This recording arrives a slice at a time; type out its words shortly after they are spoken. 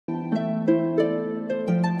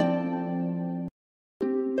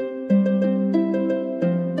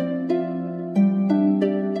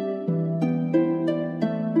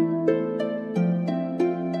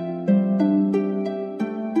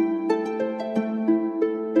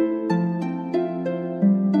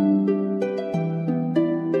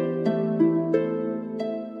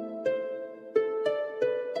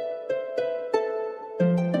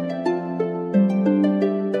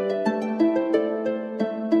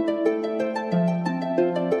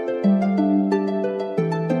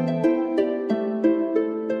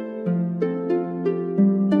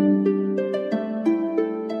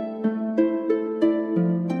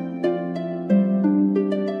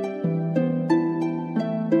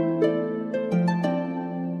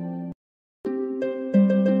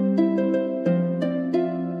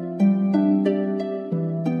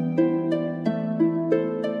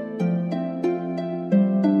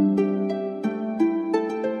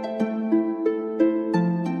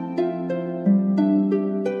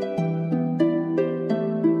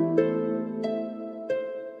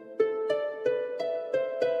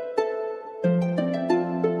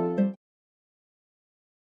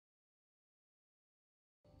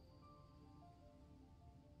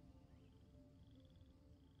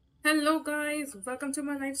Hello guys, welcome to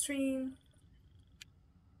my live stream.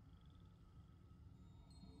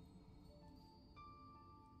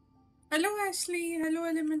 Hello Ashley, hello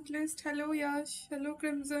Elementalist, hello Yash, hello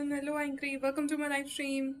Crimson, hello Angry, welcome to my live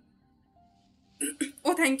stream.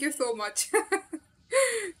 Oh, thank you so much.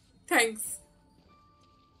 Thanks.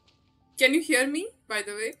 Can you hear me, by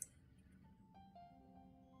the way?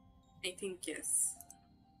 I think yes.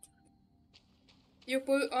 You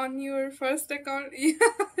pull on your first account? Yeah,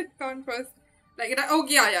 account first. Like, oh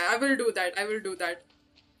yeah, I will do that, I will do that.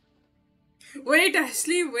 Wait,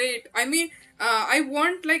 Ashley, wait. I mean, I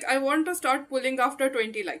want to start pulling after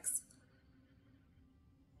 20 likes.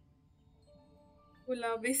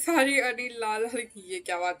 गुलाबी सारी अरे लाल ये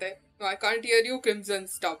क्या बात है? No, I can't hear you, Crimson.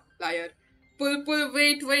 Stop, liar. Pull.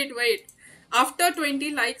 Wait. After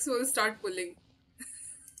 20 likes, we'll start pulling.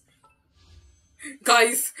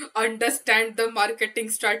 Guys, understand the marketing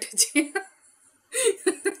strategy.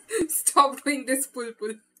 Stop doing this pull.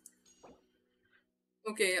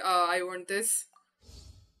 Okay, I want this.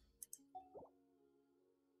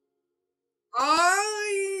 Ay!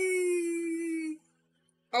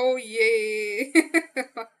 Oh, yay!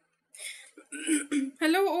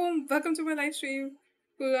 Hello, Om. Welcome to my live stream.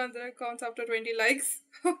 Pull on the accounts after 20 likes.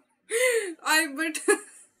 but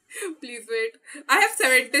please wait. I have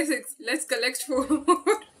 76. Let's collect 4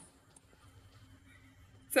 more.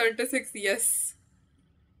 76, yes.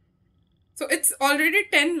 So it's already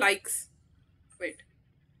 10 likes. Wait.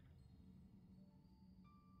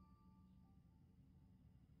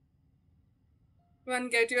 One,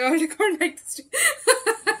 get your account like this.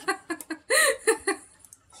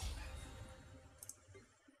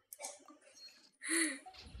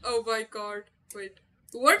 Oh my god. Wait.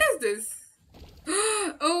 What is this?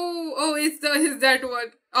 Oh, it's that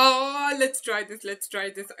one. Oh, let's try this.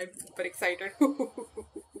 I'm super excited.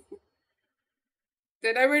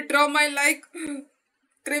 Then I withdraw my like.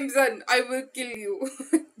 Crimson, I will kill you.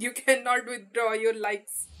 You cannot withdraw your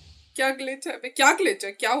likes. क्या glitch है? क्या glitch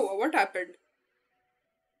है? क्या हुआ? What happened?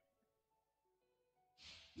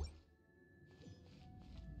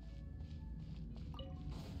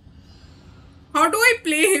 How do I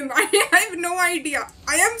play him? I have no idea.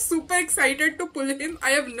 I am super excited to pull him.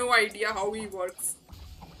 I have no idea how he works.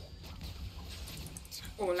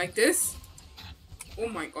 Oh, like this? Oh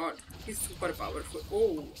my god. He's super powerful.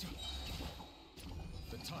 Oh.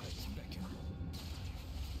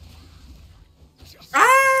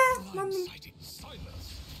 Ah! Mommy.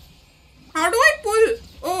 How do I pull?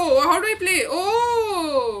 Oh, how do I play?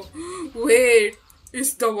 Oh! Wait.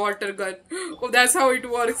 It's the water gun. Oh, that's how it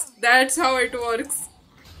works. That's how it works.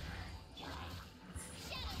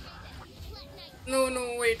 No,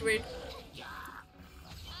 wait.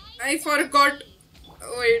 I forgot.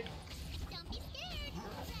 Wait.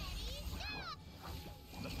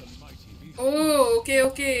 Oh,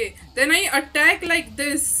 okay. Then I attack like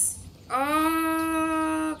this.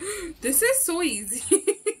 This is so easy.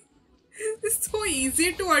 It's so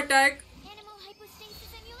easy to attack.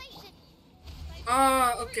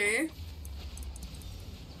 Okay.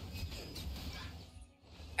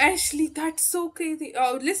 Ashley, that's so crazy.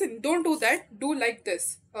 Listen, don't do that. Do like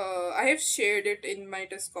this. I have shared it in my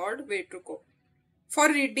Discord. Wait, Ruko. For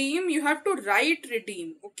redeem, you have to write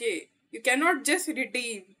redeem. Okay. You cannot just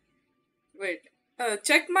redeem. Wait.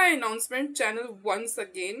 Check my announcement channel once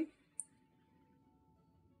again.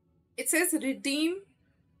 It says redeem.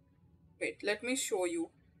 Wait, let me show you.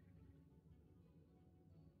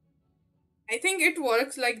 I think it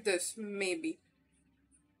works like this, maybe.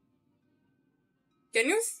 Can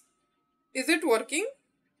you? Is it working?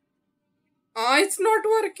 It's not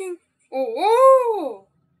working. Oh.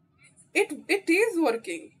 It is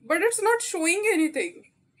working, but it's not showing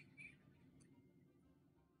anything.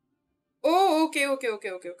 Oh, okay.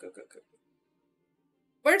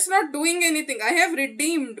 But it's not doing anything. I have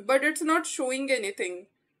redeemed, but it's not showing anything.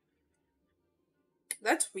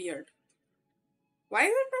 That's weird. Why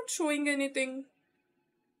is it not showing anything?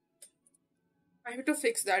 I have to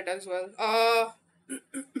fix that as well.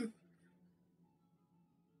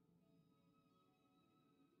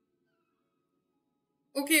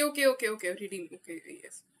 Okay. Redeem. Okay,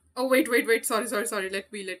 yes. Oh, wait. Sorry. Let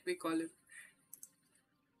me call him.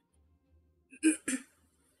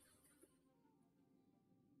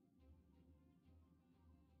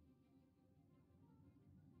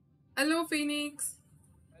 Hello, Phoenix.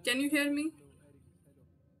 Can you hear me?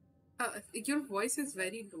 Your voice is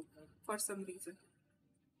very low for some reason.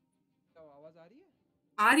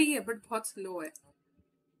 आ रही है but बहुत slow है.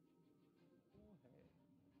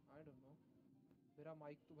 मेरा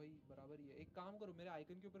mic तो भाई बराबर ही है. एक काम करो, मेरे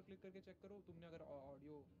आइकन के ऊपर क्लिक करके चेक करो तुमने अगर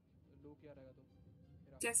ऑडियो लो किया रहेगा तो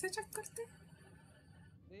कैसे चेक करते?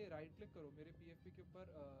 ए राइट क्लिक करो मेरे पीएफपी के ऊपर,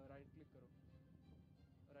 राइट क्लिक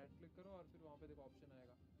करो और फिर वहाँ पे देखो ऑप्शन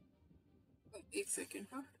आएगा। एक सेकंड।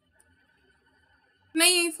 हाँ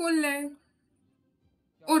नहीं फुल है।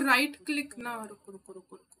 ओ राइट क्लिक ना, रुको रुको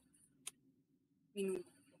रुको रुको। एक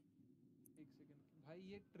सेकंड भाई,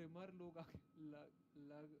 ये ट्रिमर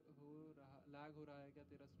लैग हो रहा है क्या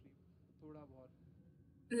तेरा स्ट्रीम? थोड़ा बहुत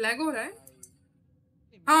लैग हो रहा है।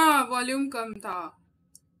 हाँ वॉल्यूम कम था।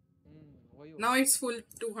 वही Now it's full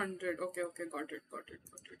 200. Okay, got it.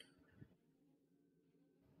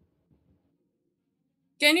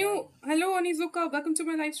 Can you? Hello, Onizuka. Welcome to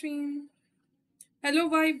my live stream. Hello,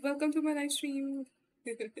 Vibe. Welcome to my live stream.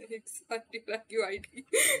 ID.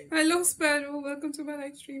 Hello, Sparrow. Welcome to my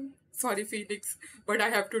live stream. Sorry, Phoenix, but I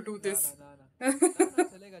have to do this.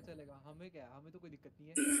 ना चलेगा हमें क्या, हमें तो कोई दिक्कत नहीं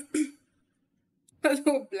है।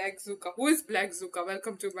 Hello, Black Zuka. Who is Black Zuka?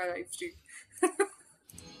 Welcome to my live stream.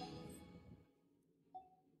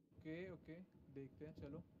 Okay देखते हैं,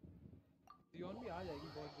 चलो जियोन भी आ जाएगी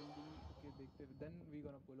बहुत जल्दी। ओके देखते हैं, then we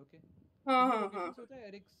gonna pull. Okay हाँ सोचा है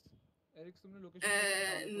एरिक्स तुमने location?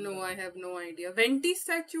 No, I have no idea. Venti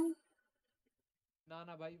statue?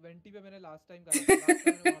 ना भाई, वेंटी पे मैंने लास्ट टाइम करा था,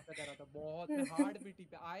 वहाँ पे करा था बहुत मैं हार्ड पीटी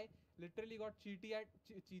पे। आई लिटरली गॉट चीटी एट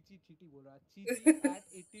चीटी बोल रहा चीटी एट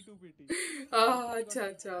 82 पीटी। अच्छा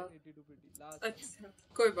 82 पीटी लास्ट। अच्छा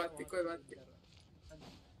कोई बात नहीं।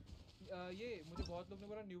 ये मुझे बहुत लोग ने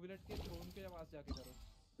बोला न्यूविलेट के थ्रोन के पास जाके करो।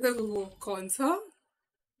 वो कौन सा?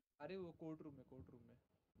 अरे वो कोर्ट रूम में।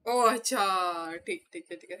 Oh, अच्छा ठीक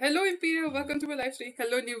है। Hello Imperial, welcome to my live stream.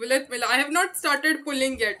 Hello Neuvillette. I have not started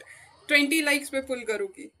pulling yet. 20 likes पे pull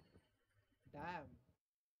करूँगी। Damn.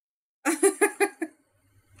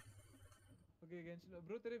 Okay, Genshin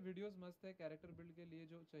bro, तेरे वीडियोस मस्त है। कैरेक्टर बिल्ड के लिए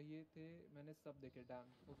जो चाहिए थे मैंने सब देखे। Damn.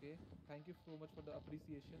 Okay, thank you so much for the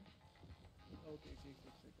appreciation. Okay, ठीक।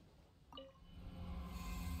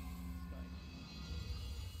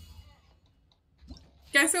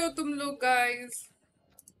 कैसे हो तुम लोग guys?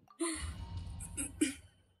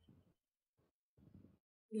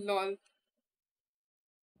 लॉल।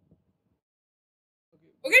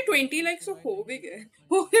 ओके 20 लाइक्स तो हो भी गए।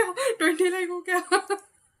 हो गया 20 लाइक हो गया।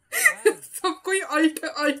 सब कोई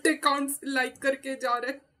अल्ट अकाउंट लाइक करके जा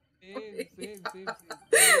रहे हैं।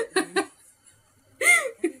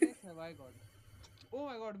 Oh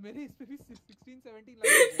my god, मेरे इस पे भी 16-17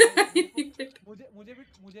 लाइक। मुझे भी 20 लाइक दे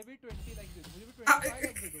दो, मुझे भी 25 लाइक दे दो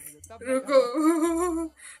मुझे तब। रुको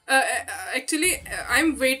actually I'm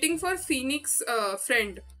waiting for Phoenix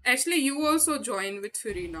friend. Actually you also join with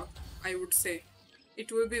Furina. I would say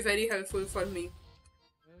it will be very helpful for me.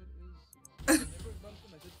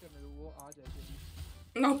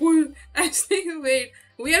 Napul, actually wait,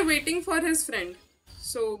 we are waiting for his friend,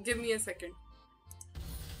 so give me a second.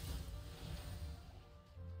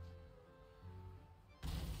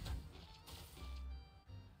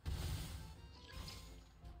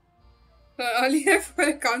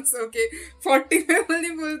 accounts okay 40 में वाली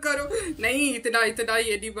बोल करो। नहीं इतना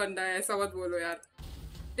ये नहीं बनना है, ऐसा मत बोलो यार।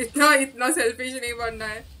 इतना सेल्फिश नहीं बनना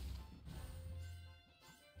है।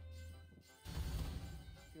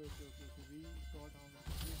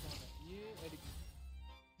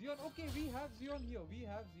 Okay, we have Zion here.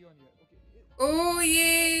 Okay. Oh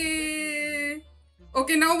yeah.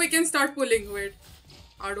 Okay, now we can start pulling. Wait,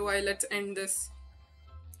 how do I? Let's end this.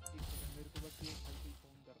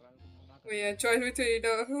 Oh yeah, join with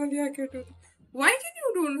Rita. Oh yeah, I can do that. Why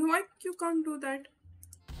you can't do that?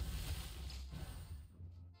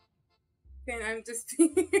 Okay, I'm just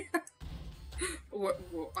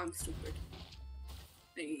Whoa, I'm stupid.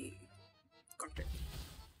 I got it.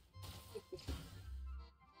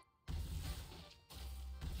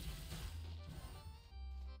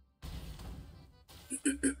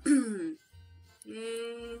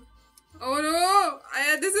 Oh no!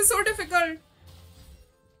 This is so difficult.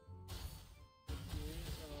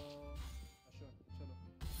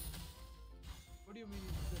 What do you mean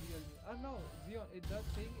it's the real me? No, Zion. The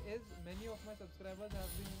thing is, many of my subscribers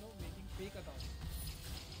have been, making fake accounts.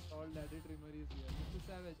 All that Trimmer is here. Mr.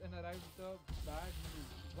 Savage and arrived the bad news.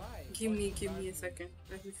 Why? Give me a second.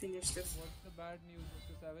 Let me finish this. What's the bad news,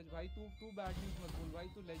 Mr. Savage? भाई तू bad news मत बोल भाई,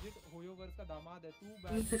 तू legit होयो verse का दामाद है, तू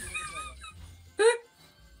bad news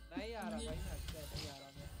नहीं आ रहा भाई, मैं अच्छा नहीं आ रहा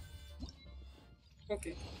मैं।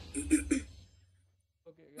 Okay.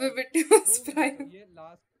 Okay. The videos prime. ये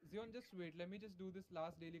last Zion, just wait. Let me just do this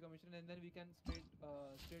last daily commission and then we can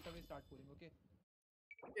straight away start pulling. Okay.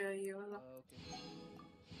 Yeah, ये वाला. Okay.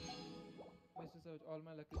 Mr. Savage, all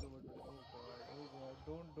my luck is over today. Oh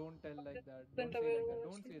god, don't tell like that. Don't say like that.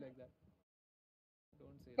 Don't say like that.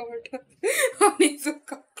 Don't say like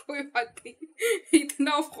that. कोई बात नहीं,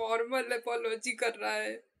 इतना formal apology कर रहा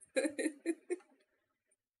है।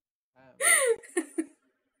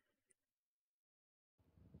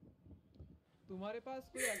 तुम्हारे पास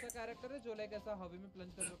कोई ऐसा कैरेक्टर है जो लाइक ऐसा हवा में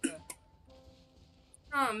प्लंज कर सकता है?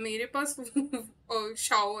 हाँ मेरे पास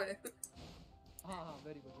शाओ है। हाँ हाँ,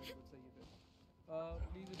 वेरी गुड सही है।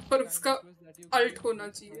 प्लीज पर उसका अल्ट होना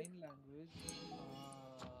चाहिए।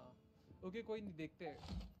 ओके कोई नहीं, देखते हैं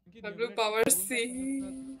डब्ल्यू पावर से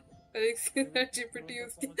एरिक्स की जीपीटी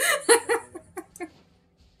यूज की।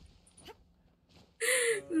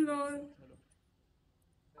 Lol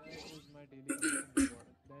is my daily reward.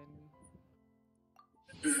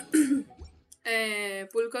 Then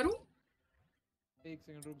पुल करूं? एक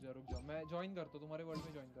सेकंड रुक जा, मैं ज्वाइन करता हूं, तुम्हारे वर्ल्ड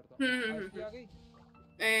में ज्वाइन करता हूं। आ गई?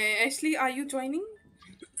 Ashley, are you joining?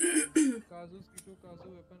 Kazu Skito Kazu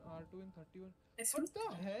weapon R2 in 31. Ashley? What the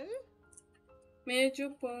hell? मैं जो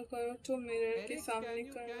करो तो मिरर के सामने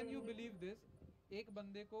कर। Can you believe this? एक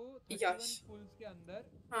बंदे को 31 फुल्स के अंदर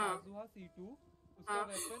Kazuha C2, उसका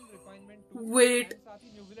वेपन रिफाइनमेंट 2 Wait. और साथ ही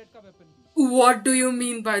न्यूविलेट का वेपन भी। What do you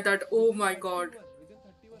mean by that? Oh my god. Within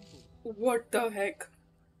 31 को। What the heck?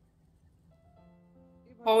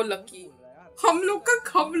 How lucky. हम लोग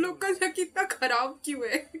का लक इतना खराब क्यों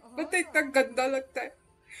है? पता इतना गंदा लगता है।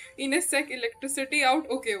 In a sec, electricity out.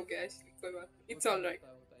 Okay, Ashley, कोई बात। It's all right.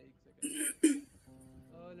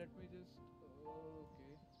 Let me just.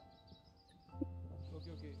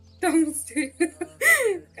 Okay.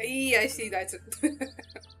 I see, that's it.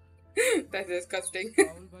 That's disgusting.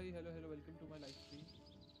 Rahul bhai, hello, welcome to my live stream.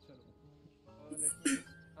 चलो.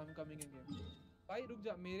 I'm coming in game. भाई रुक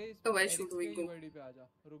जा, मेरे इस ERyX के UID पे आ जा,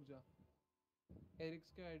 रुक जा। ERyX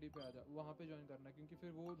के आईडी पे आ जा, वहाँ पे ज्वाइन करना क्योंकि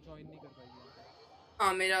फिर वो ज्वाइन नहीं कर पाएगी।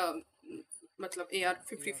 हाँ मेरा मतलब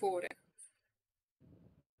AR54 है।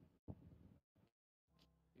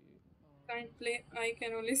 Can't play. I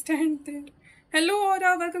can only stand there. Hello Aura,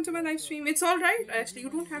 welcome to my live stream. It's all right. Actually,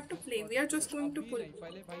 you don't have to play. We are just going to pull.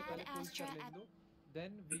 पहले पुल कर ले लो,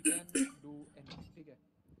 then we can do anything. ठीक है?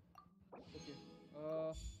 Okay.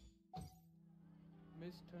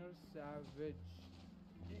 Mr. Savage.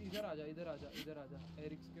 इधर आ जा।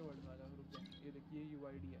 ERyX के world में आ जा, रुक जा। ये देखिए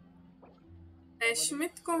UID है।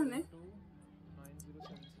 एशमित कौन है?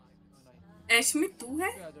 90769। एशमित तू है?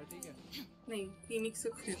 आ जा, ठीक है? नहीं, फीनिक्स से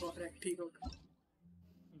कोई और है, ठीक होगा।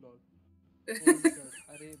 लॉल।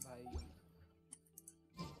 अरे भाई।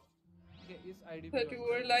 ठीक है, इस आईडी पे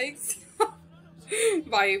 34 likes.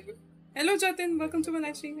 Vibe. Hello Jatin, welcome to my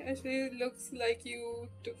live stream. Actually, it looks like you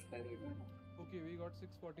took Okay, we got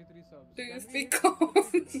 643 subs. Do you speak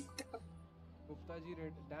Gupta ji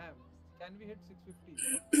red. Damn. Can we hit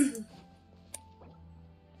 650?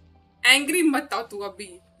 Angry मत आ तू अभी,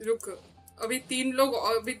 रुक। अभी 3 लोग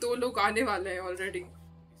और अभी 2 लोग आने वाले हैं ऑलरेडी।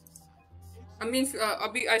 I mean,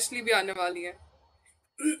 अभी Ashley भी आने वाली है।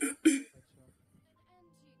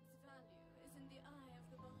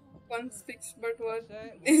 Once fixed, but one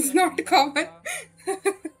is not common.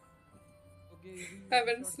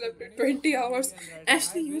 Haven't slept in 20 hours.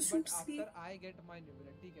 Ashley, you should sleep. After I get my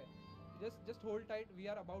Neuvillette, ठीक है? Just hold tight. We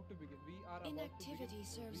are about to begin. Inactivity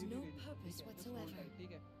serves no purpose whatsoever.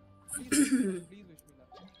 ठीक है? Please wish me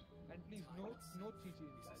luck. And please no chichi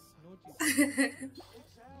inside. No chichi.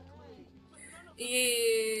 ये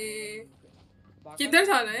किधर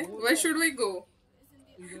जाना है? Where should we go?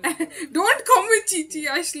 Don't come with Chichi,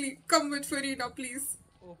 Ashley. Come with Farina, please.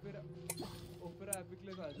 Opera Epic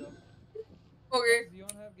ले आ जाओ. Okay.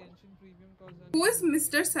 Zion have Genshin Premium cause. Who is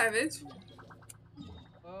Mr. Savage?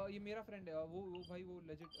 ये मेरा friend है, वो भाई वो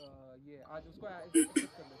legit ये आज उसको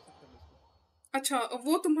एक्सेप्ट कर ले इसको। अच्छा,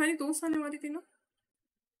 वो तुम्हारी दोस्त आने वाली थी ना?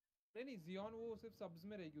 नहीं Zion वो सिर्फ सब्स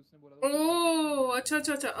में रहेगी, उसने बोला था। Oh, अच्छा।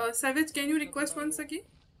 Savage, can you request once again?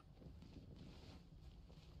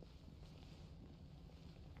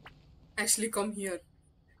 Ashley, come here.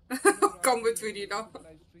 Come with Farina.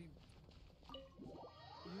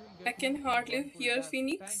 I can hardly hear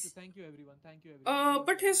Phoenix. Thank you everyone.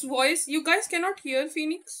 But his voice, you guys cannot hear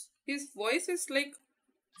Phoenix. His voice is like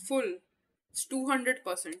full. It's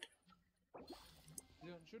 200%.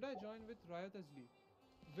 Should I join with Riot Asli?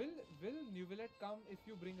 Will Neuvillette come if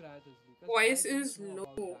you bring Riot Asli? Voice is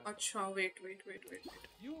low. Acha, wait.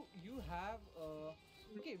 You have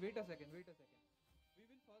okay, wait a second. We will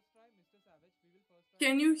first try Mr. Savage.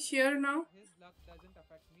 Can you hear now? His luck doesn't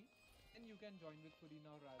affect me. Then you can join with Farina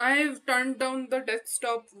or Riot. I have turned down the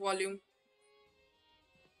desktop volume.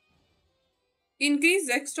 Increase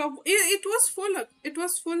desktop. It was full. It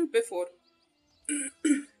was full before. Why are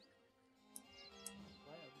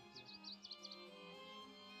we here?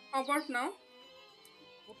 How about now?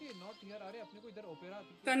 okay, not here. अरे अपने को इधर opera.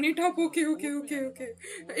 Turn it up. Okay.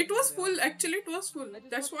 It was full. Actually, it was full.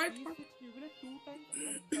 That's why I thought. Neuvillette 2 times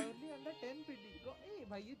early under 10 PD. ए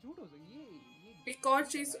भाई ये झूठ हो सकता ये. एक और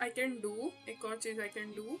चीज I can do.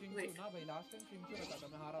 Wait. ना भाई last time चिंचू रखा था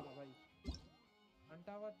मैं हारा था भाई.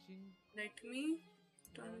 अंटावा चिंग. Let me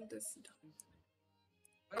turn this down.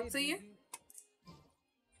 अब सही है?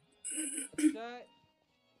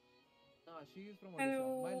 Hello,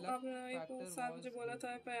 आपने साथ मुझे बोला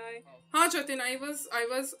था पे आए. हाँ Jatin, I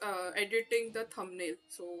was editing the thumbnail,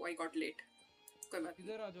 so I got late. कोई बात.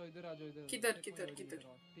 इधर आ जाओ. किधर.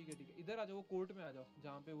 ठीक है. इधर आ जाओ, वो कोर्ट में आ जाओ,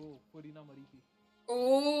 जहाँ पे वो फुरीना मरी थी.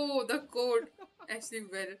 Oh, the court. Actually,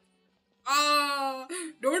 well.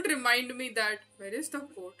 Don't remind me that. Where is the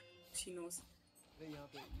court? She knows. यहाँ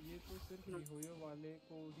पे ये तो सिर्फ miHoYo वाले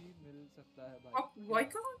को ही मिल सकता है भाई. Why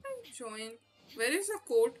can't I join? Where is the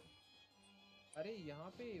court? अरे यहाँ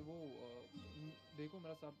पे वो देखो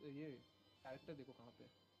मेरा सब ये कैरेक्टर देखो कहाँ पे.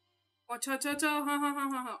 अच्छा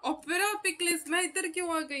हाँ. ओपेरा पिक लिस्ट में इधर क्यों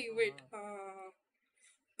आ गई? Wait.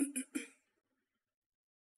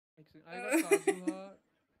 I got Kazuha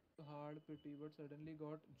hard pity but suddenly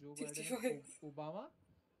got Joe Biden and Obama.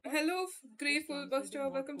 Hello, Grateful Buster.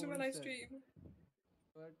 Welcome to my live stream.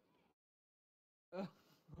 But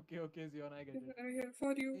okay, Zion, I get it. I'm here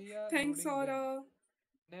for you. Thanks, Sora.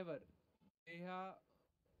 Never.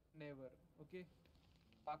 Never. Okay.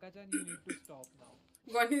 Paka-chan, you need to stop now.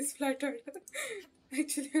 One is flattered.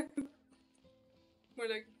 Actually, I'm more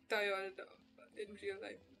like tired in real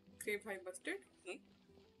life. Grapevine busted.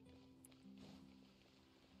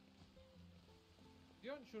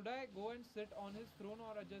 Zion, should I go and sit on his throne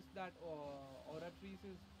or just that Oratrice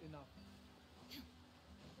is enough?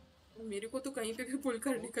 मेरे को तो कहीं पे भी पुल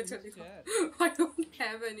करने का चलेगा. I don't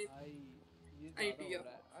have any idea.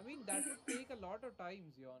 I mean that would take a lot of time,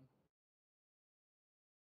 Zion.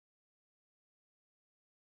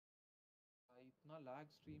 इतना lag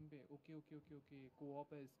stream पे. Okay.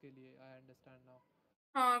 Co-op है इसके लिए. I understand now.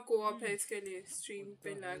 हाँ co-op है इसके लिए. Stream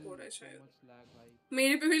पे lag हो रहा है शायद. lag भाई.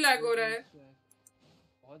 मेरे पे भी lag हो रहा है.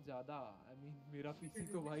 बहुत ज़्यादा. I mean मेरा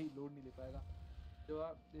PC तो भाई load नहीं ले पाएगा.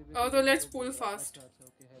 तो let's pull fast. अच्छा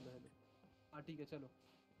okay, hello. हाँ ठीक है चलो.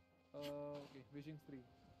 Okay, wishing free.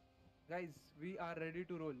 Guys, we are ready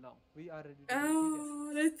to roll now.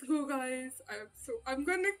 Let's go, guys. I'm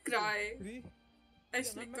gonna cry.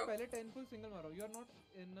 Actually, मैं पहले 10 full single मारो. You're not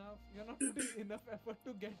putting enough effort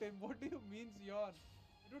to get him. What do you mean, Zion?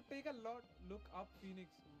 It would take a lot. Look up, Phoenix.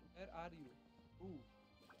 Where are you? Ooh,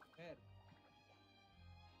 where?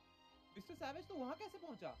 Mr. Savage तो वहाँ कैसे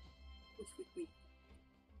पहुँचा?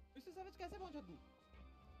 Mr. Savage कैसे पहुँचा तू?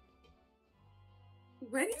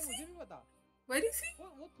 Where is he? मुझे भी बता. Where is he?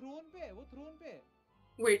 वो throne पे.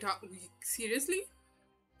 Wait, seriously?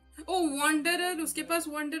 Oh, Wanderer. उसके पास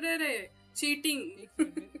Wanderer है. Cheating.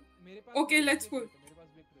 Okay, let's pull.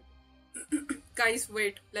 Guys,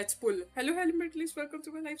 wait. Let's pull. Hello, please welcome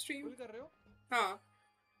to my live stream. Pull कर रहे हो? हाँ.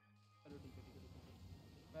 चलो ठीक है.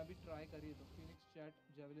 मैं अभी try कर रही हूँ. Phoenix chat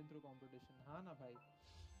javelin throw competition. हाँ ना भाई.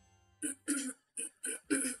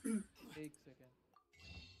 एक सेकंड.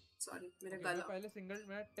 Sorry, मेरा गला. पहले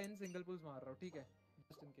मैं 10 सिंगल पुल्स मार रहा हूँ, ठीक है?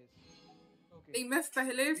 Just in case. Okay. नहीं, मैं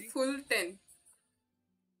पहले full 10.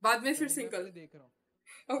 बाद में फिर सिंगल. देख रहा हूँ.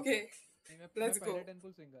 Okay. Let's go. 10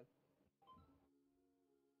 pull single.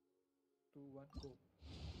 2 1 go.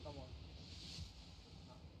 Come on.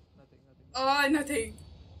 Nothing. Nothing.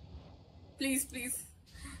 Please.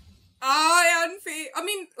 Unfair. I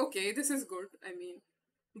mean, okay, this is good. I mean,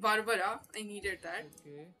 Barbara, I needed that.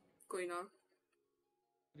 Okay. Koi na.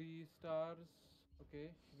 3 stars. Okay.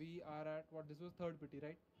 We are at what? This was third pity,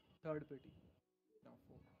 right? Third pity. Now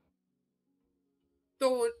 4. So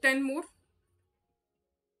 10 more.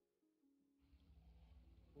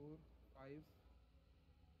 4 5.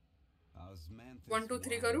 1 2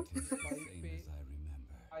 3 करूँ.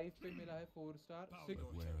 5 पे मिला है 4 star. 6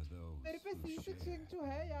 मेरे पे C6 सिंचू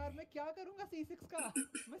है यार. मैं क्या करूँगा C6 का?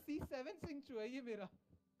 मैं C7 सिंचू है ये मेरा.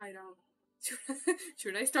 I know.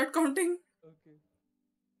 Should I start counting? Okay.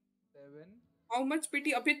 7. How much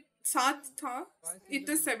pity? अभी 7 था. It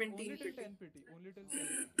is 17 Only till pity. 10 pity. Only till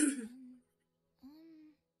 10.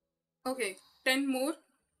 Okay, 10 more.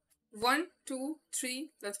 1 2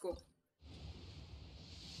 3. Let's go.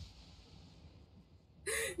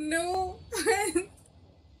 No.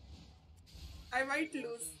 I might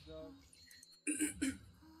lose.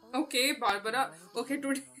 Okay, Barbara. Okay,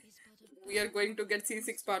 today we are going to get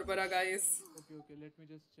C6 Barbara, guys. Okay. Let me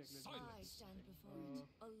just check. I stand before you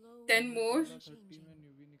alone. 10 more. 13 में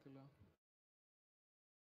Neuvy निकला.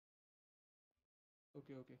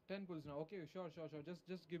 Okay. 10 pulls now. Okay, sure.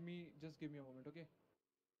 Just give me a moment, okay?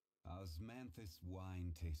 Osmanthus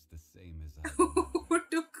wine tastes the same as I Who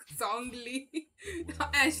took Zhongli?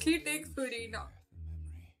 Ashley takes Furina.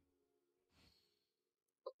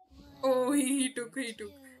 Oh, he took.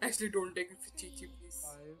 Ashley, don't take it for Chichi, please.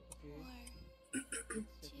 5, okay.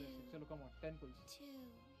 6, chalo, come on, 10 pulls. 2,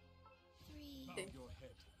 3. Okay.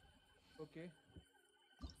 Okay.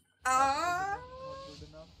 Ah, Not good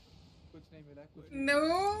enough. कुछ नहीं मिला, कुछ नहीं no.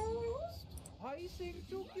 भाई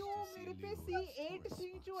सिंचू क्यों मेरे पे C8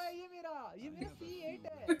 सिंचू है ये मेरा C8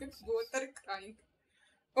 है Both are crying.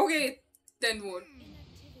 Okay, 10 more.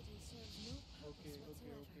 Inactivity serves no purpose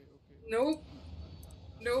whatsoever. Nope.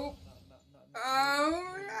 Nope.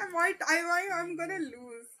 I'm gonna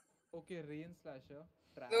lose. Okay, rain slasher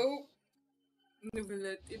trash. Nope.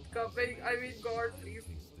 Neuvillette, it's coming. I mean, God, please.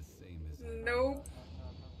 Nope.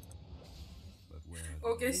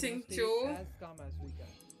 Okay, Xingqiu. As calm as we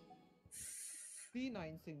can.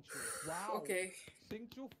 C9 Xingqiu. Wow. Okay.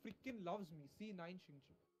 Xingqiu freaking loves me. C9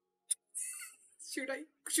 Xingqiu.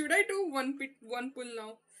 Should I do one pull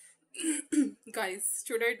now? Guys,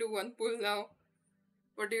 should I do one pull now?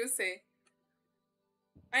 What do you say?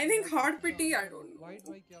 I think hard pity, I don't know. White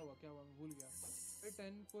भाई क्या हुआ मैं भूल गया.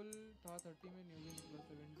 10 pull था 30 में Neuvillette plus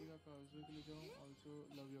 70 का Kazuha के लिए जो also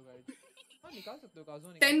love your guide. हाँ निकाल सकते हो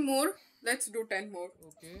Kazuha निकाल. 10 more. Let's do 10 more.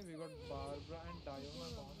 Okay, we got Barbara and Diona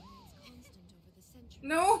gone.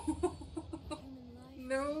 No.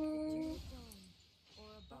 No.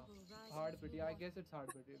 Hard pity. I guess it's hard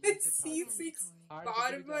pity. It's C6.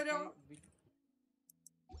 Barbara.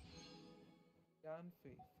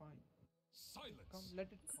 Yuánshén, fine. Silence. Come,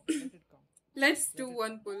 let it come. Let's do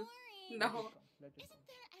one pull. Now. Let it come. Isn't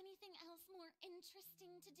there anything else more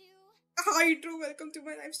interesting to do? Hi, True. Welcome to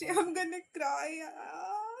my live stream. I'm gonna cry.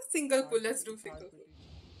 Single pull. Let's do single pull.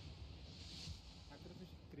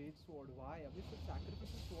 Sacrifice great sword. Why? Abhi sir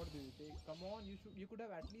sacrificial sword did it. Come on, you could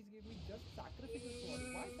have at least give me just sacrificial sword.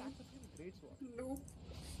 Why sacrifice great sword? No.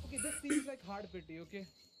 Okay, this seems like hard pity. Okay.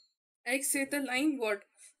 X say the line what?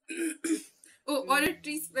 Oh, or a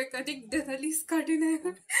tree spec. I think death at least cut in air.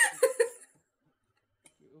 Okay.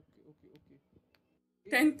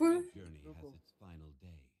 10 pull. Journey has its final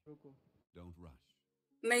day. Don't rush.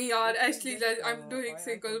 Nahi yaar, actually I'm doing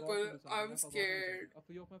single pull. I'm scared. A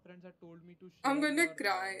few of my friends had told me to share I'm gonna your,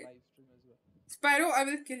 cry. live stream as well. Sparrow, I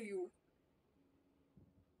will kill you.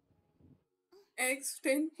 X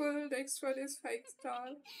 10 pull. Next one is 5-star.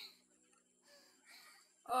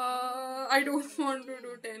 I don't want to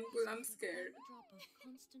do 10 pull. I'm scared. Drop of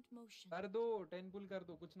constant motion. कर दो 10 pull कर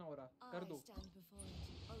दो कुछ ना हो रहा कर दो. I stand before it,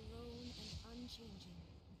 alone and unchanging.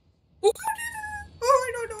 Oh, I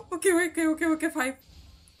don't know. Okay, 5.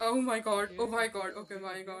 Oh my god. Okay, my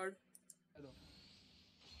god. Hello.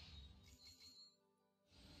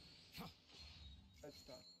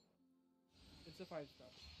 5-star. It's a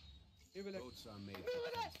 5-star. Neuvillette. Boats are made for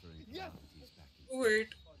transferring commodities back and Wait.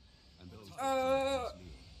 and those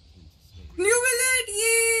Neuvillette!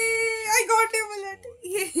 Yay! I got Neuvillette!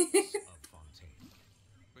 Yay!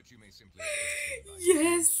 But you may simply address me by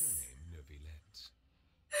Yes! your surname, Neuvillette.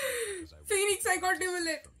 Phoenix, I got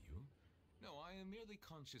Neuvillette! From you? No, I am merely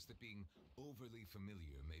conscious that being overly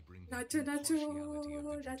familiar may bring the Nacho, impartiality of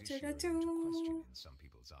the nacho, judiciary nacho. into question in some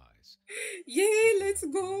people's eyes. Yay! Let's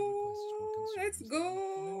go! Let's go!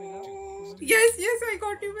 Yes, I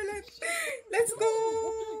got Neuvillette! Let's go!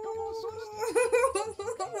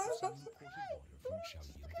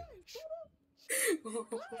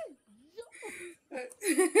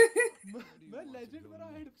 मैं legend मेरा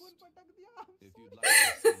headphone पटक दिया. If you'd like to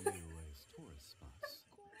see Neo's tourist spots,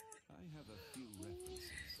 I have a few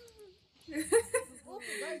references.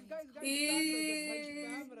 Guys,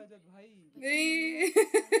 spam Rajat bhai.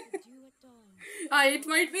 It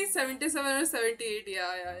might be 77 or 78. Yeah.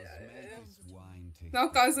 Osmanthus wine tastes Now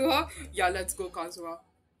Kazuha. Yeah, let's go Kazuha.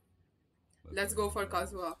 Let's go for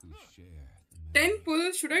Kazuha. who share the 10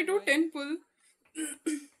 pull. Should I do 10 pull?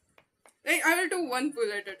 I will do 1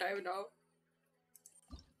 pull at a time now.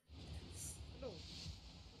 No.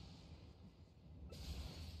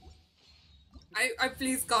 I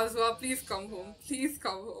please Kazuha, please come home. Please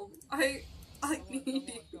come home. I need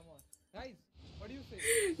you. Come on. Guys, what do you say?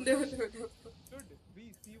 No. Should we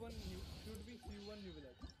C1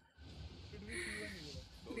 Neuvillette?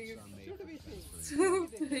 Please. Should we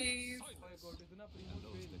say? Please. Oh my god, इतना primo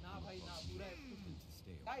fail. ना भाई ना पूरा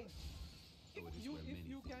guys, if you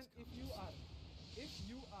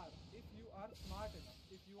are smart enough,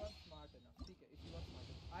 ठीक है, if you are smart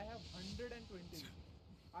enough, I have 120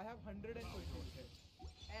 hits.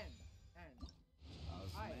 And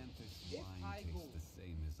Osmanthus if wine I go tastes the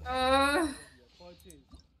same as I purchase,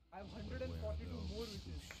 I have 142 more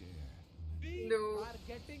wishes. share the We No. are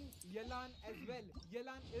getting Yelan as well.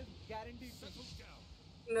 Yelan is guaranteed to do.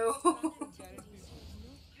 No. Guaranteed to.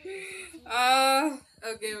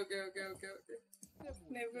 Okay.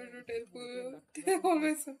 Never to tell Pooh. Weapon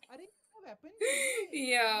Always. अरे क्या weapon चाहिए?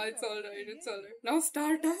 Yeah, क्या it's weapon alright. It's चाहिए? alright. Now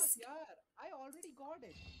start डरो us. मत यार. I already got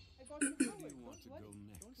it. I got it covered. you want Don't to worry. go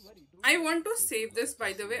next? Don't worry. I want to save this,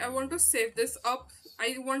 by the way. I want to save this up.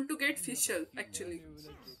 I want to get official, actually.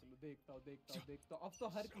 Neuvillette देख लो. देखता हूँ. अब तो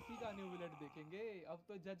हर किसी का Neuvillette देखेंगे. अब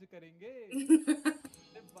तो जज करेंगे.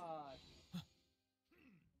 सिर्फ बात.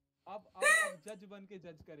 अब जज बन के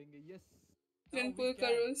जज करेंगे. Yes. Then pull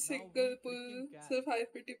करो, single pull. सिर्फ high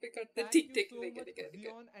PT पे करते. ठीक.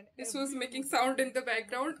 This was making sound in the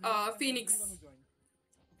background. Phoenix.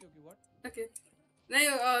 Okay, what? Okay.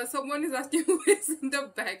 Now, someone is asking who is in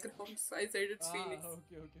the background, so I said it's Phoenix.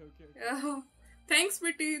 Okay. Thanks,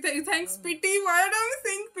 Pity. Thanks, Pity. Why am I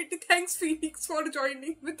saying Pity? Thanks, Phoenix, for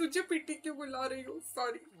joining. मैं तुझे Pity क्यों बुला रही हूँ?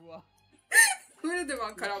 Sorry. वाह. मेरा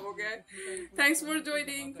दिमाग खराब हो गया है. Thanks for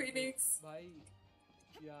joining, Phoenix. भाई.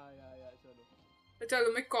 या चलो. चलो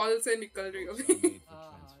मैं कॉल से निकल रही हूँ अभी.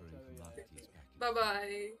 Bye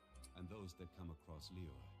bye. And those that come across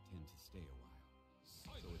Leo tend to stay a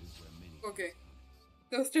while. So it is where many Okay.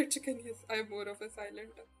 Toasted chicken, yes. I'm more of a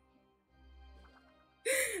silent.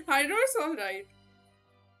 Hydro's alright.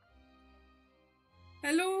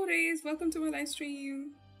 Hello, Rays. Welcome to my live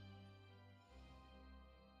stream.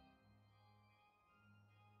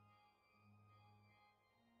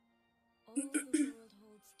 All the world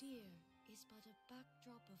holds dear is but a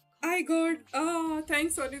backdrop of I got.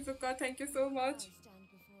 Thanks, Onizuka. Thank you so much. stand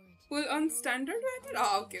before it. Full on standard weather?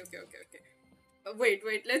 Okay. Wait.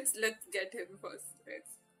 Let's get him first.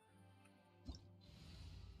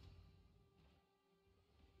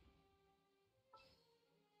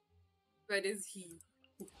 Where is he?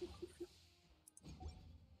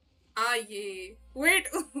 Yeah. Wait.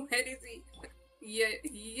 Where is he? Yeah.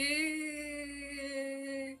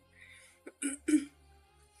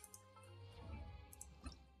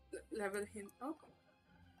 Level him up.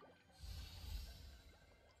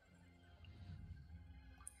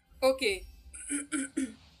 Okay.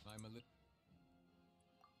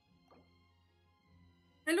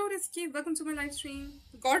 Hello, Risky. Welcome to my live stream.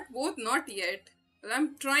 Got both? Not yet. Well,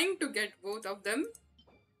 I'm trying to get both of them.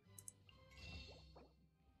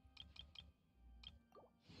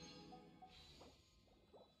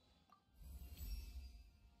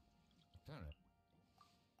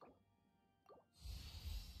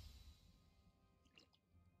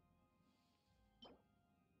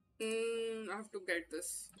 I have to get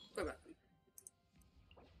this. Go back.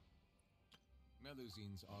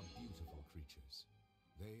 Melusines are beautiful creatures.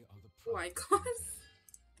 They are the Oh my pride god.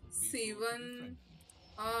 C1.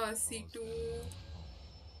 C2.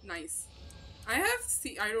 Nice. I have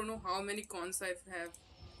I don't know how many cons I have.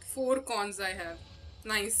 4 cons I have.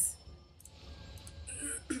 Nice.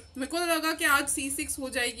 मेरे को लगा कि आज C6 हो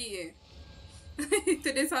जाएगी ये.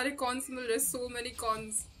 इतने सारे cons मिल रहे. So many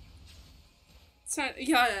cons.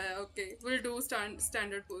 Yeah, okay. We'll do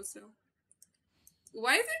standard pulls now.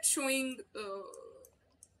 Why is it showing?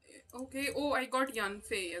 Okay. Oh, I got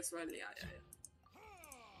Yuánshén as well. Yeah.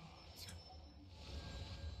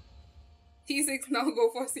 C6 now. Go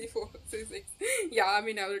for C4. C6. Yeah, I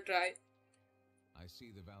mean I will try. I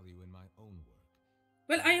see the value in my own work.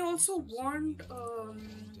 Well, I also want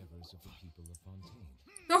Endeavors of the people of Fontaine.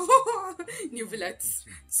 Oh, Neuvillettes.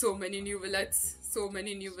 So many Neuvillettes.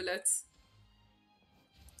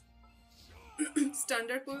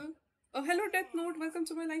 Standard pull. Oh, hello, Death Note. Welcome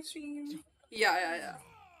to my live stream. Yeah.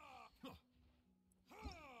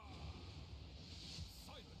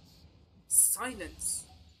 Silence.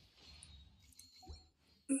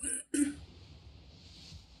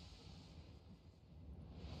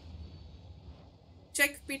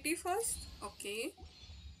 Check PT first. Okay.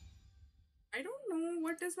 I don't know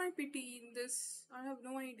what is my PT in this. I have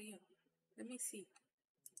no idea. Let me see.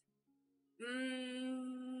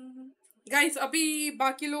 Guys, अभी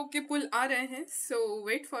बाकी लोग के पुल आ रहे हैं, so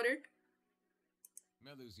wait for it.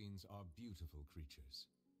 Melusines are beautiful creatures.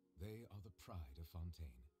 They are the pride of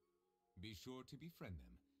Fontaine. Be sure to befriend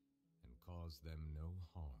them and cause them no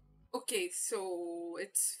harm. Okay, so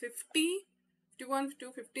it's 50, 51,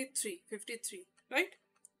 52, 53. 53, right?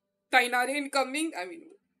 Tainari incoming. I mean,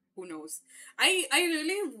 who knows? I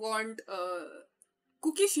really want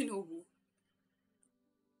Cookie Shinobu.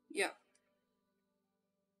 Yeah.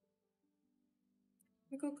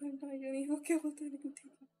 मेरे को करना idea नहीं हो क्या बोलते हैं लेकिन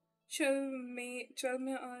ठीक है. चल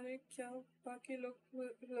में आ रहे क्या बाकी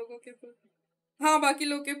लोगों के पुल. हाँ बाकी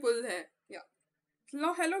लोग के पुल है. Yeah.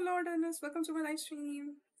 Hello Lord Ernest, welcome to my live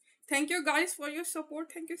stream. Thank you guys for your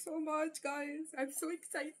support. Thank you so much, guys. I'm so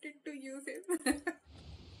excited to use him.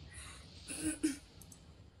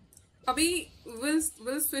 Abhi,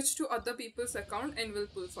 we'll switch to other people's account and we'll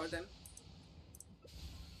pull for them.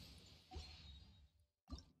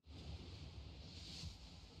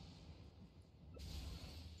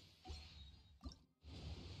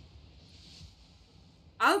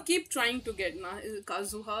 I'll keep trying to get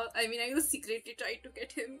Kazuha. I mean, I will secretly try to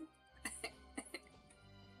get him.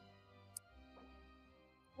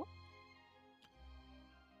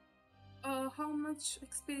 How much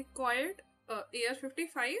XP required?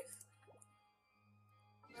 AR-55?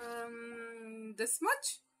 This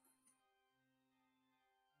much?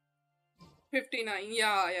 59.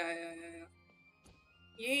 Yeah.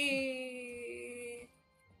 Yay!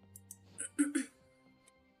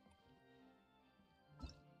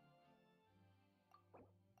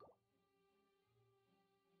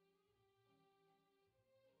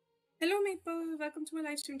 Hello, Maple. Welcome to my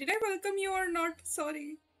live stream. Did I welcome you or not?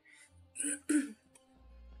 Sorry.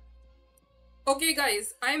 Okay,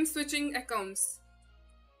 guys. I am switching accounts.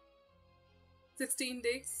 16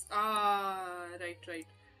 days. Right.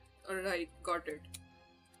 Alright, got it.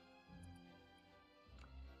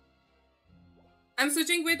 I'm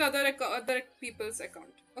switching with other people's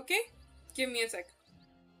account. Okay? Give me a sec.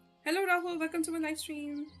 Hello, Rahul. Welcome to my live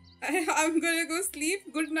stream. I'm gonna go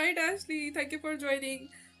sleep. Good night, Ashley. Thank you for joining.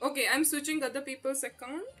 Okay, I'm switching other people's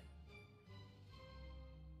account.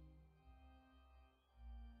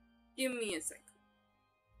 Give me a sec.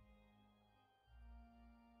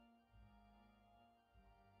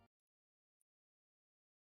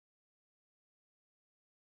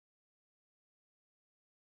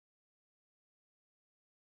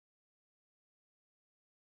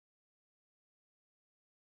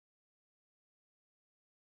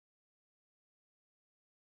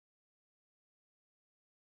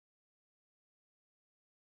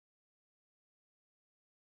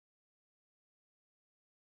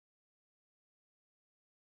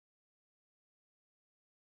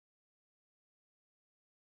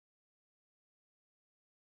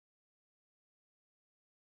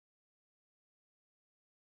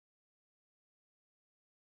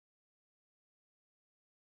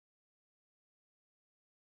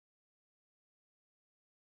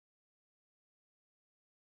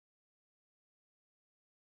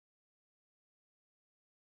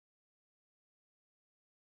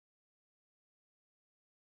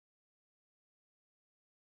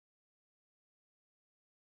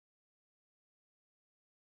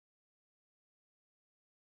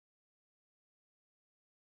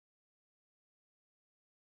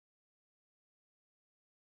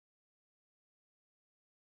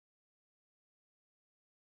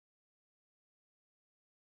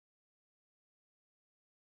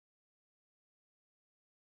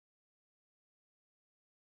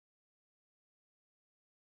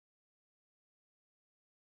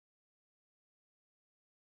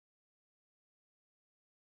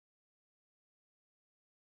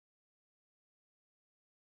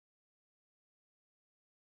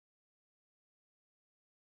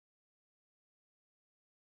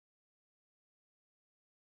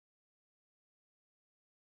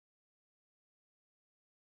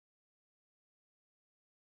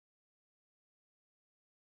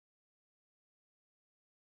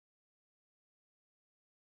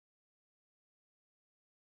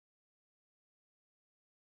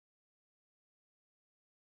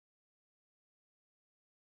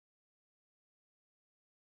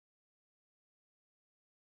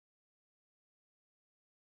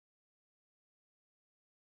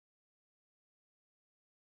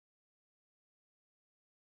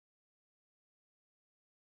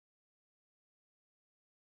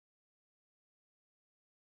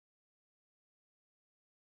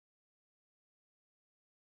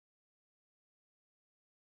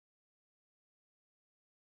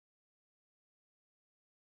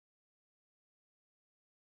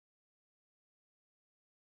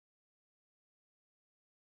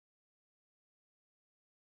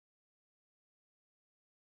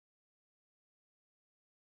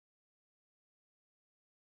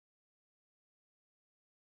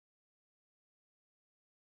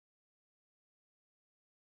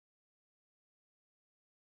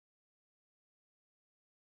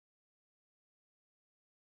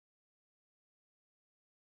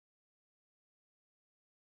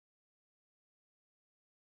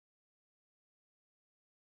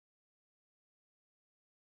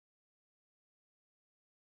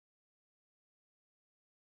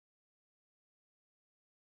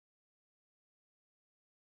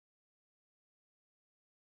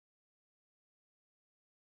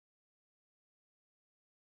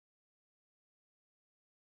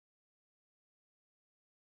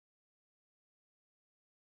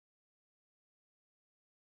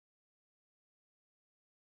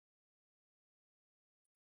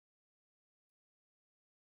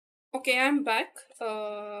 Okay, I'm back.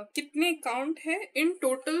 कितने account है? In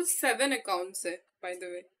total 7 accounts है, by the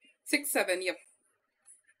way. 6, 7, yep.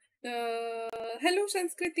 Hello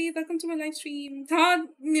Sanskriti, welcome to my live stream. हाँ,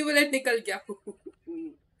 Neuvillette निकल गया.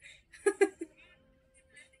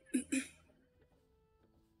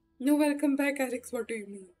 No, welcome back, ERyX. What do you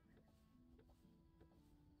mean?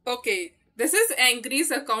 Okay, this is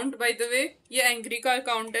Angry's account, by the way. ये Angry का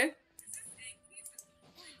account है.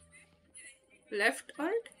 Left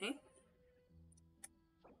alt है?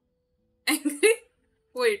 Angry?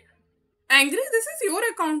 Wait. Angry, this is your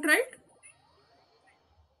account, right?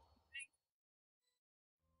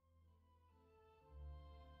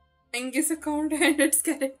 Angry's account and it's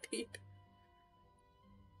guaranteed.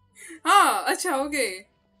 Ah, acha, okay.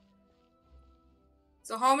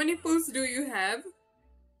 So how many pulls do you have?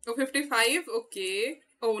 Oh, 55? Okay.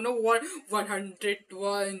 Oh no,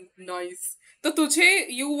 101. Nice. तो तुझे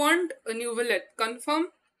you want a Neuvillette, confirm?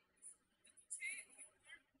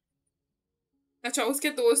 अच्छा, उसके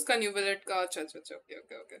दोस्त का Neuvillette का. अच्छा,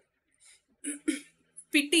 okay.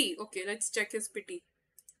 Pity. Okay, let's check his pity.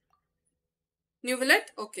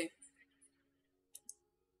 Neuvillette? Okay.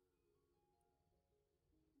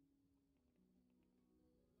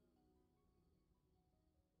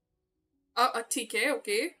 ठीक है,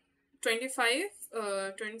 okay. 25,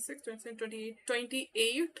 26, 27, 28,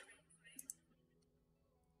 28.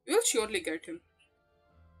 You'll surely get him.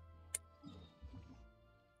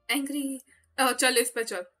 Angry. चल इस पे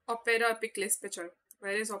चल. Opera epic list पे चल.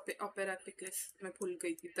 Where is Opera epic list? मैं भूल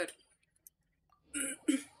गई थी इधर.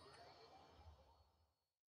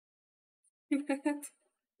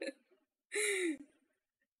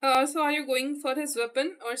 So are you going for his weapon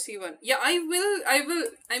or C1? Yeah, I will.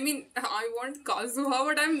 I mean, I want Kazuha,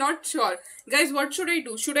 but I'm not sure. Guys, what should I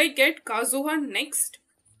do? Should I get Kazuha next?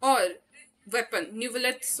 Or weapon?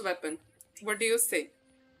 Neuvillette's weapon? What do you say?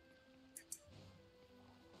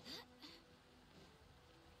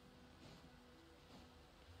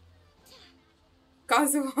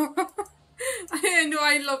 Kazuha. I know,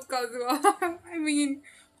 I love Kazuha. I mean,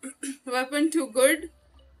 weapon too good?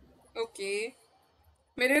 Okay.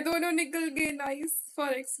 मेरे दोनों निकल गए. Nice. For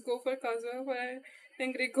X, go for Kazuha. For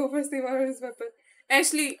Angry, go for Siva or his weapon.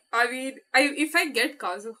 Actually, I mean, if I get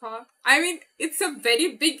Kazuha, I mean, it's a very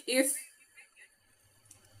big if.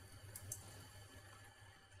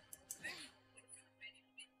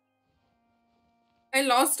 I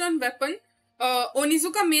lost on weapon.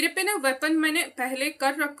 Onizuka, मेरे पे ना weapon मैंने पहले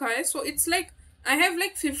कर रखा है, so it's like I have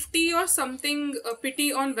like 50 or something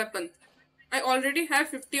pity on weapon. I already have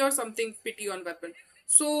 50 or something pity on weapon.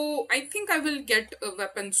 So I think I will get a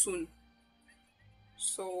weapon soon.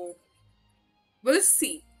 So we'll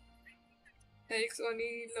see. ERyX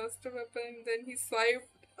only lost a weapon, then he swiped.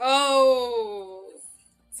 Oh,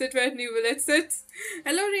 sit where Neuvillette sits.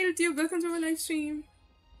 Hello RealTube, welcome to my live stream.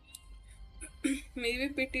 मेरी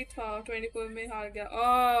पिटी था 24 में हार गया.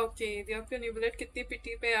 Okay, आपका Neuvillette कितनी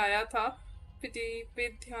पिटी पे आया था? पिटी पे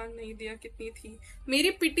ध्यान नहीं दिया कितनी थी.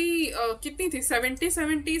 मेरी पिटी कितनी थी? 70,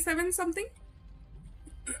 77 something.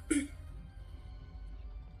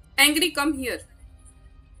 Angry, come here.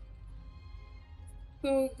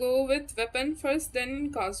 So go with weapon first,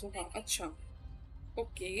 then Kazuha. अच्छा.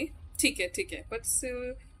 Okay. ठीक है. But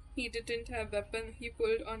still, he didn't have weapon. He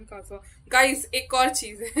pulled on Kazuha. Guys, एक और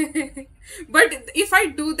चीज़ है. But if I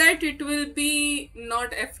do that, it will be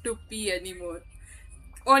not F2P anymore.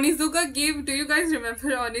 Onizuka gave. Do you guys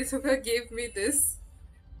remember Onizuka gave me this?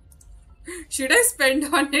 Should I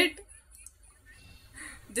spend on it?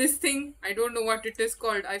 This thing, I don't know what it is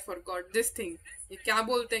called. I forgot this thing. ये क्या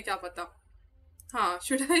बोलते हैं क्या पता. हाँ,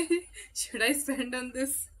 should I spend on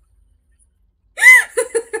this?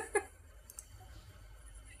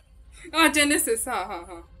 Genesis.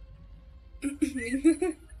 हाँ.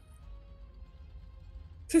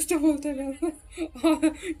 Crystal बोलता है.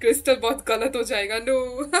 क्रिस्टल बहुत गलत हो जाएगा. No.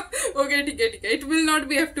 Okay, ठीक है. It will not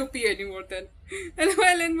be F2P anymore then.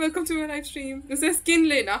 Hello Ellen, welcome to my live stream. This is skin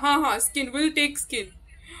लेना. हाँ, skin. We'll take skin.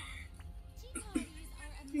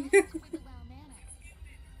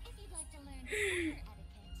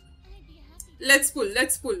 Let's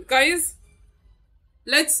pull, guys.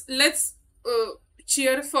 Let's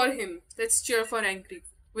cheer for him. Let's cheer for Angry.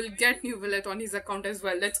 We'll get Neuvillette on his account as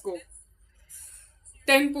well. Let's go.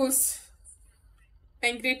 10 pulls.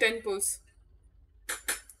 Angry 10 pulls.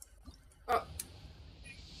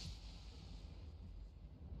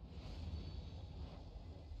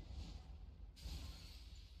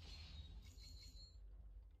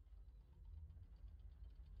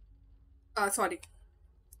 Sorry.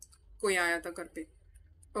 कोई आया था घर पे.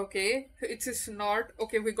 Okay, it's not.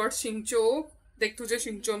 Okay, we got Shincho. देख तुझे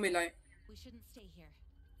Shincho मिला है. We shouldn't stay here.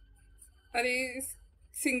 Arey,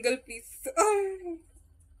 single please.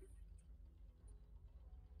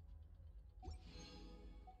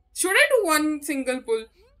 Should I do one single pull?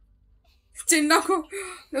 Chinna ko.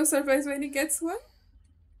 No surprise when he gets one.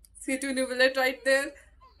 See to Neuvillette right there.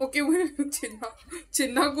 Okay, well,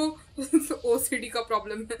 Chinna ko OCD ka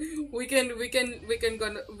problem. We can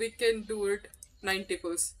do it 90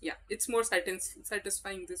 pulls. Yeah, it's more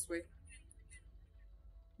satisfying this way.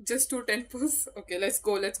 Just do 10 pulls. Okay, let's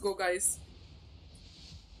go, guys.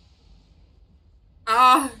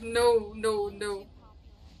 Ah, no.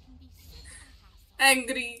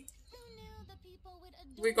 Angry.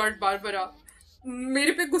 We got Barbara.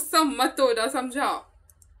 मेरे पे गुस्सा मत हो ना, समझा?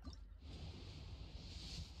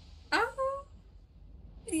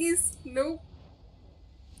 Please, no.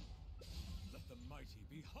 Let the mighty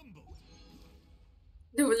be humbled.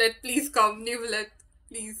 Neuvillette, please come. Neuvillette,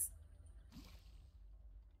 please.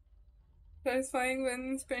 Satisfying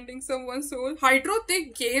when spending someone's soul. Hydro, they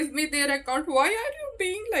gave me their account. Why are you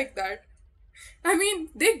being like that? I mean,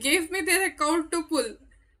 they gave me their account to pull.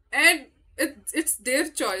 And it's their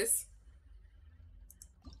choice.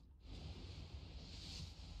 I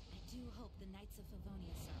do hope the Knights of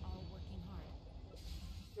Favonius are all working hard.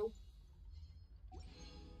 Nope.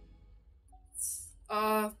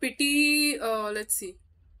 Pity, let's see.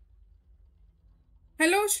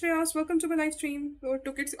 Hello Shreyas, welcome to my live stream.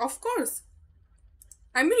 Took it, of course.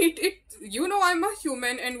 I mean, you know I'm a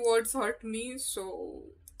human and words hurt me, so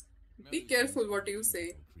be careful what you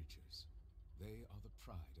say. Creatures. They are the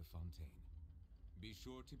pride of Fontaine. Be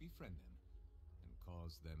sure to befriend them and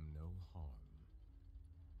cause them no harm.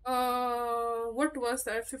 What was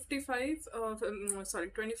that? 55? Sorry,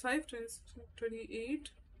 25, 28.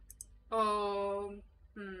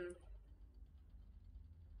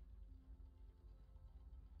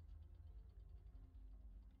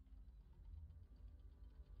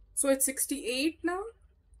 So it's 68 now?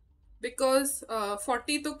 Because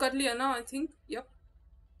 40 to kar liya na, I think. Yep.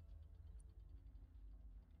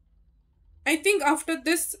 I think after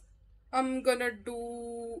this, I'm gonna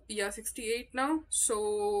do, 68 now.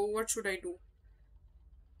 So what should I do?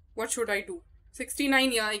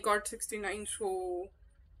 69, yeah, I got 69. So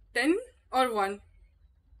 10 or 1?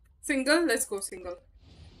 Single? Let's go single.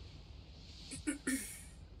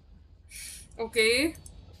 Okay.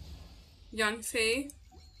 Yuánshén.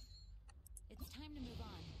 It's time to move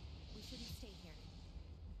on. We shouldn't stay here.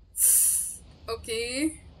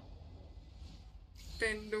 Okay.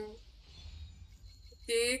 Tendo.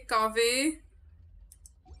 Okay, Kave.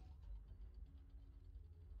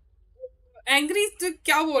 Angry तो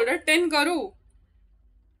क्या बोल रहा है? 10 करो.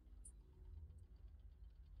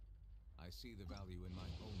 I see the value in my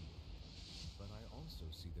own work, but I also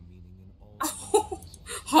see the meaning in all.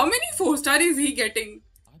 How many 4-star is he getting?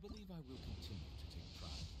 I believe I will continue to take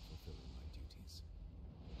pride in fulfilling my duties.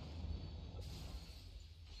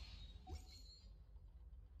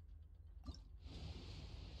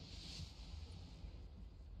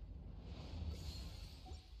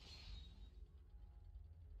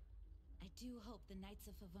 I do hope the Knights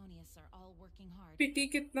of Favonius are all working hard. Pity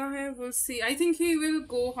कितना है? We'll see. I think he will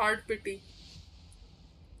go hard pity.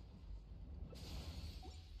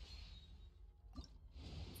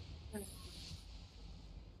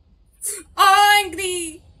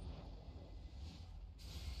 Angry!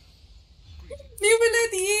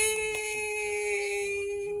 Neuvillette, yay!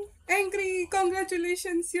 Angry,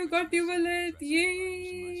 congratulations, you got Neuvillette,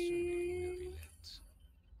 yay!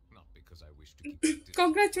 Not because I wish to keep it distant.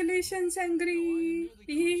 Congratulations, Angry, No,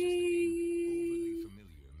 I am merely yay! conscious that overly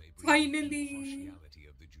familiar may bring Finally. the impartiality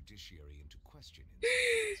of the judiciary into question in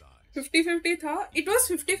someone's eyes. 50-50 tha? It was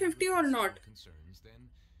 50-50 or not? Concerns, then,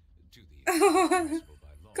 to the extent permissible by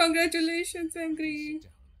law, Congratulations, we can Angry. sit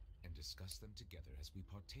down and discuss them together as we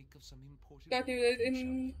partake of some important Got work Neuvillette from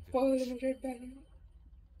in Shouting limited value.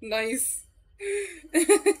 Nice.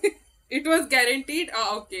 It was guaranteed?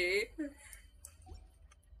 Ah, okay.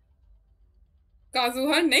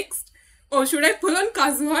 Kazuha next? Oh, should I pull on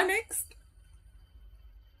Kazuha next?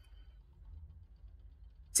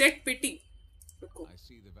 Check pity. I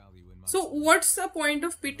see the value in my So, what's the point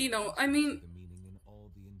of pity now? I mean, the meaning in all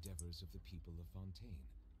the endeavors of the people of Fontaine.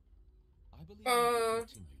 I believe I will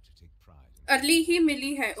continue to take pride in early ही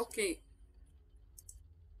मिली है. Okay.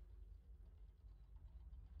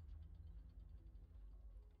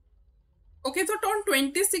 Okay, so on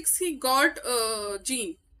 26 he got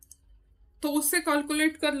Jean. तो उससे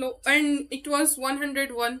calculate कर लो. And it was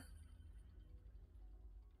 101.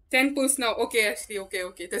 10 pulls now. Okay, actually,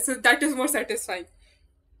 okay. That is more satisfying.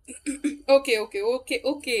 Okay.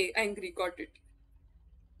 Angry, got it.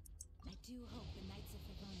 I do hope the Knights of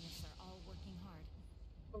Favonius are all working hard.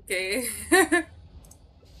 Okay.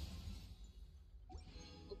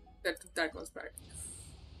 That was bad.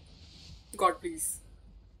 God, please.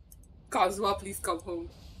 Kazuha, please come home.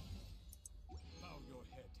 Bow your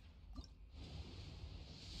head.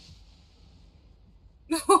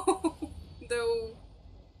 No. No.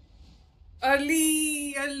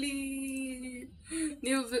 Early.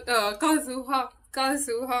 New Kazuha.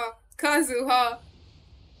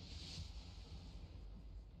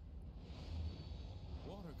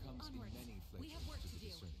 Water comes in Onwards. many We have work flavors to to the do.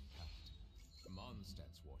 discerning palate.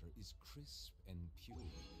 Mondstadt's water is crisp and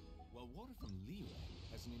pure, while water from ERyX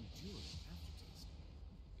has an enduring aftertaste.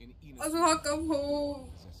 In Kazuha, come home.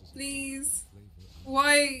 possesses a Please. flavor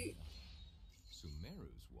Why?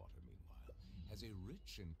 Sumeru's water, meanwhile, has a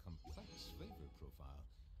rich and complex flavor profile,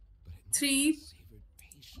 but it must 3. be savored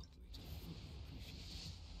patiently to fully appreciate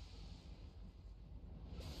it.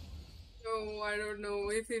 No, I don't know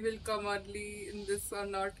if he will come early in this or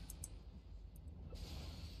not.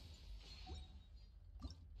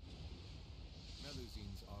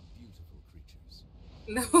 Melusines are beautiful creatures.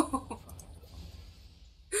 No. Pride of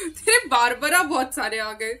Fontaine. तेरे Barbara बहुत सारे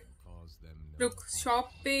आ गए. Cause them no रुक harm. Shop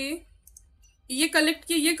पे ये collect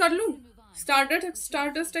किए ये कर लूं. Move on.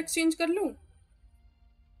 स्टारडस्ट एक्सचेंज कर लूं.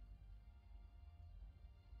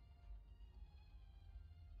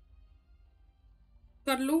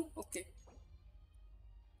 कर लूं. Okay.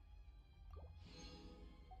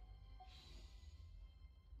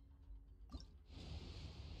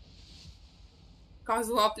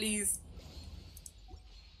 Kazuha, please.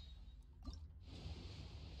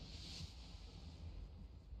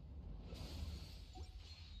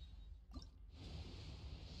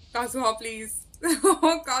 Kazuha, please.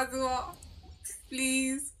 Oh, Kazuha.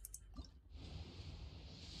 Please.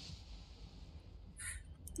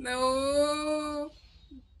 No.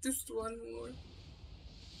 Just one more.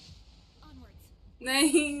 Onwards. Nahi.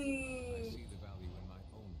 I see the value in my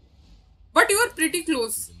own work. But you are pretty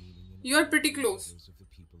close. The meaning in You are all pretty the close. endeavors of the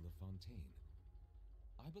people of Fontaine.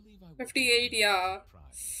 I believe I will 58, continue yeah. to take pride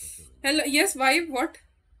in fulfilling Hello. Yes, wife. What?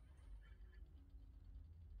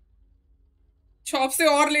 Shop से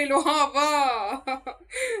और ले लो. हाँ वाह.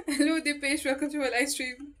 Hello Dipesh, welcome to live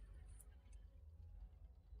stream.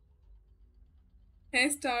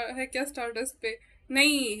 है क्या stardust पे?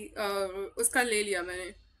 नहीं, उसका ले लिया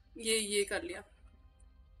मैंने. ये कर लिया.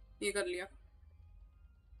 ये कर लिया.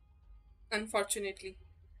 अनफॉर्चुनेटली.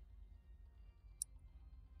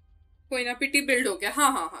 कोई ना, पिटी बिल्ड हो गया.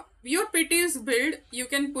 हाँ. Your pity is build. You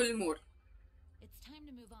can pull more. It's time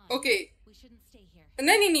to move on. Okay. We shouldn't stay here.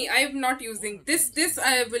 नहीं, I am not using this.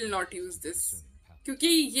 I will not use this क्योंकि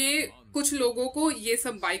ये कुछ लोगों को ये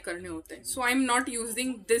सब बाय करने होते हैं. सो I am not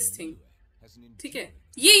using this thing. has an ठीक है,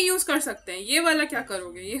 enduring ये यूज कर सकते हैं. ये वाला क्या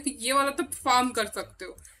करोगे? ये वाला तो फार्म कर सकते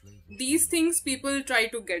हो. These things people try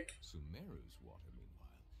to get. Sumeru's water,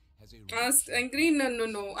 meanwhile, has a rich angry.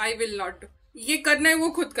 No, I will not. ये करना है वो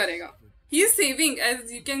खुद करेगा. He is saving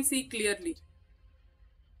as you can see clearly.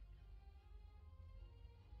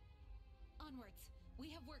 Onwards. We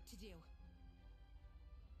have work to do.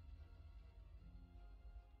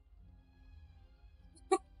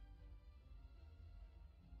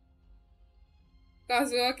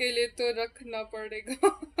 काजुआ के लिए तो रखना पड़ेगा.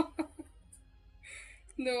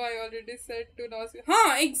 No, I already said to not.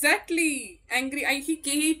 हाँ, exactly. Angry.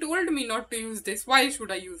 He told me not to use this. Why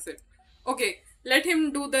should I use it? Okay, let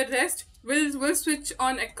him do the rest. We'll switch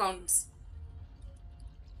on accounts.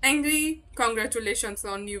 Angry. Congratulations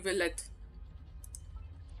on Neuvillette.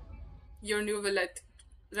 Your Neuvillette,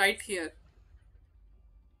 right here.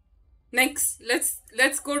 Next,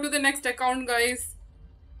 let's go to the next account, guys.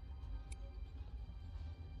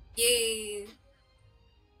 Yay.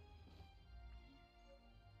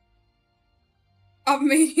 अब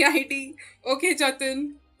मेरी ID. Okay Jatin.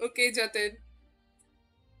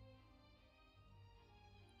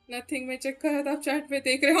 Nothing. मैं check कर रहा था, आप chat में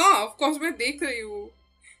देख रहे. हाँ, ऑफ कोर्स मैं देख रही हूँ.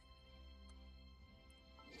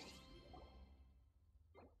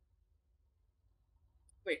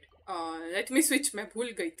 Wait, let me switch. मैं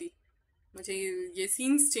भूल गई थी. मुझे ये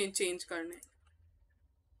सीन्स चेंज करने.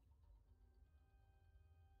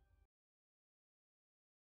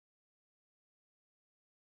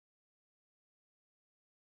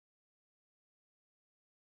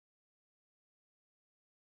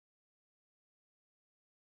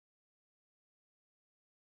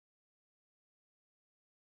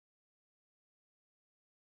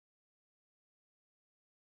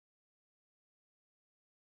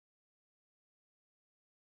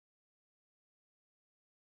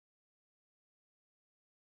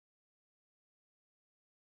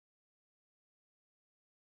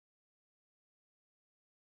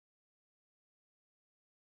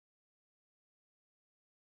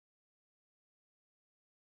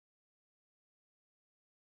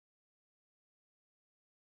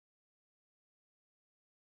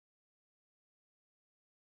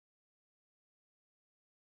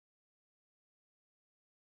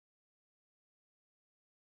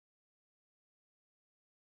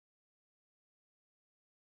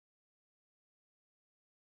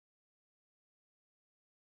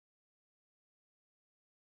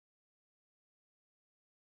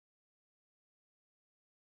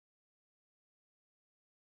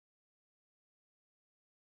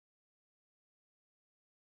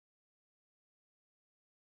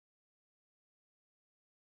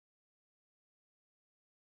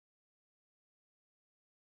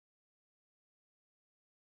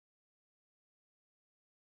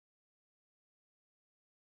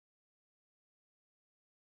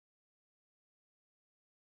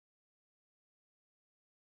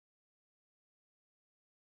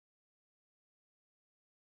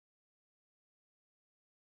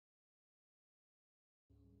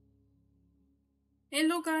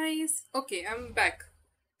 Hello guys. Okay, I'm back.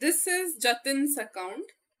 This is Jatin's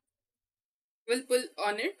account. We'll pull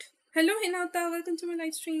on it. Hello Hinata, welcome to my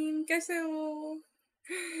live stream. कैसे हो?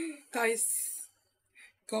 Guys,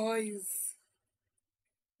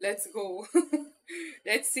 let's go.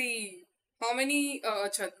 Let's see. How many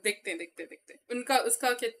अच्छा देखते हैं उनका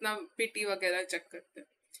उसका कितना pity वगैरह check करते हैं.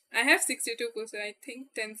 I have 62%. I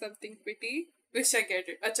think 10 something pity. Wish I get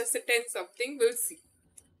it. अच्छा से 10 something. We'll see.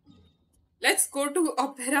 Let's go to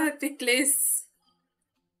Opera Place.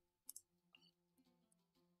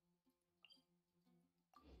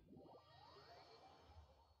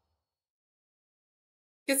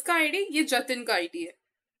 किसका आईडी? ये जतिन का आईडी है.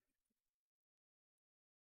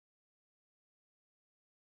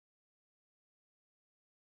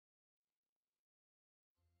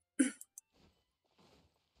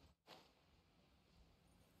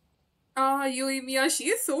 Yoimiya, she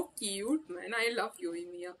is so cute, man. I love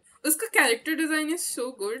Yoimiya. उसका character design is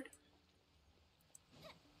so good.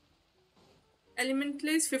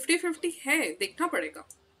 Elementless 50-50 है, देखना पड़ेगा.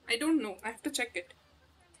 I don't know. I have to check it.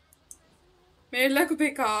 मेरा luck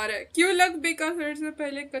बेकार है. क्यों लक बेकार? फिर से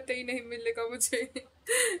पहले कतई नहीं मिलेगा मुझे.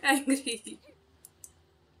 Angry.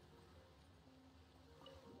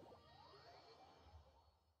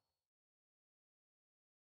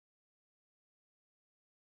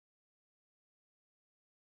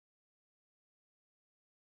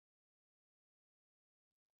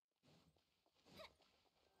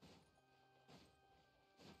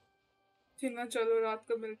 हिना चलो रात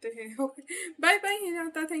को मिलते हैं. Bye bye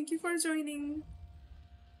हिनाता, thank you for joining.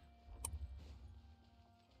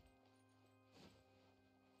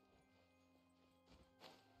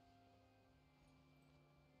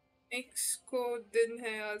 X को दिन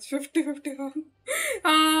है आज 50-51.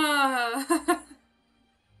 हाँ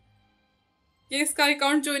ये इसका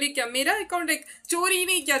अकाउंट चोरी किया. मेरा अकाउंट एक चोरी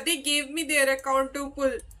नहीं किया. They gave me their account to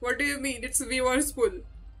pull. What do you mean? It's viewers पुल.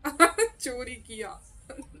 चोरी किया.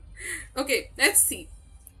 Okay, let's see.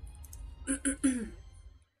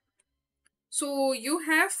 So you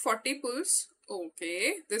have 40 pulls. Okay,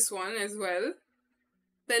 this one as well.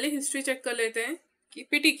 पहले हिस्ट्री चेक कर लेते हैं कि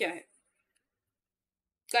पिटी क्या है.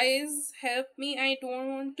 Guys, help me. I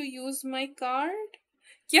don't want to use my card.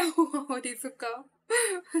 क्या हुआ हरिसुका?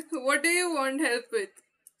 What do you want help with?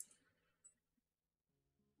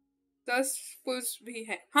 10 pulls भी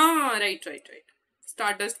है. हाँ, right.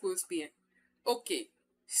 Stardust pulls भी है. Okay.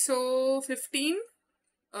 So 15,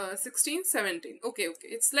 16, 17. Okay.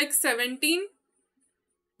 It's like 17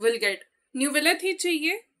 will get. Neuvillette ही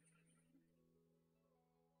चाहिए.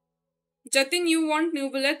 Jatin, you want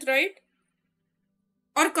Neuvillette, right?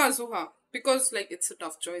 Or Kazuha. Because like it's a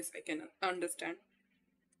tough choice. I can understand.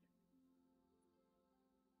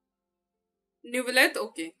 Neuvillette?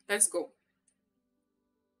 Okay. Let's go.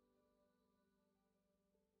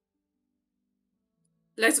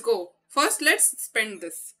 Let's go. First, let's spend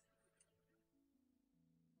this.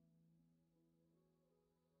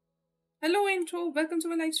 Hello, intro. Welcome to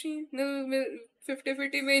my live stream.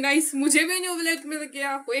 50-50 में nice. मुझे भी Neuvillette मिल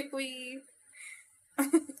गया. कोई.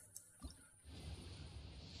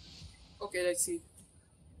 Okay, let's see.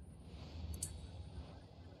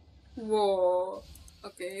 Whoa.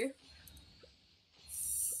 Okay.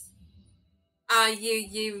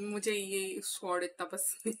 ये मुझे ये sword इतना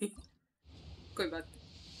पसंद नहीं. कोई बात.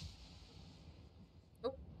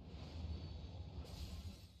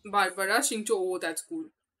 Barbara, Shincho, oh, that's cool.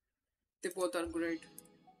 They both are great.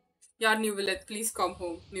 Yeah, Neuvillette, please come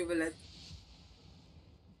home, Neuvillette.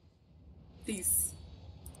 Please.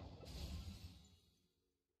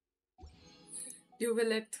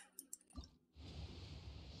 Neuvillette.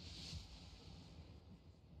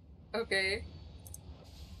 Okay.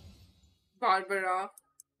 Barbara.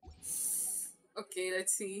 Okay,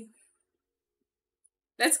 let's see.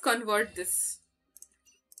 Let's convert this.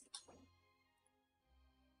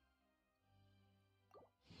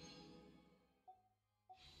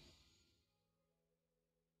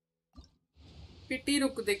 पिटी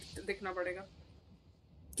रुक देखना पड़ेगा.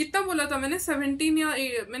 कितना बोला था मैंने? 17 या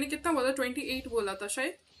मैंने कितना बोला? 28 बोला था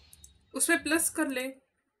शायद. उसमें प्लस कर ले.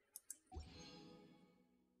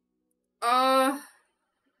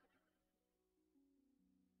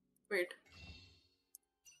 Wait.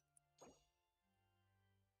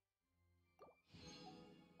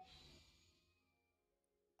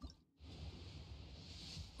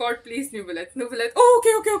 God, please, Neuvillette. Oh,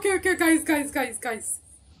 okay.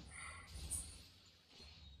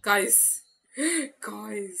 Guys.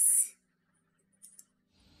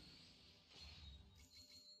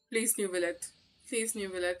 Please, Neuvillette.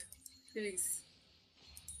 Please.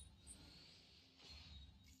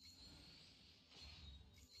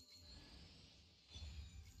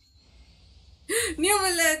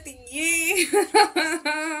 Neuvillette, yay!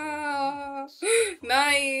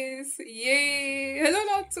 Nice, yay! Hello,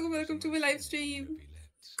 Natsu, welcome to my live stream.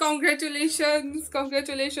 Congratulations,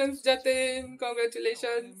 congratulations, Jatin,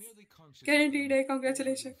 congratulations. Guaranteed,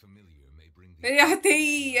 congratulations. मेरे आते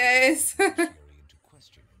ही, yes.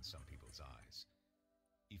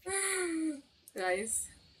 Nice.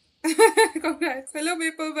 Congrats. Hello,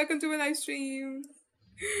 people. Welcome to my live stream.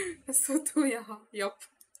 So तो यहाँ, yup.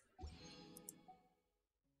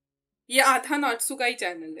 ये आधा नाट्सू का ही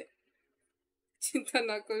channel है. चिंता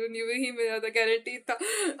ना करो, न्यू ही मेरा था, गारंटी था.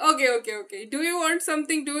 Okay. Do you want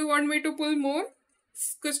something? Do you want me to pull more?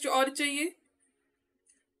 कुछ और चाहिए?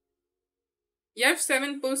 You have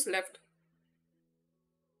 7 pulls left.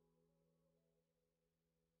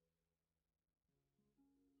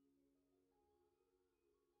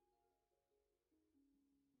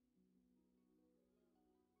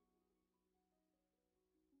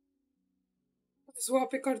 Kazuha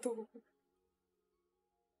पे कर दो.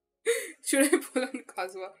 Should I pull on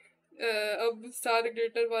Kazuha? अब स्टार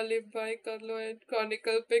ग्लिटर वाले बाय कर लो एंड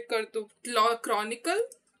क्रॉनिकल पे कर दो.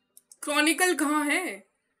 क्रॉनिकल कहाँ है?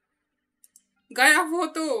 गया वो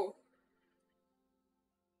तो.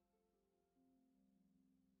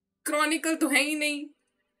 क्रॉनिकल तो है ही नहीं.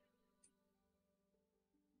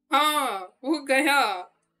 हाँ वो गया.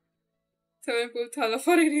 7 पुल थाला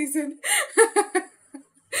फॉर ए रीजन.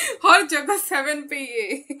 हर जगह 7 पे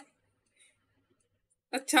ये.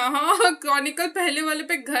 अच्छा हाँ, क्रॉनिकल पहले वाले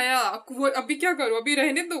पे गया. वो अभी क्या करूँ? अभी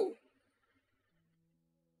रहने दो.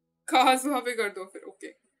 काज़ुहा पे कर दो फिर. ओके,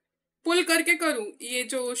 पुल करके करूँ. ये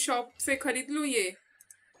जो शॉप से खरीद लूँ ये.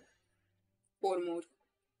 4 मोर.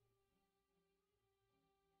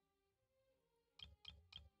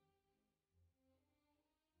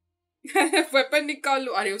 वेपन निकाल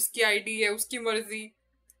लो. अरे उसकी आईडी है, उसकी मर्जी.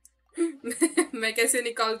 मैं कैसे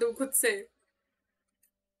निकाल दूँ खुद से?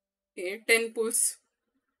 10 pools.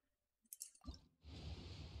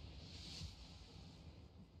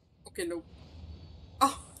 Okay, no.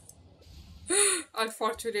 Oh,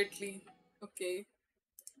 unfortunately. Okay.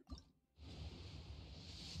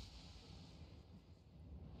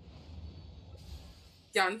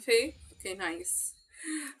 Yuánshén. Okay, nice.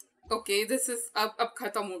 Okay, this is अब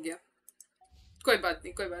खत्म हो गया. कोई बात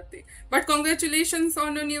नहीं. But congratulations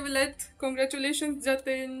on Neuvillette. Congratulations,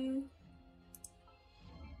 Jatin.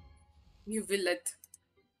 Neuvillette.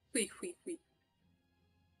 Hui.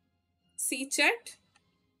 See chat.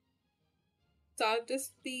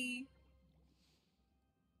 Just the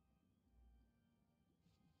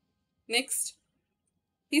next.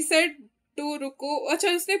 He said to रुको.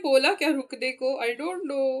 अच्छा उसने बोला क्या रुकने को? I don't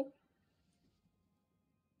know.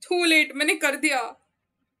 Too late. मैंने कर दिया.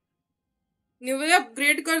 Neuvillette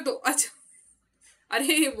अपग्रेड कर दो. अच्छा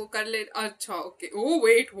अरे वो कर ले. अच्छा okay. Oh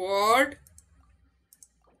wait, what?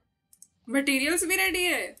 Materials भी रेडी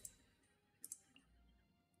है.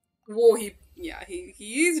 वो he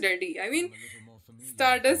is ready. I mean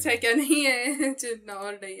stardust है क्या? नहीं है. चिन्ह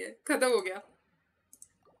और नहीं है. खत्म हो गया.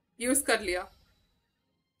 यूज कर लिया.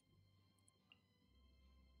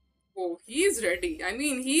 Oh, he is ready. I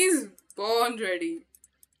mean, he is born ready.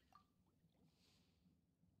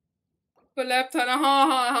 Collab था ना.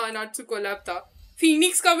 हाँ नाट्सू कोलैब था.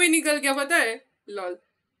 फीनिक्स का भी निकल गया पता है. लॉल.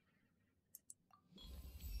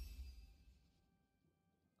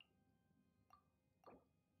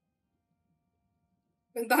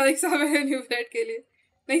 दादिक साहब है न्यूविलेट के लिए.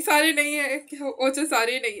 नहीं सारे नहीं है. अच्छा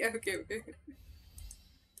सारे नहीं है. ओके.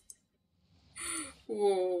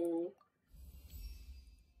 वो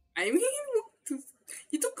I mean,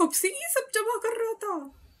 ये तो कब से ये सब जमा कर रहा था.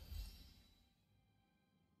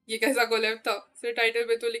 ये कैसा कोलैब था? सिर्फ टाइटल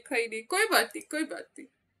में तो लिखा ही नहीं. कोई बात नहीं.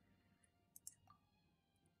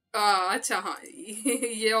 अच्छा हाँ.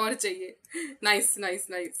 ये और चाहिए.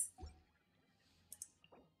 Nice.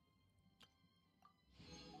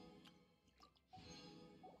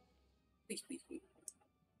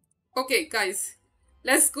 Okay, guys,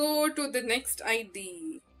 let's go to the next ID.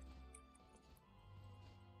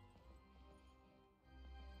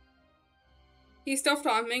 He stopped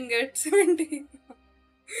farming at 17.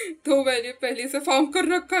 तो मैंने पहले से फार्म कर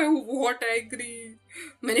रखा है. What I agree.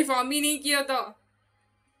 मैंने फार्म ही नहीं किया था.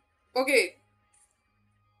 Okay.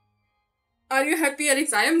 Are you happy,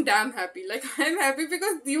 ERyX? I am damn happy. Like I am happy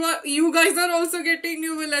because you guys are also getting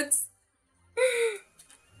Neuvillettes.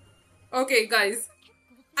 Okay, guys.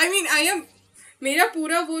 I mean, I am. मेरा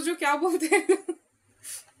पूरा वो जो क्या बोलते हैं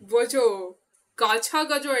वो जो गाछा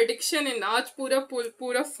का जो एडिक्शन है ना आज पूरा फुल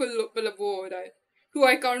मतलब वो हो रहा है. 2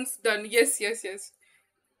 accounts done. Yes.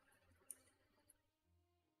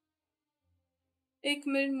 एक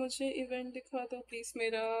मिनट मुझे इवेंट दिखा दो प्लीज।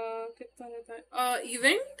 मेरा कितना रहता है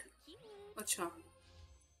इवेंट? अच्छा,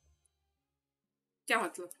 क्या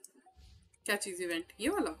मतलब? क्या चीज इवेंट? ये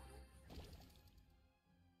वाला?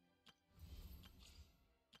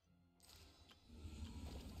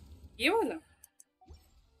 ये वाला?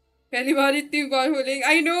 पहली बार इतनी बार बोलेंगे।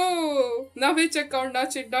 I know. Now which account? Now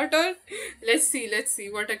chit daughter. Let's see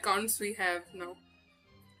what accounts we have now.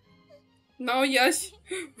 Now Yash.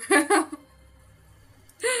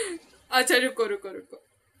 अच्छा रुको रुको रुको।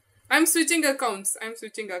 I'm switching accounts. I'm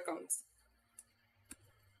switching accounts.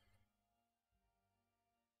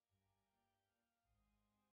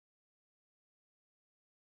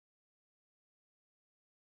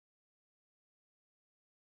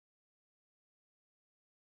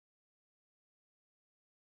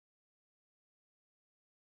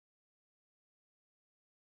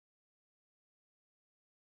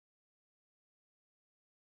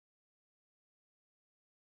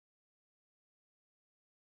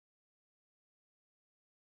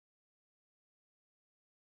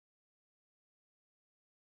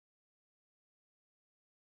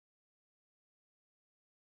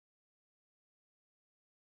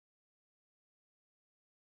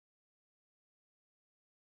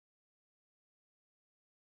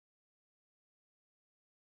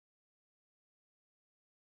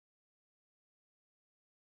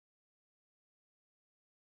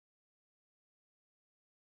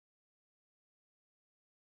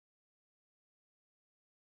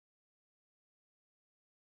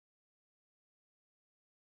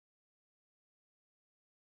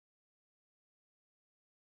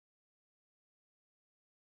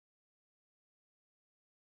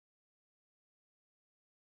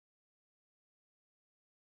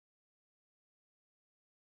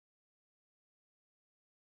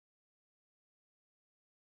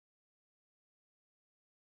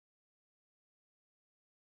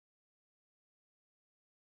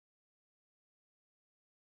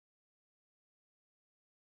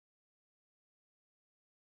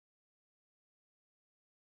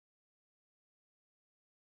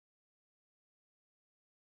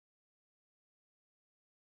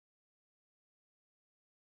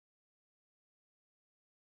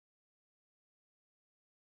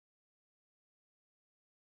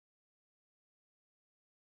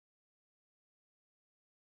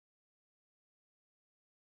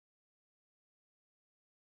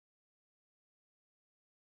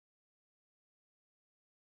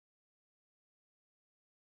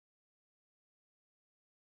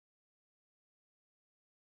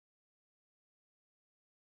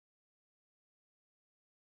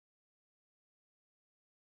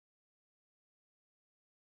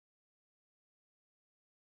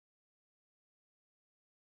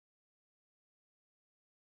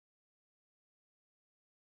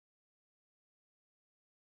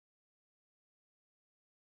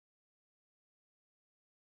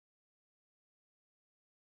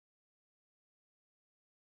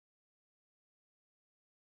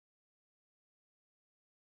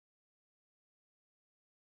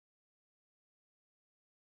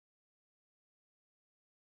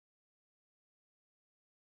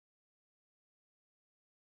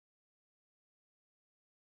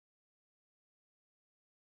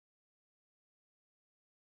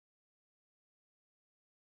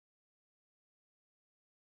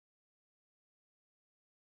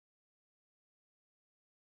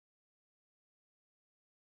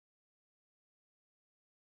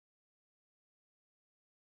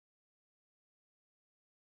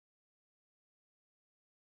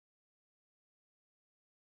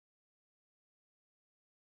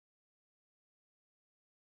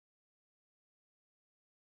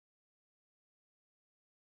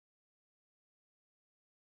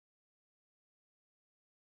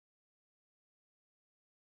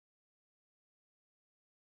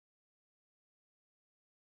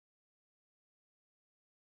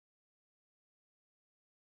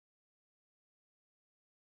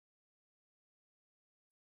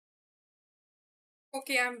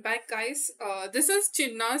 Okay, I'm back, guys. This is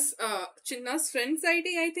Chinna's friend's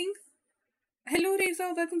ID, I think. Hello,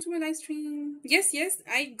 Reza. Welcome to my live stream. Yes,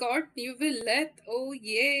 I got Neuvillette. Oh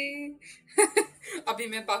yeah. अभी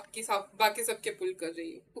मैं बाकी सबके पुल कर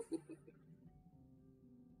रही हूँ.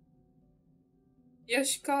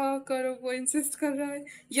 यश का करो, वो इंसिस्ट कर रहा है.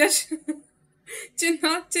 यश.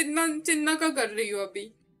 चिन्ना का कर रही हूँ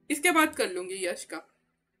अभी. इसके बाद कर लूंगी यश का.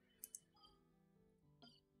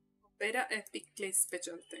 मेरा एपिक प्लेस पे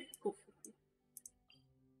चलते हैं.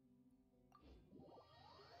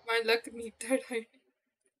 My luck need that ID.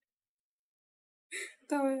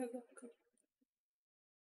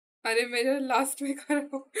 अरे मेरे लास्ट में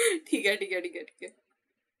करो। ठीक है ठीक है ठीक है ठीक है।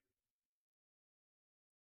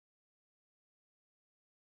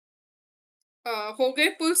 हो गए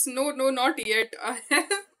pools? No no not yet.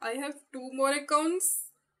 I have 2 more accounts.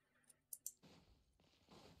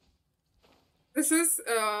 This is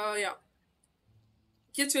yeah,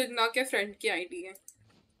 ये चिन्ना के फ्रेंड की आईडी है।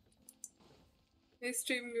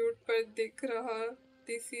 स्ट्रीम म्यूट पर दिख रहा,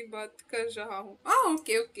 तीसरी बात कर रहा हूँ।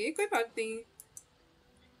 ओके ओके, कोई बात नहीं।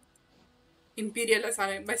 इंपीरियल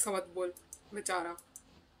असाने बस मत बोल बेचारा।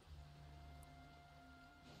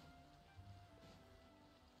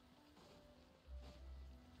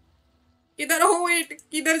 किधर हो? वेट,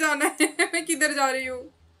 किधर जाना है? मैं किधर जा रही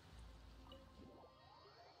हूँ?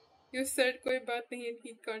 You said कोई बात नहीं and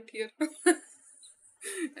he can't hear.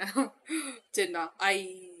 Jinnah,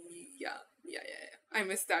 yeah, I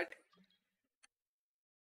missed that.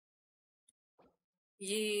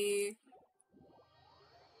 ये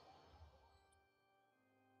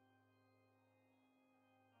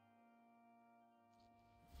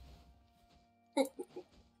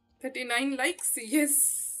 39 likes, yes.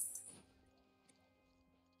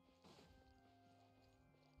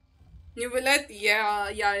 Neuvillette,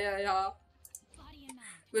 yeah. Body in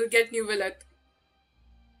mind. We'll get Neuvillette.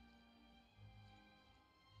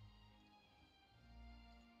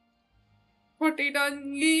 What it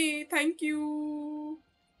done? Yay, thank you.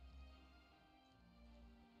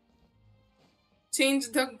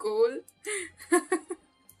 Change the goal.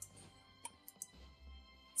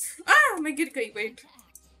 मैं गिर गई, wait.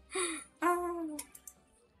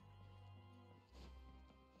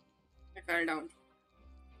 I fell down.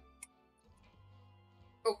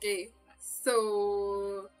 Okay, so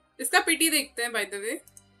इसका PT देखते हैं by the way.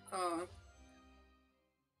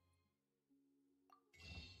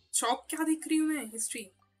 Shop क्या देख रही हूँ मैं? हिस्ट्री।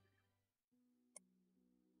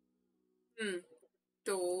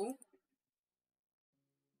 तो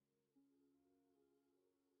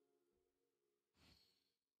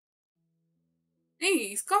नहीं,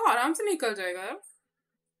 इसका आराम से निकल जाएगा यार।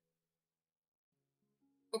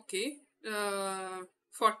 ओके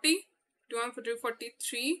 40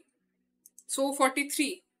 43 so 43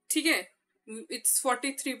 ठीक है। It's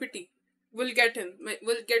 43 pity. We'll get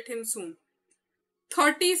him soon.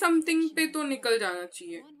 30 something पे तो निकल जाना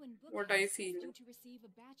चाहिए। What I feel.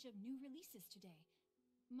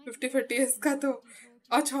 50 इसका तो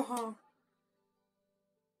अच्छा हाँ।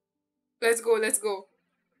 Let's go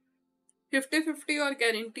 50-50 और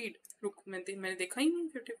guaranteed। रुक, मैंने देखा ही नहीं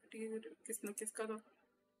 50-50 किसका था।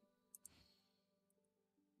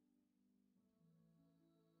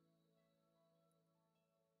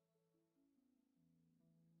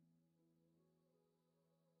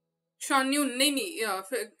 शान्यू नहीं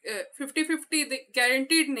 50-50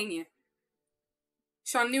 गारंटीड नहीं है।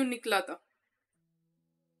 शान्यू निकला था।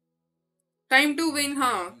 टाइम टू विन,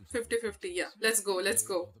 हाँ 50-50 या let's go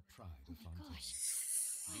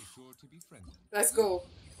Be sure to befriend them. Let's go.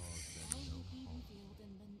 Will you be revealed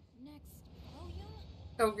in the next volume?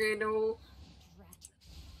 Okay, no. Drat.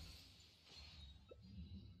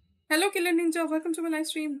 Hello Killer Ninja, welcome to my live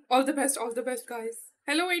stream. All the best guys.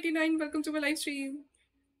 Hello 89, welcome to my live stream.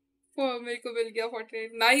 मेरे को मिल गया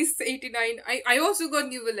 48. Nice 89. I also got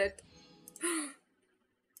Neuvillette.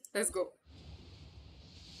 Let's go.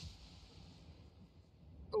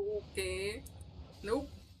 Okay. Nope.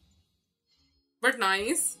 But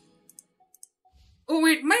nice. Oh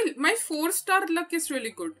wait, my 4-star luck is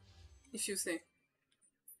really good, if you say.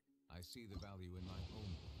 I see the value in my own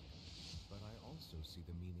work, but I also see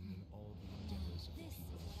the meaning in all the endeavors of the This is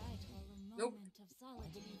heroes. what I call a Nope. moment of I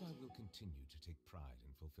solitude. believe I will continue to take pride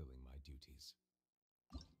in fulfilling my duties.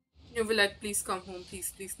 Neuvillette, please come home,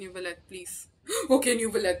 please Neuvillette, please. Okay,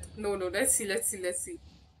 Neuvillette. No, let's see.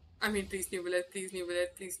 I mean, please Neuvillette, please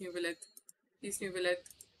Neuvillette. Please Neuvillette. Please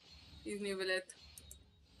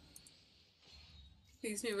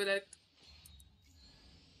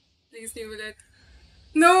Neuvillette.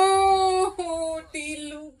 No,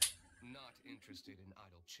 Tilu. Not interested in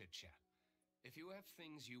idle chit-chat. If you have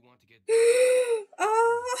things you want to get done,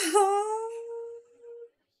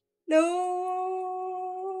 No.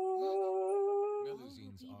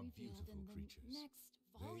 Melusines are Revealed beautiful in the creatures. next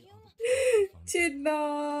They are volume? the pride of Fontaine. Chinna.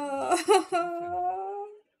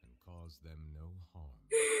 And cause them no harm.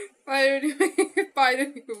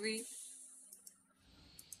 Pirate movie.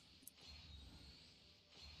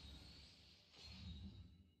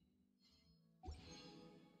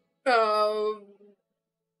 No.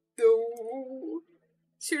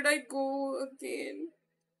 Should I go again?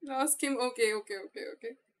 Ask him. Okay.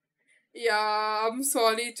 Yeah, I'm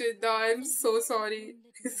sorry, Chidda. I'm so sorry.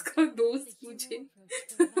 इसका दोस्त मुझे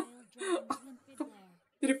The hero approached the vile dragon's limpid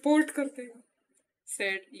lair. Report कर देगा.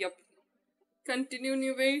 Said, yup. Continue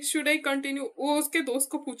Neuvillette. Should I continue? वो उसके दोस्त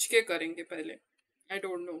को पूछ के करेंगे पहले. I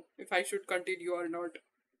don't know if I should continue or not.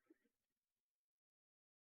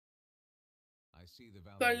 I see the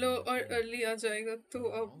कर लो Valorant और at home. early आ जाएगा तो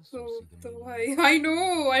But I अब also see the तो meaning भाई in I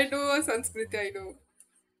finding know the Sanskrit I know.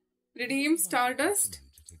 Redeem I will Stardust.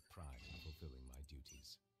 continue to take pride in fulfilling my duties.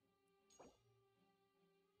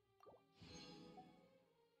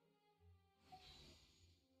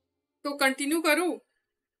 तो continue करूँ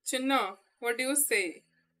चिन्ना what do you से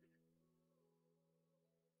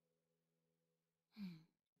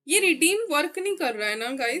ये redeem work नहीं कर रहा है ना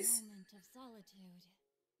गाइस Moment of solitude.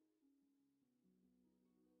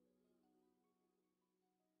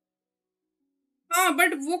 हाँ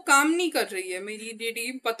बट वो काम नहीं कर रही है मेरी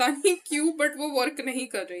रिडीम पता नहीं क्यों बट वो वर्क नहीं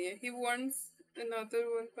कर रही है he wants another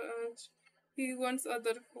one for Arch he wants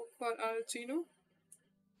other for Arch you know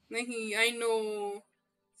नहीं I know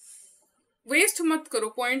वेस्ट मत करो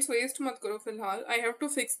पॉइंट्स वेस्ट मत करो फिलहाल I have to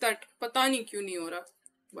fix that पता नहीं क्यों नहीं हो रहा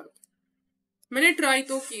बट मैंने ट्राई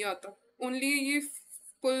तो किया था ओनली ये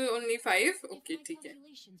फुल ओनली 5 ओके ठीक है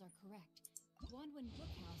Calculations are correct. Wanwan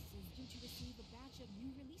Bookhouse is due to receive a batch of new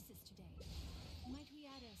releases today. Might we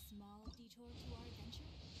add a small detour to our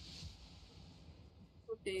adventure?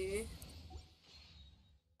 Okay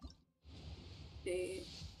okay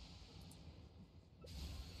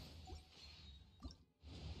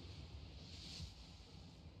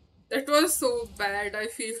That was so bad. I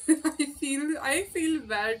feel, I feel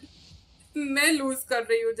bad. मैं lose कर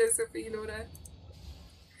रही हूँ जैसे feel हो रहा है.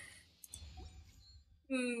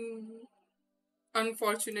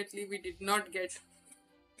 Unfortunately, we did not get.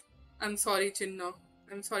 I'm sorry, Chinna.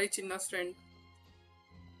 I'm sorry, Chinna's friend.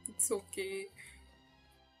 It's okay.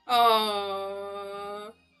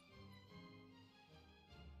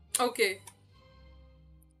 Okay.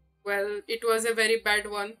 Well, it was a very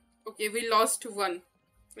bad one. Okay, we lost one.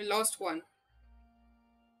 We lost one.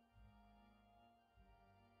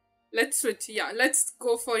 Let's switch. Yeah, let's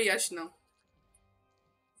go for Yash now.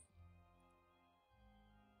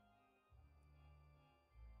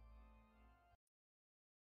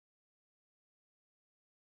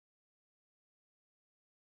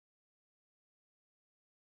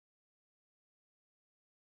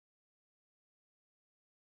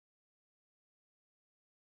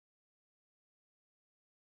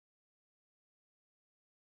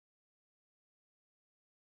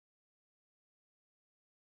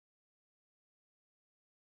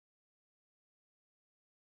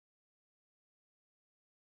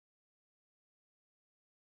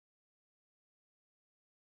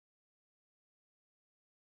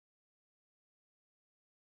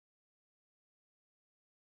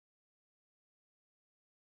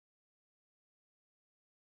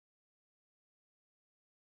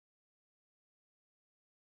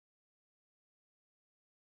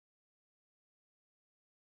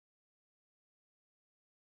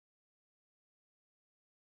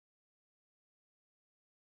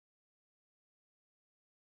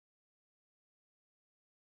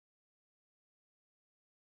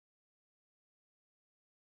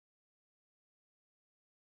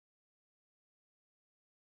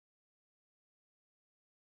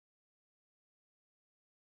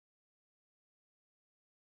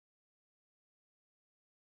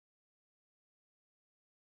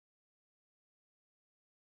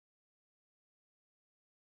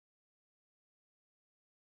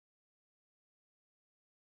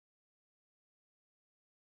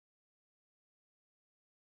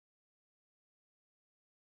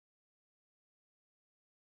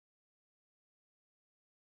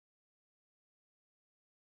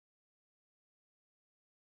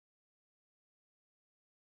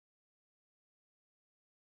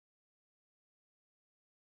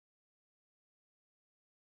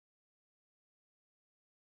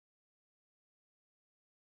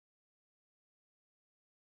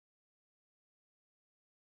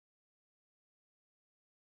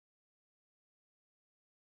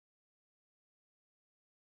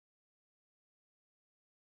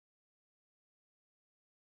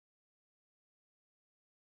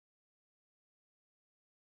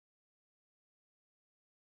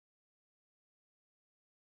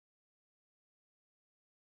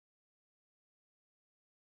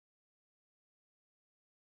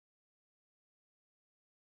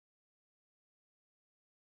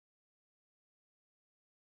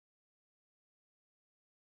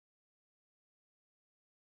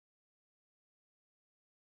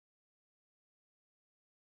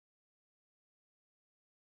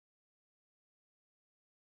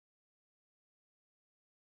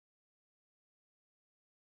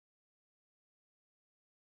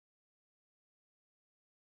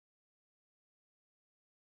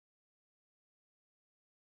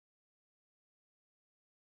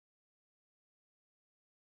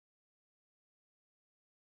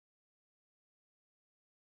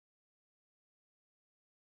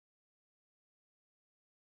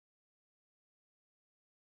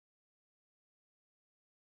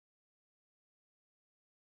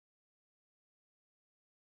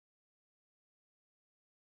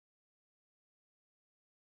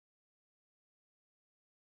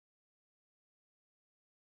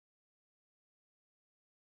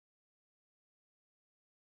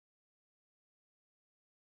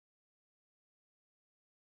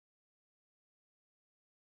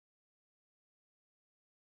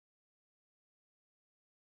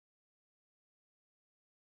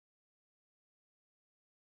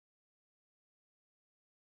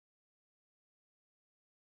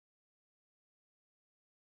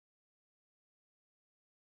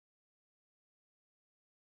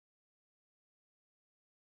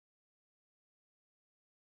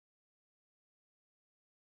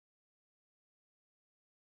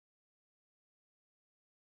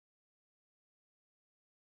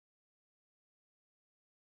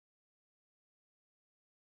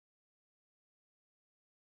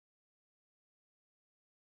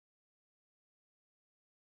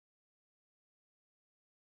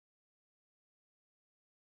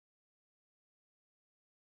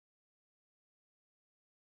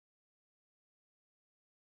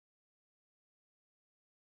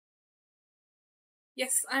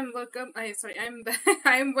 Yes, I'm welcome. Sorry, I'm back.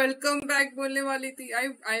 I'm welcome back. बोलने वाली थी.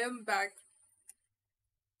 I am back.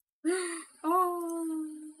 Oh,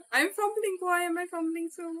 I'm fumbling. Why am I fumbling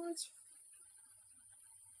so much?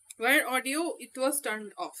 Where audio, it was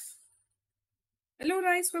turned off. Hello,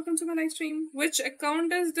 guys. Welcome to my live stream. Which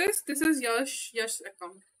account is this? This is Yash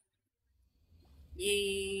account.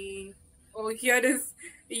 Yay. Oh, here is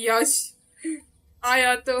Yash.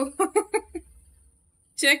 Aaya to.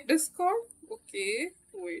 Check Discord. Okay.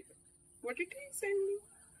 Wait. What did he send me?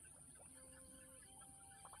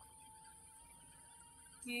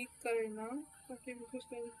 ये करना. Okay, because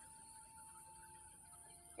then.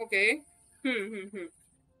 Okay.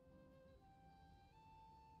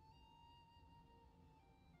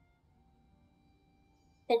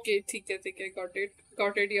 Okay, ठीक है.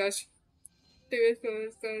 Got it, Yash. TV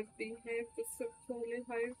service करती है तो सब पहले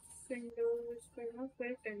high single करना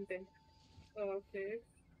फिर 10 ओके.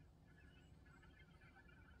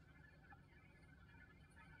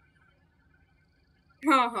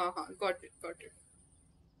 हाँ, गॉट इट.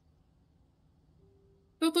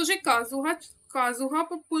 तो तुझे काजुहा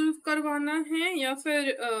पर पुल करवाना है या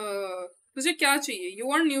फिर तुझे क्या चाहिए? यू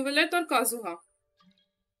वांट न्यूविलेट और काजुहा?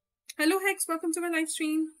 Hello hex, welcome to my live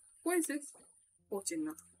stream. What is this? O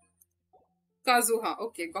Chinna. काजुहा.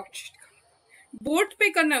 Okay, got it. Boat पे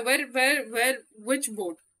करना. Where which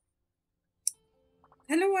boat?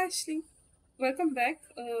 Hello Ashley, welcome back.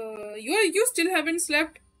 You still haven't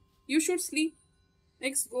slept. You should sleep.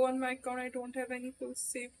 Next, go on my account. I don't have any pulls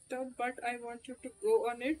saved up, but I want you to go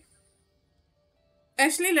on it.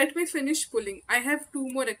 Ashley, let me finish pulling. I have 2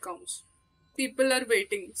 more accounts. People are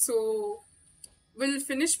waiting. So, we'll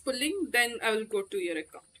finish pulling, then I will go to your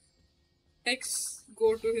account. X,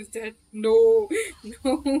 go to his dad. No.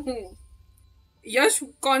 Yash,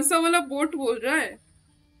 कौन सा वाला boat बोल रहा है?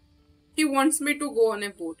 He wants me to go on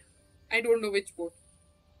a boat. I don't know which boat.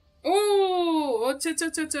 Oh, cha.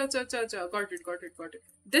 Got it.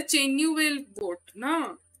 The Neuvillette boat,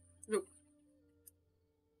 na? Look.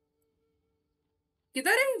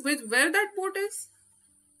 किधर है? Where that boat is?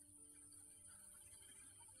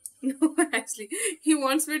 No, actually, he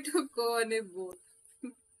wants me to go on a boat.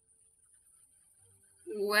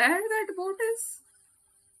 Where that boat is?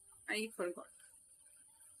 I forgot.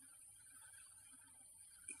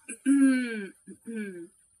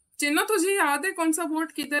 चिन्ना, तुझे याद है कौन सा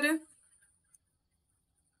boat किधर है?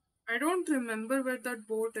 I don't remember where that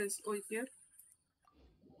boat is. Oh, here.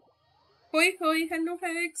 Hoi, hello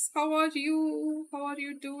Hex. How are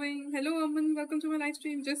you doing? Hello Aman, welcome to my live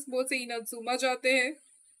stream. Just boat से इनाज़ुमा जाते हैं.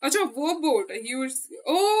 अच्छा, वो बोट है.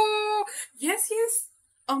 Oh, yes.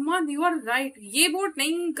 Aman, you are right. ये boat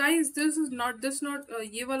नहीं, guys. This not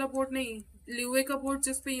ये वाला बोट नहीं. लिवे का बोट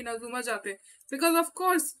जिस पे इनाज़ुमा जाते हैं. Because of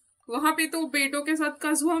course, वहाँ पे तो बेटों के साथ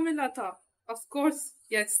काजुआ मिला था. Of course,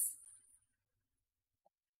 yes.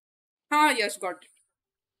 हाँ, yes, got it.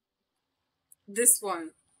 This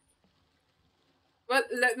one. Well,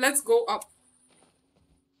 let's go up.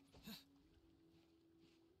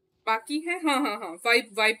 बाकी है. हाँ.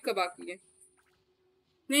 वाइब का बाकी है.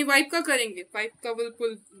 नहीं, वाइब का करेंगे. वाइब का will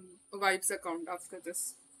pull vibes account after this.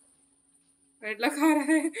 Bad लगा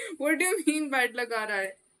रहा है. What do you mean bad लगा रहा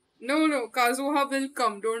है? No, Kazuha will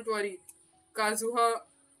come. Don't worry. Kazuha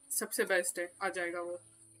सबसे बेस्ट है. आ जाएगा वो.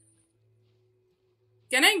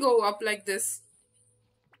 Can I go up like this?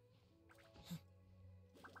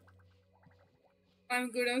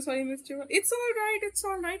 I'm good. I'm sorry, Mr. It's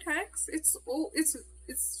all right, Hex.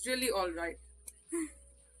 It's really all right.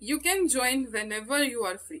 You can join whenever you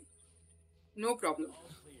are free. No problem.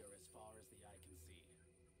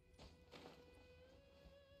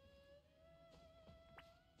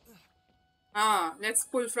 Let's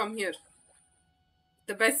pull from here.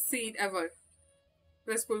 The best scene ever.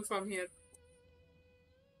 Let's pull from here.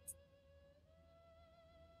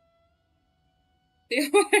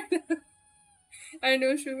 I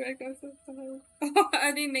know sugar का सब.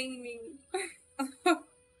 अरे नहीं.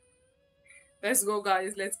 Let's go,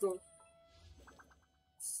 guys. Let's go.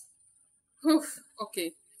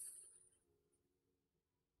 Okay.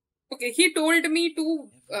 Okay, he told me to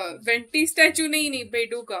Venti statue नहीं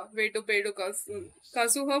Bedu का.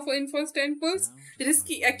 Kazuha in first 10 pulls.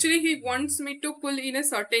 Risky. Actually, he wants me to pull in a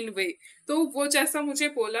certain way. तो वो जैसा मुझे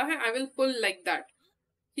बोला है, I will pull like that.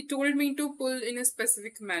 He told me to pull in a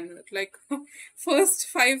specific manner. Like, first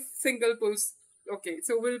 5 single pulls. Okay,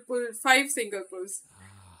 so we'll pull 5 single pulls.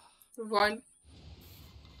 1.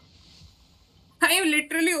 I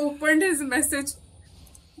literally opened his message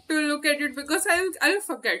to look at it because I'll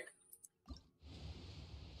forget.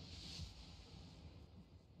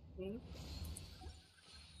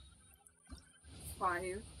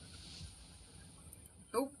 5.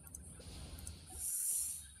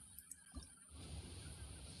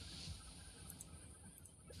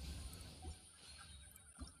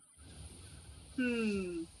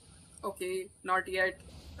 Okay, not yet,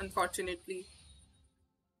 unfortunately.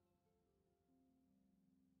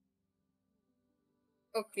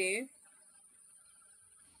 Okay.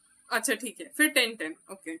 अच्छा ठीक है, फिर 10-10.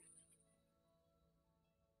 Okay.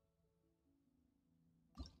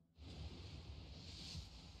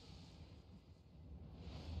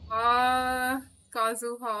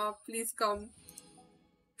 Kazuha, please come.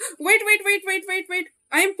 Wait.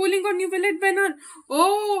 I am pulling on Neuvillette banner.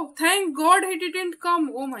 Oh, thank God he didn't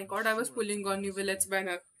come. Oh my God, I was pulling on Neuvillette's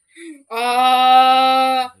banner.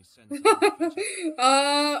 I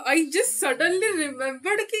just suddenly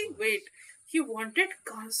remembered कि wait, he wanted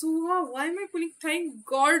Kazuha. Why am I pulling? Thank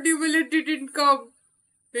God Neuvillette didn't come.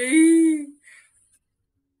 Hey.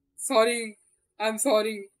 Sorry. I'm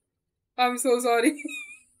sorry. I'm so sorry.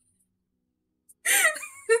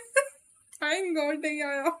 Thank God नहीं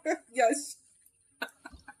आया. Yes.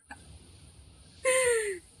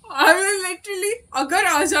 I will literally, अगर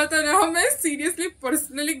आ जाता ना, मैं seriously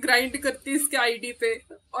personally grind करती इसके ID पे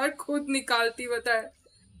और खुद निकालती, बताए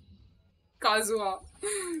Kazuha.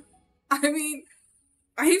 I mean,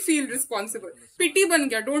 I feel responsible. Pity बन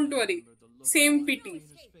गया, don't worry. Same pity.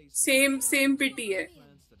 Same pity है.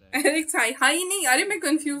 ERyX हाई नहीं, अरे मैं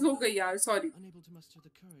कंफ्यूज हो गई यार, सॉरी.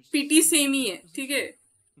 पीटी सेम ही है, ठीक है.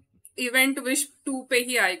 इवेंट विश 2 पे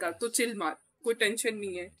ही आएगा, तो चिल मार, कोई टेंशन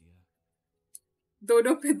नहीं है.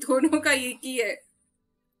 दोनों का एक ही है.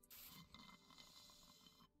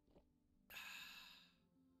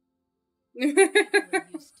 We're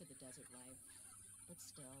used to the desert life, but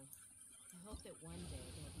still, I hope that one day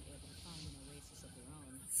they'll be able to find an oasis of their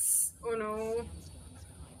own. Oh no. Sandstorms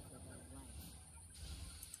behind for a better life.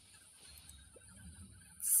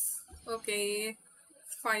 Okay,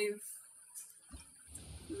 5.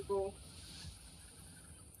 Go.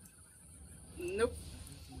 Nope.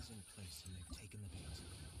 Everything's in place and they've taken the bait.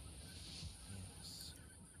 Yes.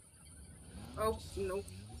 Oh, nope.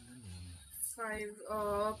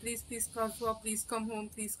 5. Please, Kazuha, please come home.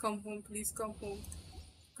 Please come home. Please come home.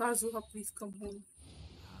 Kazuha, please come home.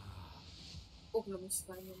 Oh, Namah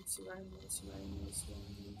Shivaya, Namah Shivaya, Namah Shivaya, Namah Shivaya,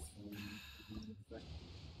 Namah Shivaya.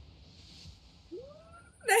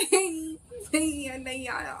 नहीं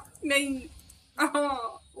आया, नहीं.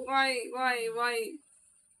 Why?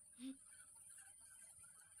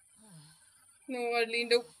 No,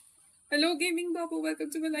 Arlindo. Hello, Gaming Babu. Welcome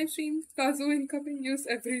to my live stream. Kazu incoming. Use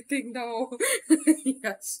everything now.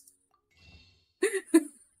 Yes.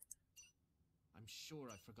 I'm sure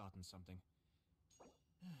I've forgotten something.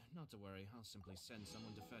 Not to worry, I'll simply send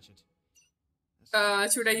someone to fetch it.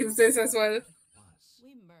 Should I use this as well?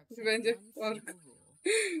 We mercs Revenge have one or- simple rule.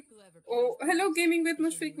 Whoever Oh, pays hello, first Gaming with is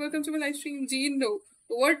Mushfiq. in Welcome to my first. live stream. Jean, no.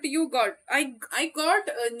 What you got? I got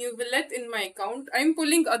a Neuvillette in my account. I'm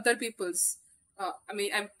pulling other people's.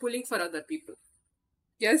 I'm pulling for other people.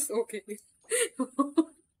 Yes, okay.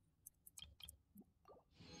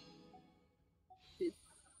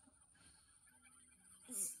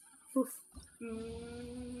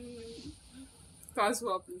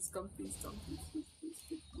 Kazuha, please come. Please.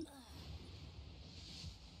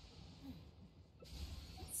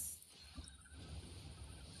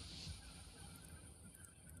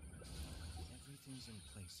 Everything's in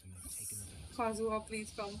place and they've taken the bait. Kazuha,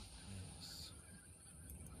 please come. Yes.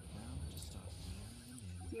 Now to start reeling them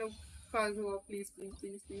in. No, Kazuha, please.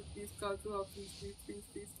 Kazuha, please.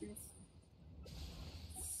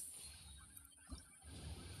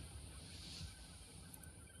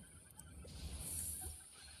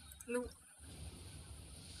 No.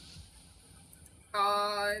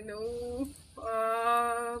 No.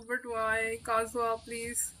 But why? Kazuha,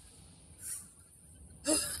 please.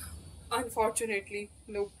 Unfortunately,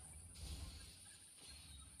 no.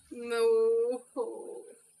 No.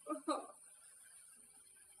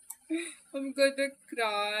 I'm going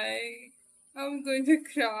to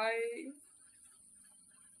cry.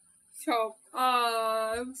 Stop.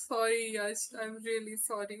 I'm sorry, Yash. I'm really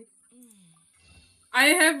sorry. I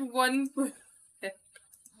have one. I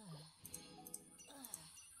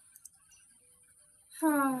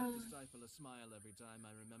have to stifle a smile every time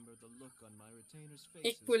I remember the look on my retainers'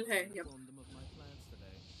 faces pull when hai, I yep. informed them of my plans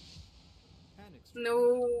today. Panic No.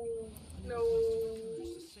 to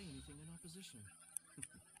say anything in opposition.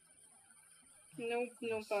 No,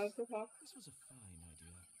 Kazuha. This was a fine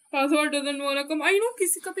idea. Kazuha doesn't wanna come. I know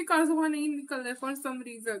किसी का भी Kazuha नहीं निकल रहा है for some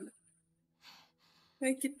reason.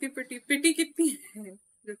 मैं कितनी पिटी कितनी है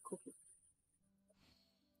देखो.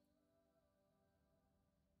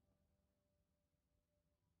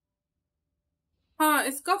 हाँ,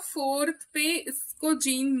 इसका 4th पे इसको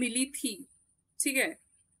जीन मिली थी, ठीक है.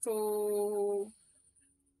 तो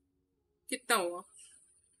कितना हुआ?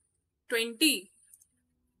 20.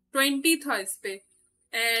 20 था इस पे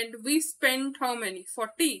and we spent how many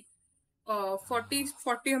 40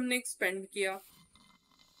 40 हमने spend किया.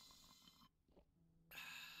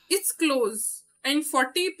 It's close and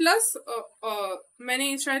 40 plus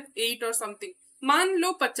मैंने शायद 8 or something. मान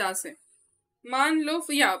लो 50 है. मान लो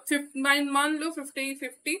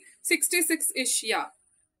 50 66 ish. Yeah,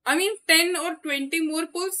 I mean 10 or 20 more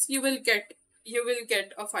pulls you will get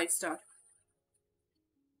a 5-star.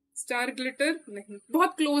 Star glitter नहीं,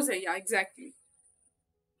 बहुत close है. Yeah, exactly.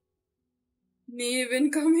 Nave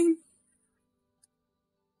incoming.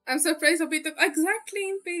 I'm surprised अभी तक exactly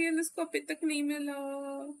Imperial इसको अभी तक नहीं मिला.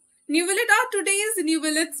 Neuvillette, today is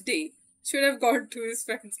Neuvillette's day. Should have gone to his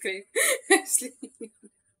friend's grave.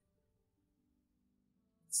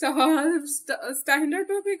 Standard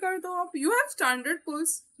पे भी कर दो आप. You have standard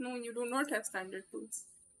pulls. No, you do not have standard pulls.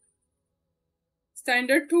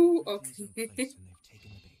 Standard 2. Okay.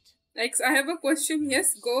 X, I have a question.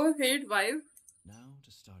 Yes, go ahead, Vive. Now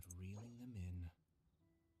to start reeling them in.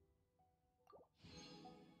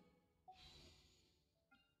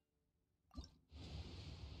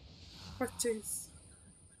 Purchase.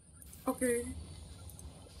 Okay.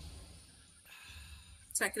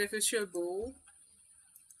 Sacrificial bow.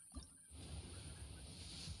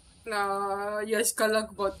 यश का luck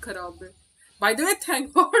बहुत खराब है. By the way,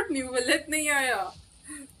 thank God Neuvillette नहीं आया.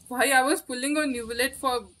 भाई, I was pulling on Neuvillette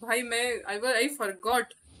for भाई I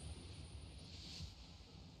forgot.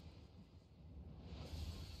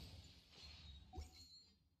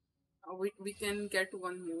 We can get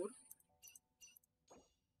one more.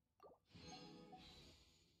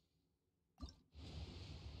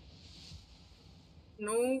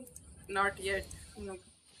 No, not yet. No.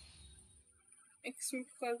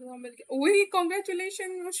 Kazuha मिल गया. Wait,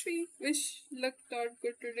 congratulations, Mushfi. Wish luck not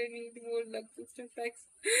good today. Need more luck booster packs.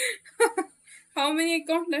 How many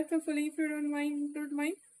accounts left are fully if you don't mind?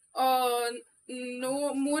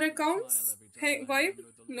 No more accounts. Hey, Vibe,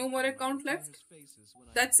 no more account left.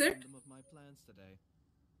 That's it.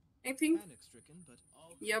 I think.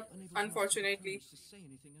 Yep, unfortunately.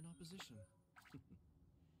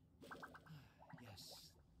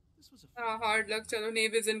 Hard luck. चलो,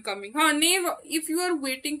 Nave is incoming. हाँ, Nave. If you are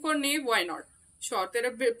waiting for Nave, why not? Sure. तेरा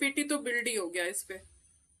PT तो build ही हो गया इस पे.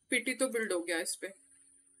 PT तो build हो गया इस पे.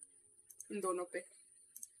 इन दोनों पे.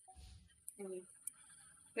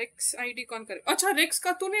 Rex ID कौन करे? अच्छा, Rex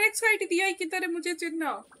का तूने Rex का ID दिया ही किधर है मुझे चिन्ह?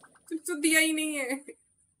 तो दिया ही नहीं है.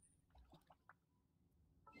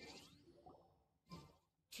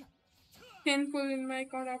 Can pull in my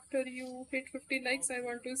account after you hit 50 likes. I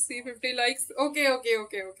want to see 50 likes. Okay.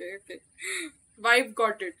 Vibe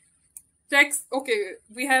got it. Rex, okay,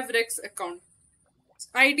 we have Rex account.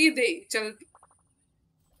 ID दे जल्दी.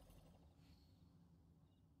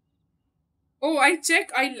 Oh, I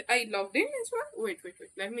logged in as well. Wait.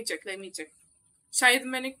 Let me check. शायद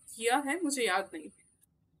मैंने किया है, मुझे याद नहीं.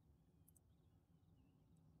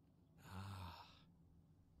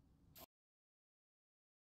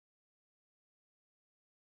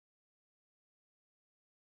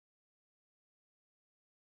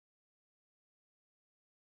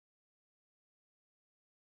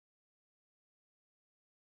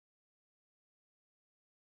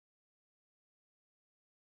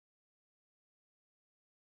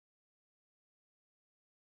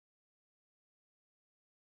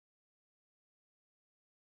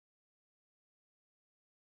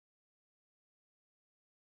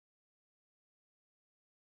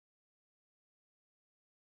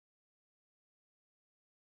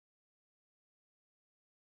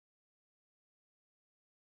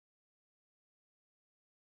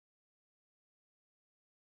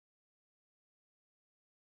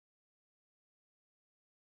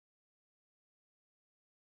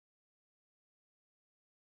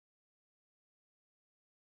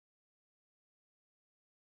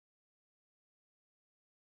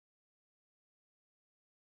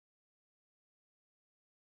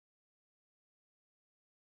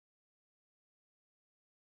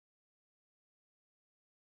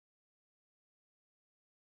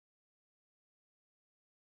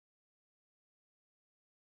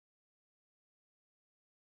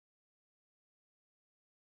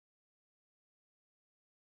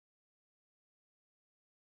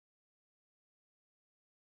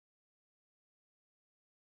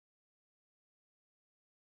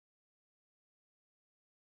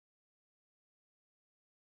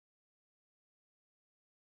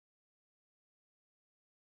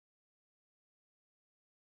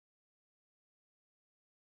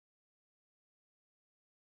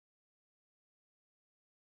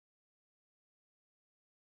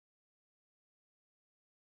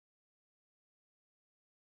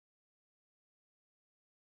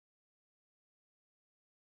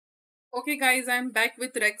 Okay, guys, I'm back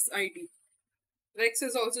with Rex ID. Rex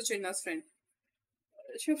is also Chinna's friend.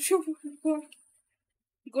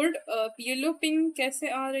 Good yellow ping कैसे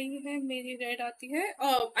आ रही है मेरी रेड आती है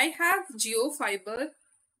I have Jio fibre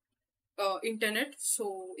internet so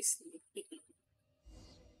इसलिए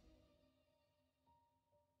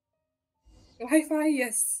wifi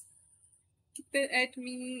yes at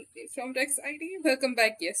me from Rex ID. Welcome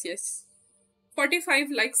back. Yes.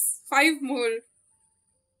 45 likes. 5 more.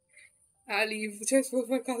 I'll leave just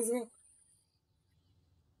for Kazuha.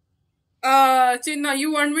 Chinna,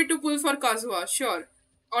 you want me to pull for Kazuha? Sure.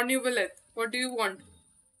 Or Neuvillette. What do you want?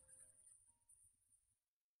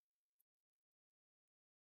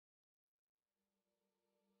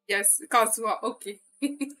 Yes, Kazuha. Okay.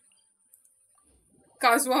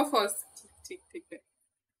 Kazuha first. ठीक है.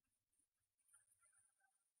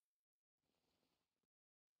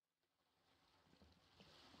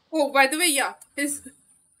 Oh, by the way, yeah.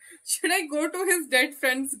 Should I go to his dead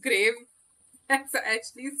friend's grave? As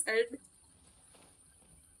Ashley said.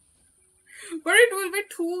 But it will be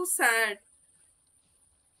too sad.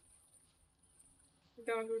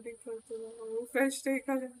 Downloading fresh take.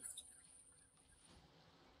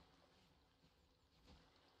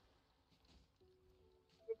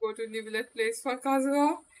 Go to Neuvillette's place for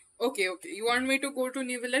Kazuha. Okay. You want me to go to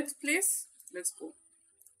Neuvillette's place? Let's go.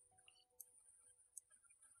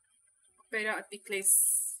 Opera Picles.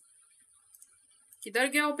 किधर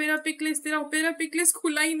गया opera pickles? तेरा opera pickles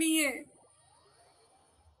खुला ही नहीं है.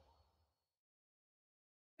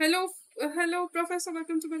 Hello professor,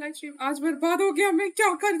 welcome to my live stream. आज बर्बाद हो गया. मैं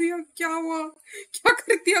क्या कर दिया? क्या हुआ? क्या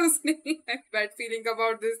कर दिया उसने? Bad feeling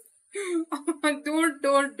about this.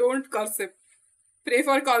 Don't cursive. Pray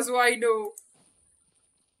for Kazuha, I know.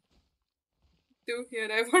 Do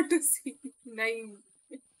here, I want to see. नहीं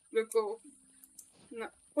रुको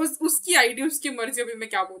ना. उसकी आईडी उसकी मर्जी. अभी मैं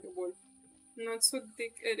क्या बोल. Not so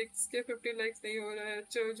thick. ERyX के 50 likes नहीं हो रहा है.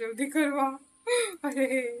 चलो जल्दी करवा. अरे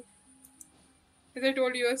as I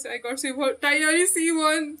told you, I got C1. Tynari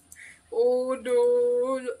C1. Oh no.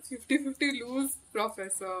 50-50 lose,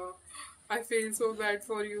 Professor. I feel so bad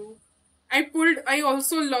for you. I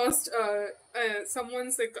also lost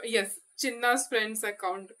someone's yes, Chinna's friend's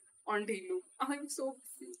account on Dilu. I'm so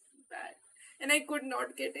bad. And I could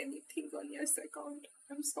not get anything on your account.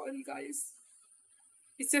 I'm sorry, guys.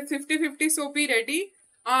 It's a 50-50, so be ready.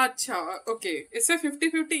 Acha, okay. It's a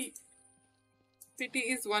 50-50. Pity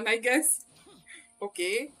is one, I guess.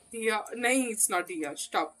 Okay. Diya. Nahin, it's not Diya.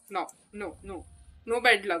 Stop. No. No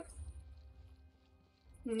bad luck.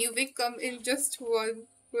 Neuvillette come in just one.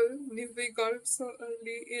 Well, Neuvillette got so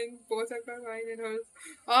early in both mine and hers.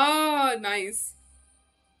 Ah, nice.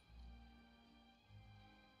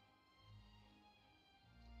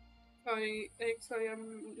 Sorry,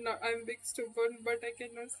 I'm big stubborn, but I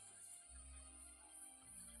cannot.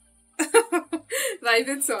 Right,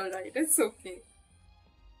 it's alright. It's okay.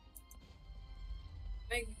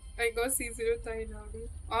 I got C0 Tynari.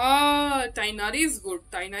 Ah, Tynari is good.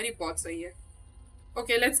 Tynari बहुत सही है.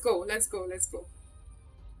 Okay, let's go.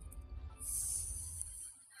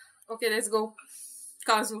 Okay, let's go.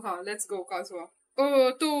 Kazuha. Let's go, Kazuha.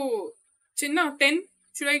 Oh, to Chinna, 10?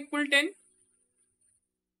 Should I pull 10?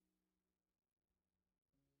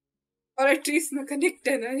 Or at least मैं connect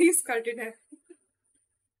 10 है. He's cutted है.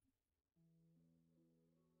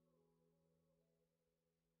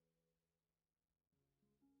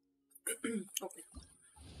 Okay.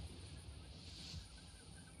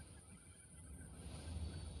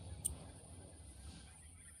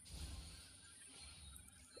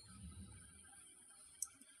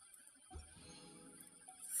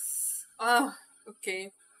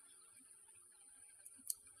 Okay.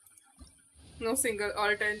 No single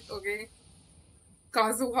alternate, okay.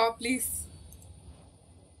 Kazuha, please.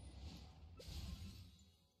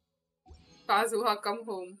 Kazuha, come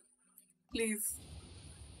home. Please.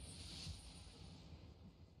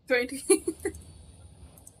 20.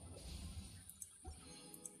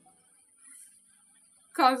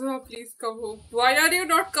 Kazuha, please come home. Why are you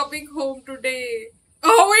not coming home today?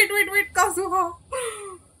 Oh, wait, Kazuha.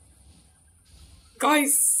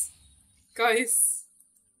 Guys.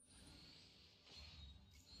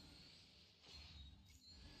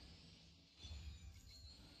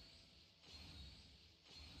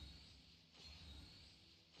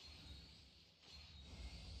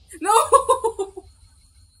 No!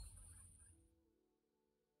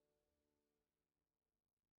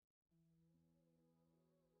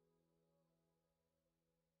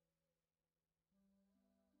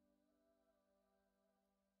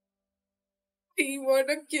 I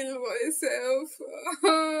wanna kill myself.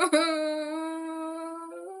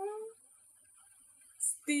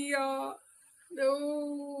 दिया. No.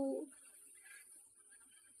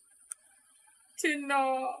 Chinna,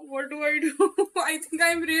 what do I do? I think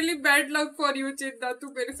I'm really bad luck for you, Chinna. तू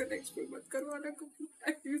मेरे से next pull मत करवाना कभी.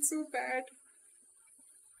 I feel so bad.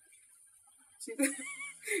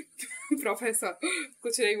 Professor,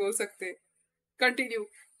 कुछ नहीं बोल सकते. Continue.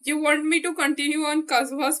 You want me to continue on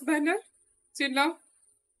Kazuha's banner, Chinna?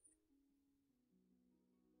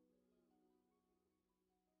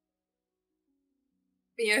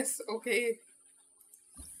 Yes, okay.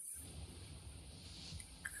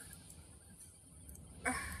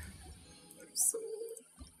 So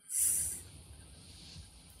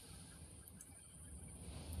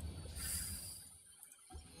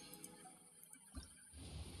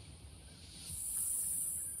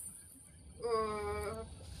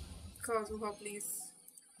Kazuha, please.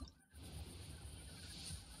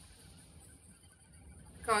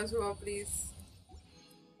 Kazuha, please.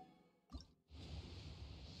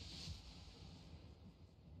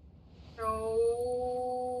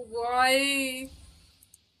 No, why?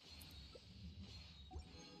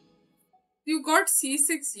 You got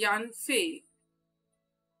C6 Yuánshén.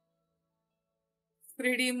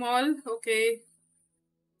 Redeem all, okay.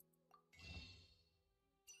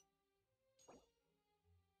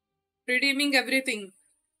 Redeeming everything.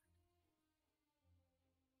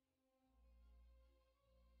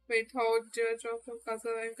 Wait, how judge of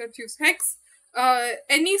Kazuha? I'm confused. Hex.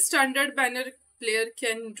 Any standard banner player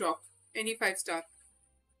can drop any 5-star.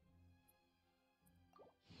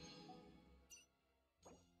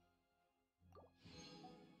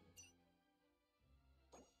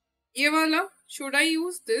 ये वाला, should I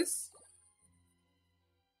use this?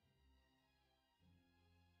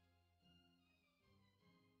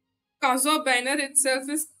 Kazuha banner itself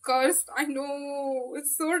is cursed. I know.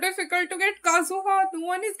 It's so difficult to get Kazuha. No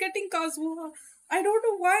one is getting Kazuha. I don't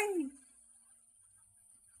know why.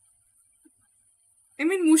 I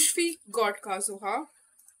mean, Mushfi got Kazuha.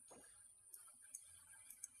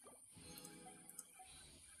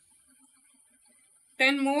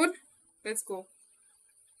 Ten more. Let's go.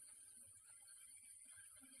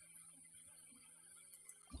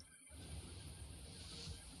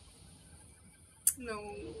 No.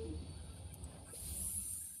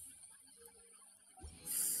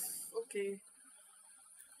 Okay.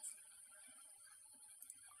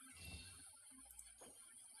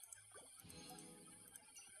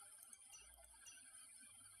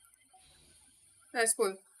 That's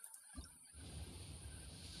cool.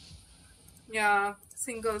 Yeah,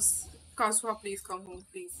 singles. Kazuha, please come home,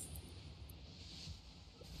 please.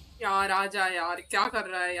 यार आजा यार, क्या कर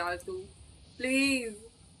रहा है यार तू? Please.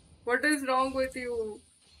 What is wrong with you?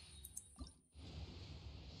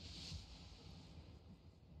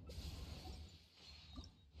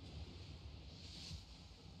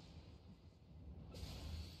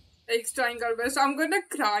 X trying her best. I'm gonna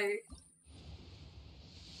cry.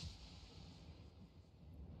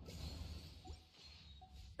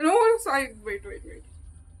 No, sorry. Wait.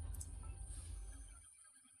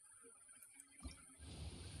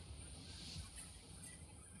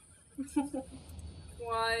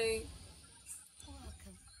 Why?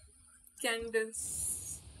 Welcome.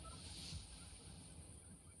 Candace.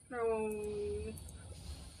 No.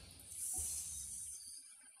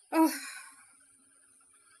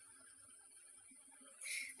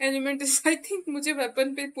 Element is, I think मुझे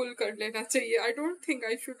weapon पे pull कर लेना चाहिए. I don't think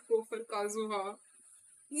I should go for Kazuha.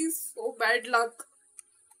 He's so bad luck.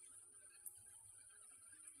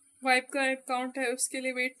 Wipe का account है, उसके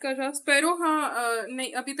लिए wait कर रहा. स्पैरो, हाँ,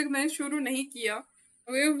 नहीं अभी तक मैंने शुरू नहीं किया.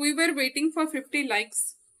 We were waiting for 50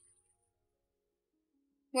 likes.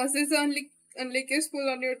 Was this the only case pull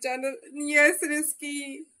on your channel? Yes,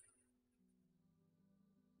 Risky.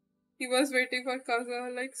 He was waiting for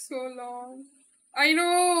Kazuha like so long. I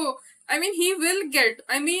know. I mean, he will get.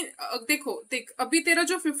 I mean, देख अभी तेरा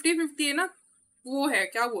जो 50-50 है ना, वो है,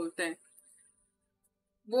 क्या बोलते हैं,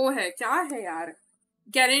 वो है, क्या है यार,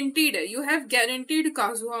 guaranteed है. You have guaranteed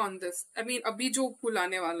Kazuha on this. I mean, अभी जो पुल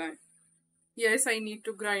आने वाला है. Yes, I need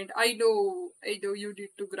to grind. I know you need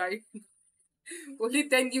to grind. Only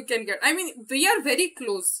then you can get. I mean, we are very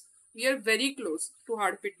close. We are very close to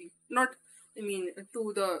hard pity. Not, I mean,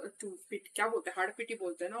 to pity. क्या बोलते हैं? Hard pity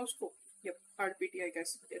बोलते हैं ना उसको. Yep, hard pity, I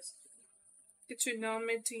guess. Yes. कितना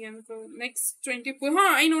में GM को next 20 pull.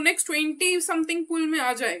 हाँ, I know, next 20 something pull में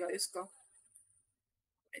आ जाएगा इसका.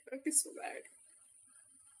 I thought it's so bad.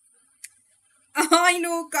 I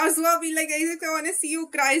know, Kazuha be like, I want to see you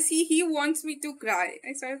cry. See, he wants me to cry.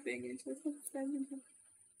 I started playing it.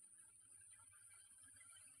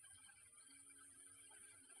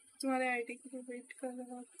 तुम्हारे ID के लिए wait कर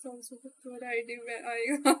रहा हूँ, तुम्हारे आईडी में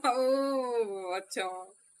आएगा। ओह अच्छा।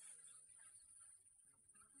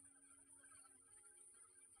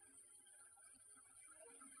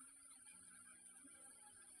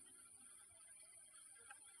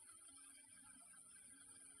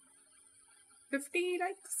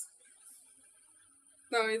 ERyX?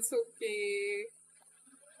 No, it's okay.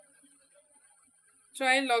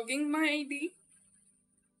 Try logging my ID.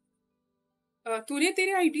 तूने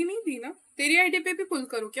तेरी आईडी नहीं दी ना? तेरी आईडी पे भी पुल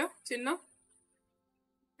करूँ क्या चिन्ना?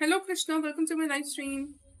 Hello Krishna, welcome to my live stream.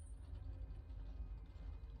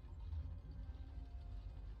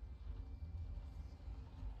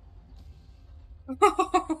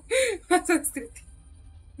 संस्कृति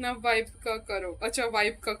ना वाइब का करो। अच्छा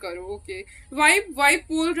वाइब का करो, ओके। वाइब वाइब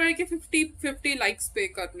बोल रहा है कि 50 लाइक्स पे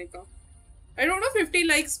करने का। आई डोंट नो 50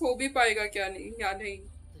 लाइक्स हो भी पाएगा क्या नहीं या नहीं।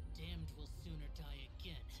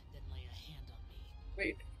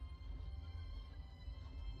 Wait,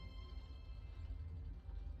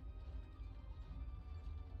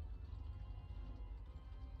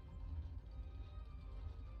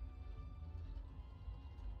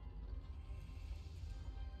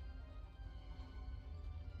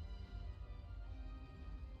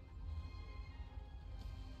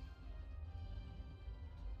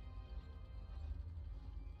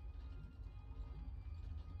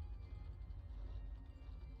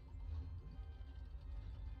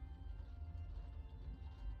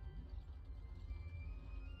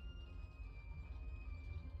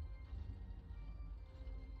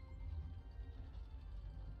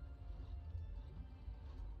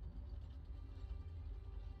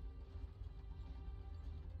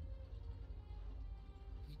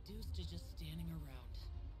 Reduced to just standing around.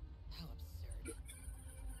 How absurd.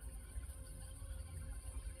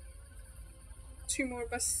 3 more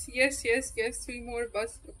bus. Yes, 3 more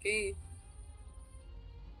bus. Okay.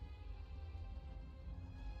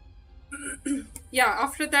 Yeah,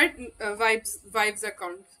 after that vibes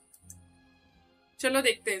account. चलो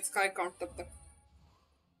देखते हैं इसका अकाउंट तब तक।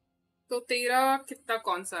 तो तेरा कितना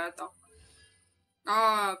कौन सा आया था?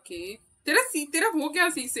 ओके, तेरा हो गया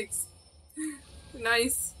C6।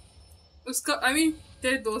 नाइस। उसका आई मीन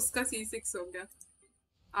तेरे दोस्त का C6 हो गया।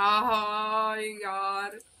 आहा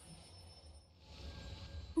यार,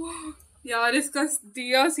 यार इसका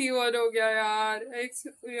दिया C1 हो गया यार।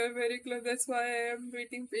 We are very close, that's why I am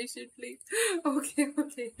waiting patiently. Okay.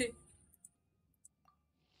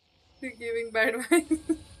 You're giving bad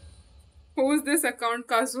vibes. Who's this account?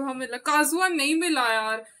 Kazuha मिला? Kazuha नहीं मिला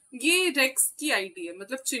यार, ये रेक्स की आईडी है,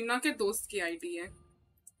 मतलब चिन्ना के दोस्त की आईडी है।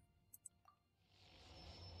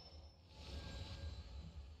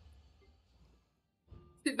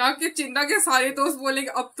 चिन्ना के सारे दोस्त बोलेंगे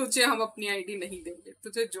अब तुझे हम अपनी आईडी नहीं देंगे,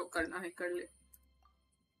 तुझे जो करना है कर ले।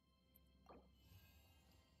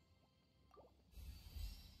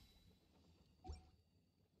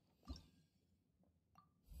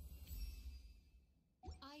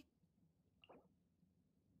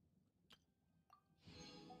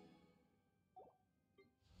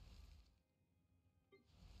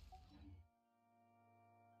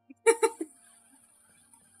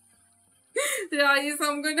 Guys,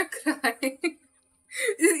 I'm gonna cry.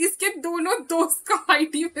 इसके दोनों दोस्त का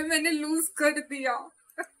आईडी पे मैंने लूज कर दिया।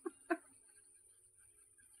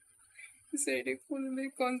 फुल में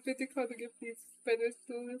कौन पे दिखा दोगे प्लीज?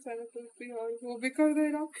 वो भी कर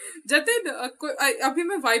देना जतिन। अभी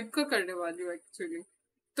मैं वाइब का करने वाली हूँ एक्चुअली,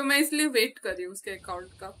 तो मैं इसलिए वेट कर रही हूँ उसके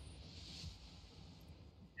अकाउंट का।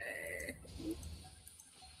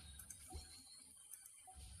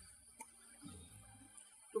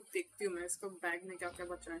 तो देखती हूँ मैं इसको बैग में क्या क्या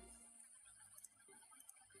बचा है।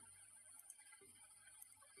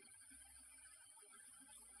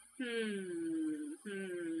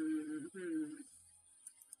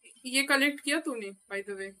 ये कलेक्ट किया तूने बाय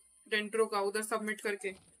द वे? डेंट्रो का उधर सबमिट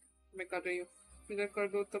करके मैं कर रही हूँ, इधर कर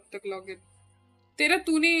दो तब तक लॉगिन। तेरा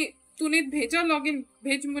तूने भेजा लॉगिन,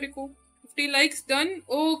 भेज मेरे को। 50 लाइक्स डन।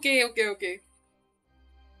 ओके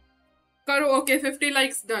करो। Okay 50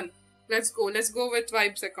 likes done. Let's go with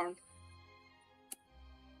vibes account.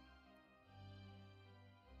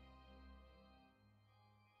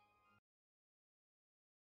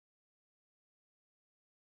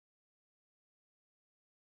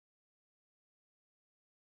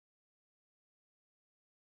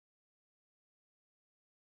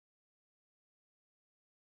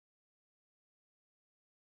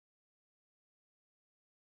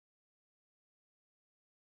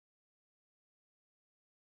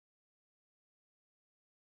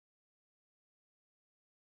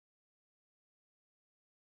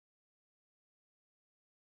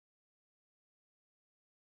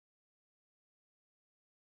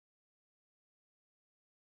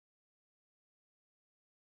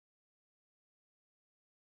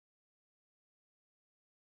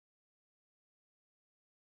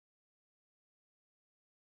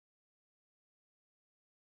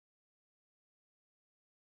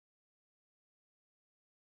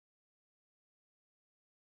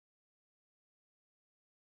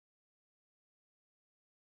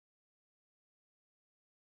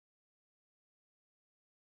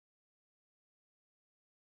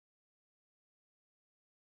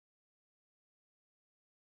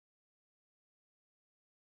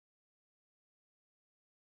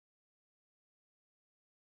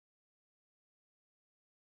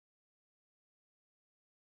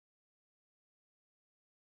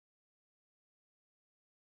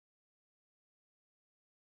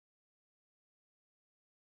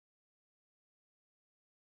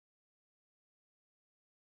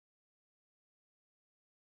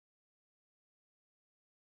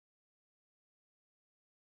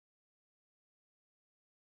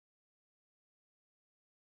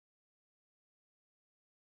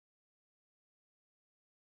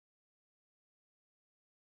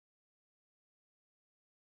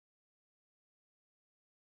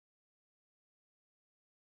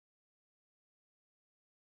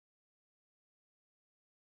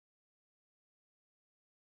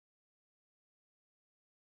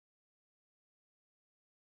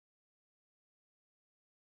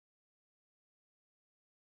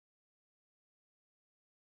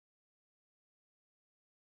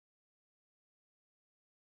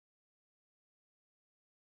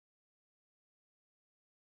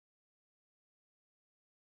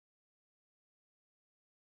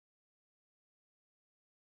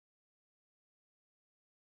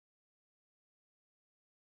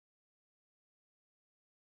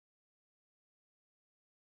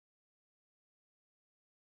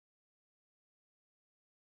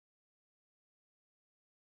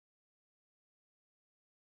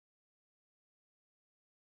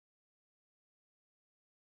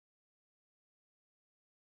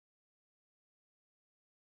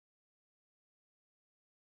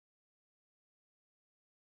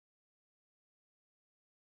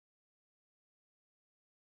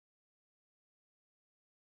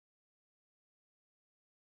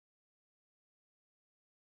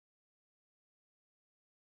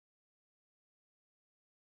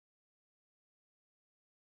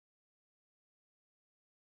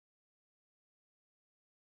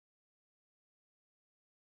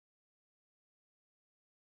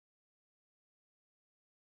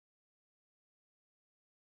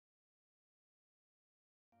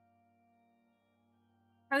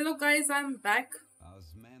 Hello guys, I'm back.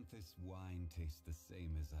 Osmanthus wine tastes the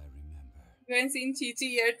same as I remember. We haven't seen Chi-Chi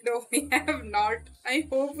yet. No, we have not. I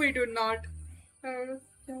hope we do not.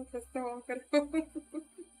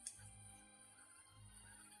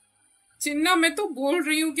 चिन्ना मैं तो बोल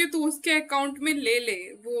रही हूँ कि तू उसके account में ले ले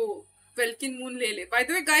वो वेल्किन मून ले ले. By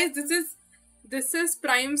the way guys, this is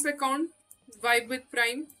Prime's account, Vibe with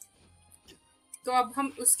Prime. तो अब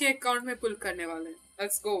हम उसके अकाउंट में पुल करने वाले हैं.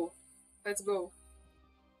 Let's go.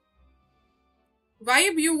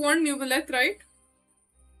 Vibe, you want Neuvillette, right?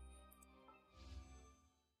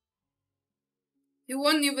 You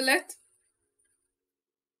want Neuvillette?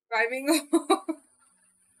 Driving off.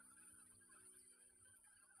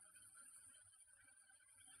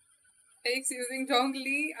 ERyX using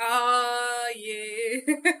Zhongli.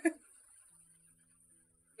 Yeah.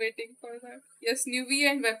 Waiting for that. Yes, Neuvy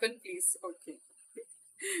and weapon, please. Okay.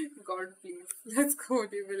 God, please. Let's go,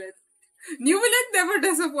 Neuvillette. Neuvillette never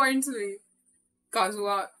disappoints me.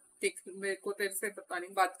 Kazuha, मेरे को तेरे से पता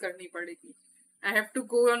नहीं बात करनी पड़ेगी. I have to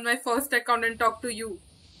go on my first account and talk to you.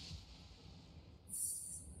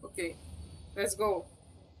 Okay, let's go.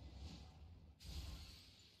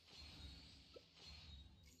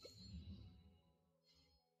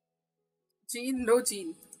 Jean, no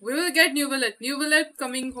Jean. We will get Neuvillette. Neuvillette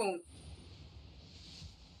coming home.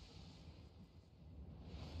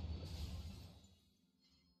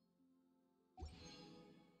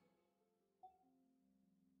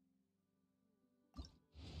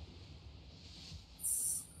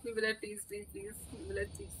 Neuvillette, please. Neuvillette,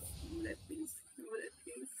 please.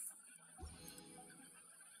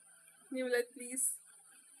 Neuvillette, please.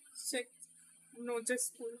 Check. No,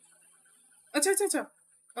 just pull. अच्छा.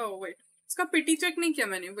 Oh, wait. इसका PT check नहीं किया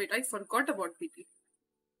मैंने. Wait, I forgot about PT.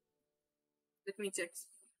 Let me check.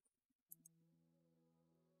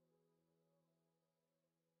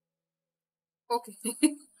 Okay.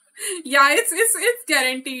 Yeah, it's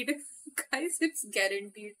guaranteed. Guys, it's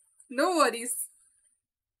guaranteed. No worries.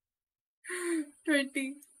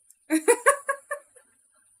 20.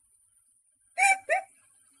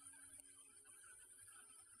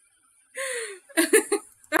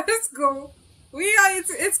 Let's go.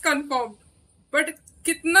 It's confirmed. But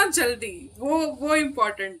कितना जल्दी वो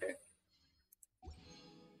important है.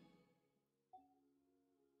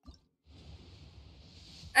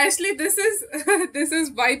 Actually, this is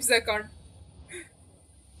Vibe's account.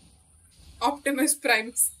 Optimus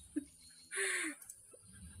Primes.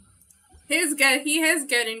 He has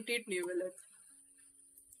guaranteed Neuvillette.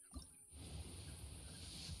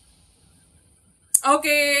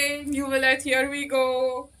 Okay, Neuvillette, here we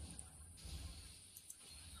go.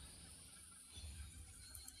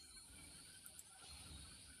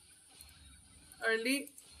 Early?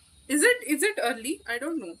 Is it early? I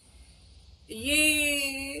don't know.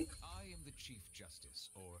 Yay! I am the Chief Justice,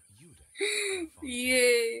 or Yude.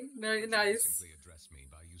 Yay! Very nice. Simply address me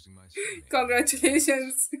by using my surname.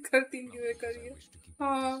 Congratulations. Not because I wish to keep a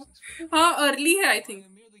distance from you. Early hai, I I think.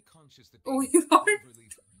 am merely conscious that Oh being my God. overly-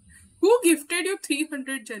 Who gifted you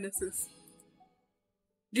 300 Genesis?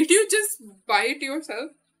 Did you just buy it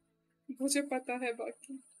yourself? मुझे पता है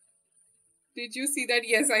बाकी. Did you see that?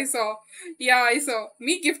 Yes, I saw. Yeah, I saw.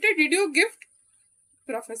 Me gifted? Did you gift?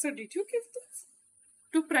 Professor, did you gift this?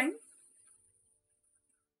 To Prime?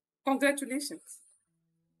 Congratulations.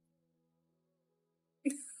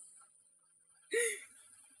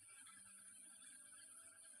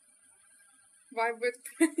 Vibe with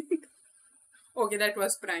prank. Okay, that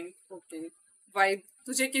was prank. Okay. Vibe.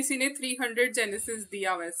 तुझे किसी ने 300 Genesis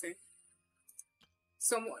दिया वैसे.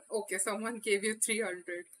 Someone gave you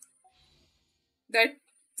 300. That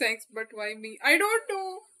thanks, but why me? I don't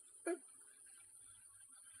know.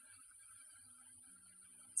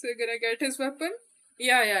 So you're gonna get his weapon?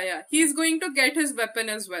 Yeah. He's going to get his weapon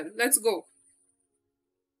as well. Let's go.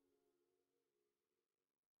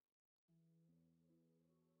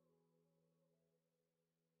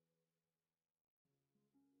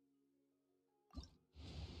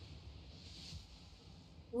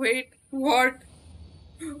 Wait, what?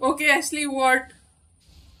 Okay, Ashley, what?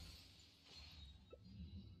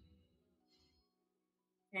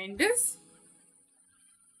 Candice?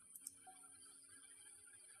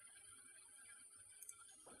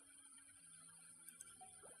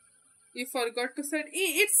 You forgot to set.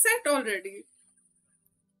 It's set already.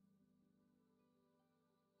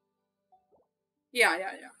 Yeah.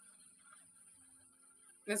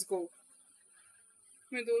 Let's go.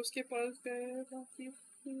 मैं दोस्त के पास गया बाकी.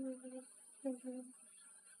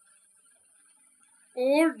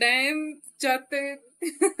 Oh damn, जाते.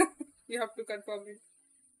 You have to confirm it.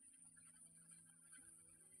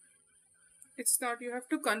 It's not. You have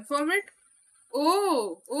to confirm it.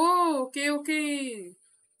 Oh, oh, okay, okay.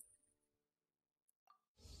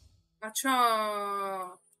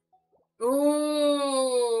 Acha.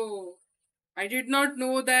 Oh, I did not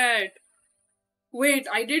know that. Wait,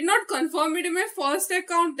 I did not confirm it in my first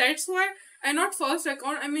account. That's why, and not first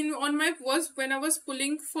account. I mean, on my was when I was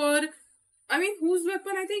pulling for. I mean, whose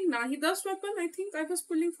weapon? I think Nahida's weapon. I think I was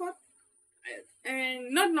pulling for,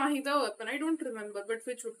 and not Nahida weapon. I don't remember, but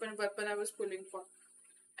which weapon I was pulling for,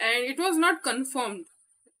 and it was not confirmed.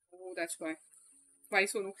 Oh, that's why. Why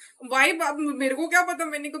Sonu? Why मेरे को क्या पता?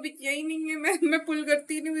 मैंने कभी किया ही नहीं है. मैं पुल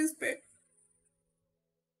करती नहीं हूँ इस पे.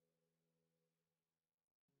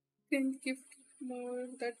 Can give more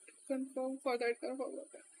that confirm for that confirm.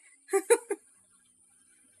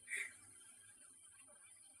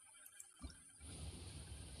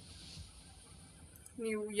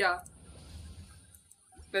 New, yeah.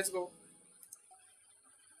 Let's go.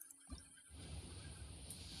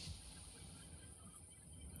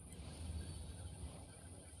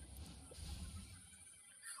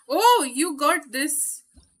 Oh, you got this.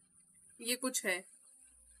 ये कुछ है.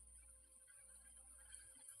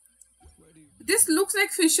 This looks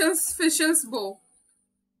like Fisher's bow.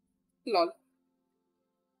 Lol.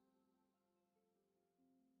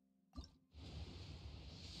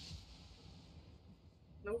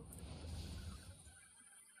 No.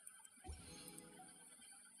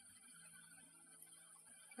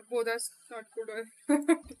 Oh, that's not good.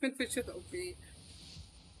 Different fishes. Okay.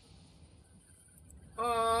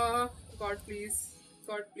 God, please.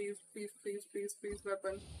 God, please, please, please, please, please,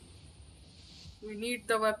 weapon. We need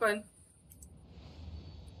the weapon.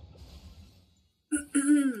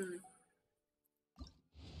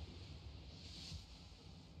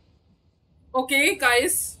 Okay,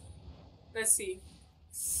 guys. Let's see.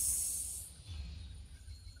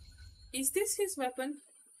 Is this his weapon?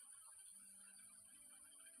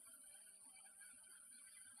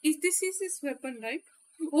 Is this his weapon, right?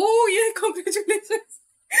 Oh, yeah, congratulations.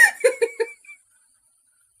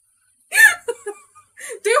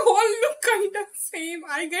 They all look kind of same.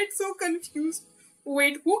 I get so confused.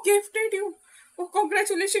 Wait, who gifted you? Oh,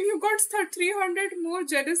 congratulations, you got 300 more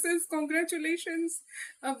Genesis. Congratulations.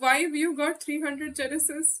 Vibe, you got 300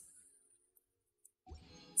 Genesis.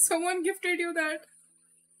 Someone gifted you that.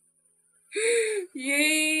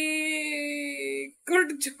 Yay!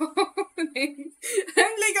 Good job.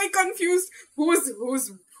 I'm like, I confused. Who's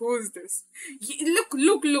this?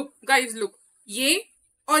 Look, guys, look. ये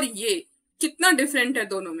और ये कितना different है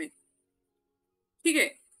दोनों में. ठीक है?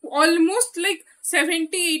 Almost like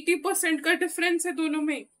 70-80% का difference है दोनों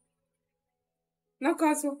में. ना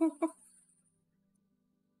Kazuha.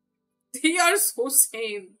 They are so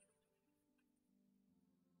same.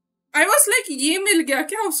 I was like, ये मिल गया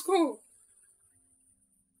क्या उसको?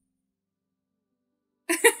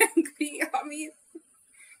 I mean,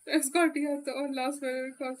 that's got the last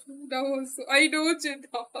Valorant costume. That was I know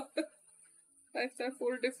Chidha.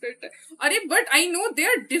 4 different. But I know they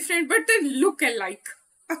are different, but they look alike.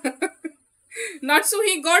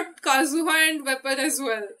 Natsuhi got Kazuha and weapon as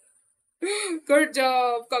well. Good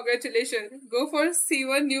job. Congratulations. Go for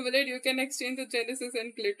C1 Neuvillette. You can exchange the Genesis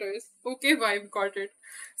and glitters. Okay, vibe. Got it.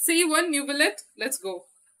 C1 Neuvillette. Let's go.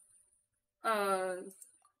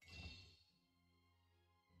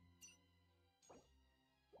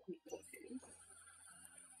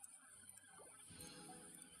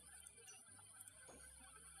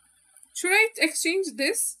 Should I exchange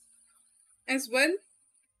this as well?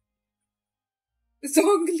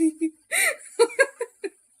 Zongli.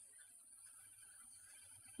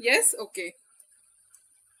 Yes? Okay.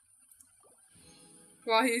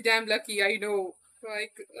 Wow, he's damn lucky, I know.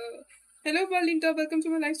 Like, hello Valinta, welcome to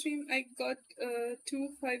my live stream. I got 2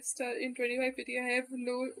 5-star in 25 50. I have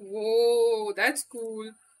no... Whoa, that's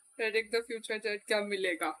cool. Predict the future, Jad kya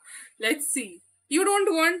milega. Let's see. You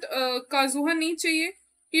don't want Kazuha nahi chahiye?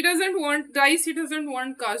 He doesn't want Dice, he doesn't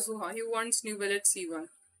want Kazuha. He wants Neuvillette C1.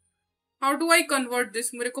 How do I convert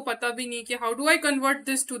this? मेरे को पता भी नहीं कि how do I convert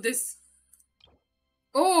this to this?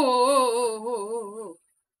 Oh.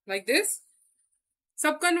 Like this?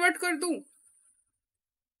 सब convert कर दूँ?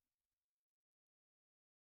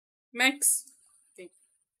 Max. Okay.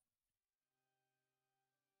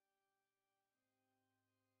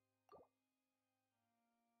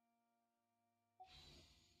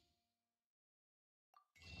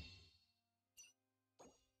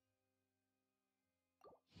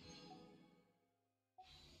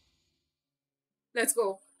 Let's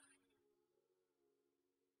go.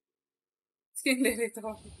 Skin ले लेता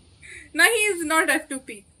हूँ. No, he is not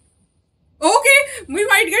F2P. Okay, we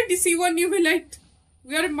might get the C1 Neuvillette.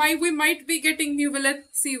 We might be getting Neuvillette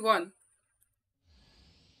C1.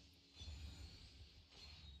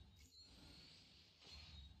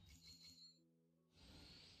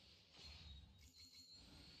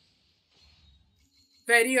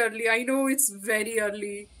 Very early. I know it's very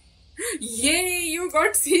early. Yay! You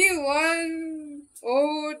got C1.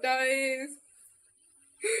 Oh, nice.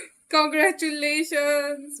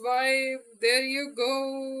 Congratulations, wife. There you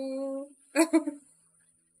go.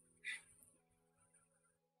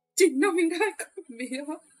 Chinna Mira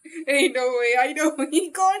Mira. Hey, no way. I know. He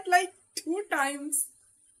got like 2 times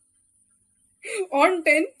on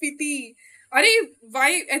 10 PT. अरे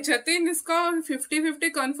why Jatin इसका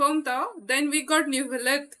 50-50 confirm था. Then we got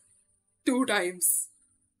Neuvillette 2 times.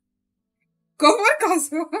 Go for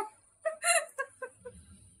Kazuha.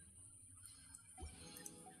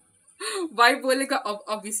 भाई बोलेगा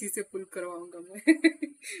अब इसी से पुल करवाऊंगा मैं.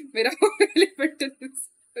 मेरा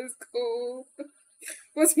इसको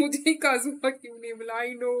बस मुझे ही काजुहा क्यों नहीं मिला.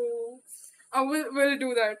 I know. I will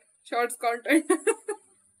do that. Shorts content.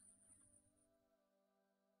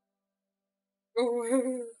 Oh,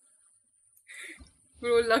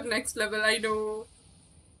 bro, luck next level. I know.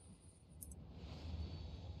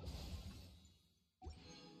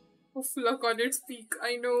 Oof, luck on its peak.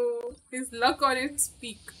 I know. His luck on its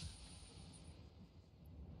peak.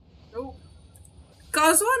 No.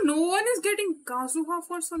 Kazuha, no one is getting Kazuha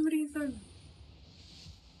for some reason.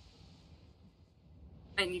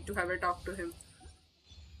 I need to have a talk to him.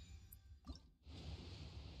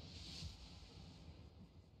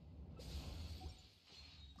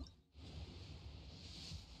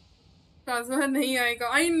 Kazuha nahi aayega.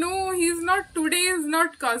 I know he's not. Today is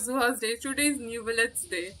not Kazuha's day. Today is Neuvillette's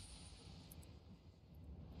day.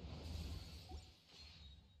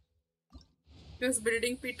 Just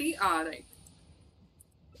building PT. Right.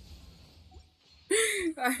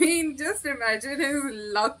 I mean, just imagine his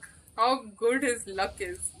luck. How good his luck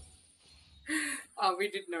is. We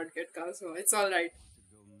did not get Kazuha. It's alright.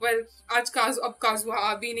 Well, आज अब Kazuha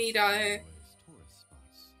आ भी नहीं रहा है.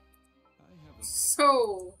 So,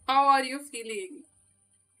 how are you feeling?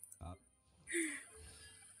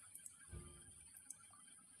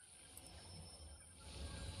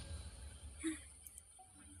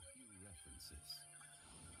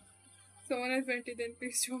 Someone has 20, then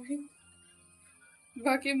please join.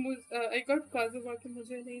 बाकी I got Kazuha, बाकी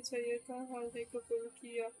मुझे नहीं चाहिए था. हारने को पुल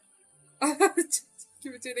किया.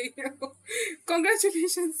 मुझे नहीं है.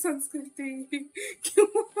 Congratulations संस्कृति. क्यों?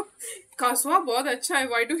 Kazuha बहुत अच्छा है.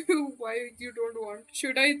 Why you don't want?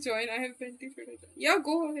 Should I join? I have 20. Should I join? Yeah,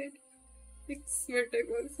 go ahead. It's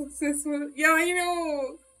vertical. Successful. Yeah, I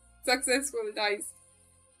know. Successful. Nice.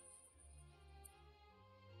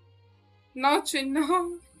 Now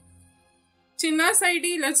Chinna's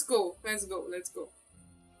ID. Let's go.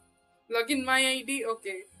 Log in my ID.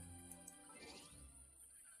 Okay.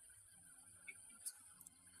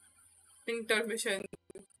 Intermission.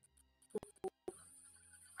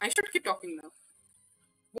 I should keep talking now.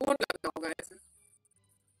 Bored लगता होगा ऐसे.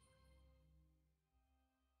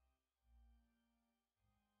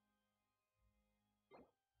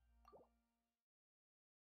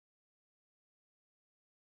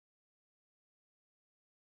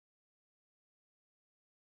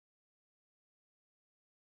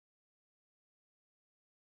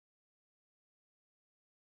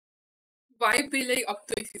 Vibe भी ले. अब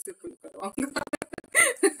तो इसी से पुल करवाऊंगा.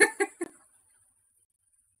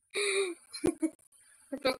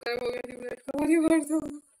 तो कर हो गया Neuvillette का बारी बार तो.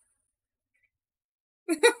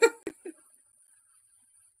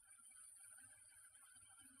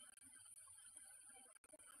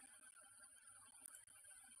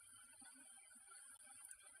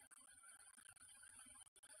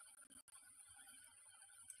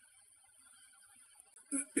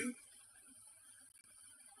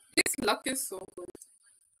 This luck is so good.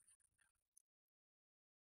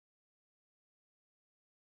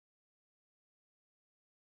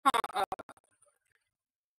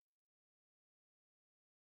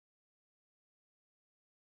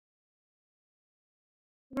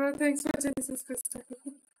 Bro, thanks for Genesis Crystal.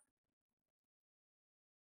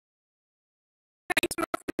 Thanks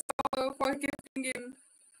for gifting him.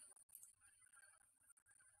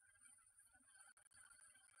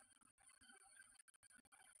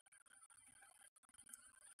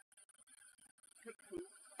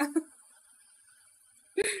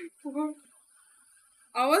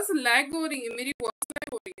 आवाज लैग हो रही है. मेरी वॉइस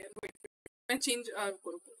लैग हो रही है. मैं चेंज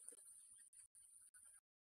करूँ.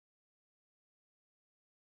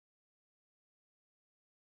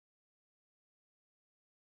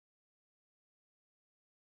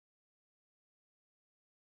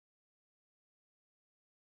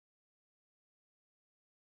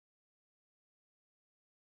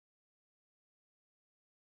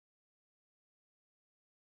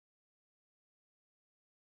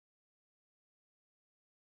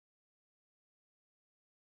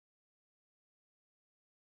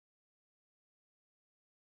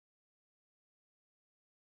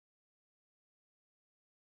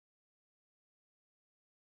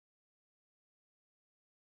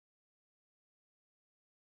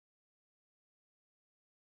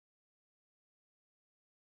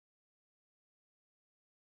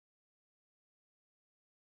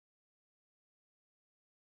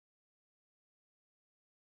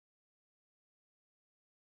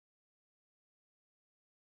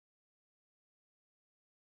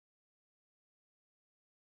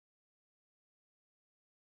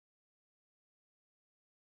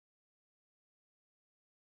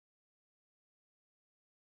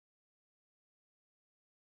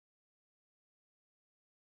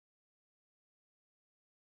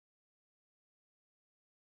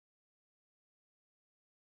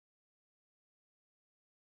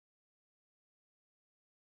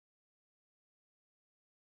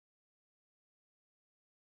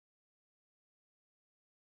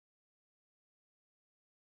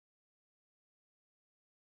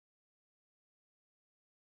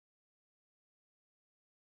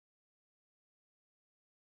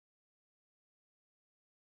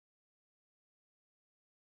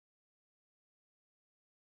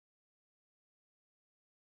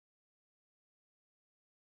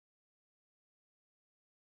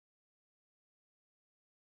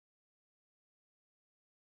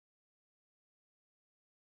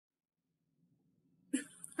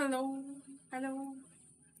 Hello. Hello.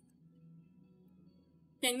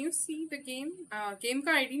 Can you see the game? Game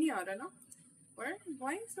का ID नहीं आ रहा ना?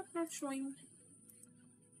 Why is it not showing?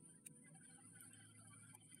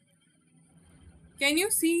 Can you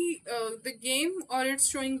see the game or it's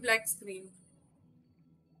showing black screen?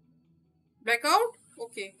 Blackout?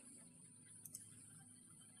 Okay.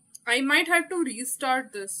 I might have to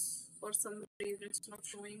restart this for some reason it's not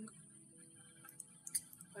showing.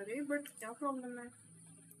 अरे but क्या problem है?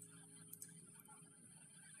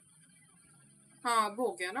 हाँ अब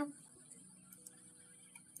हो गया ना?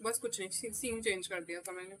 बस कुछ नहीं सीन चेंज कर दिया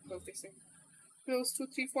था मैंने गलती से. Close to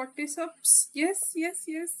 340 subs. Yes, yes,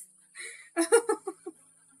 yes.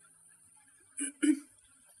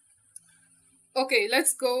 Okay,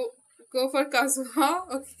 let's go for Kazuha.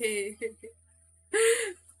 Okay.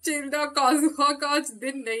 चिल्डा काजुहा का आज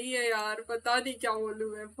दिन नहीं है यार. पता नहीं क्या बोलूं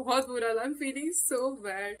मैं. बहुत बुरा लगा. I'm feeling so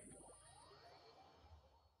bad.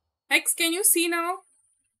 Hex, can you see now?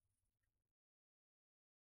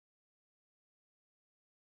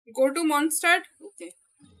 Go to Mondstadt. Okay.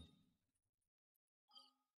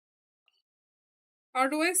 How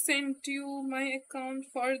do I send you my account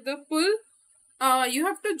for the pull? You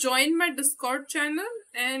have to join my Discord channel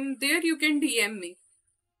and there you can DM me.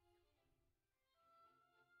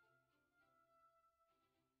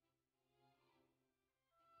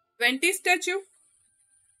 Venti statue?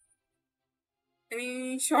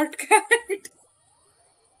 Any shortcut?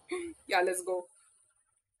 Yeah, let's go.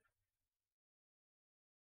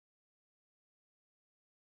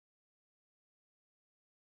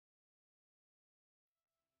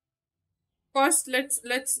 First, let's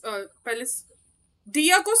पहले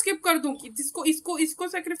दिया को skip कर दूं कि जिसको इसको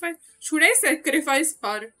sacrifice. Should I sacrifice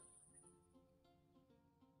her?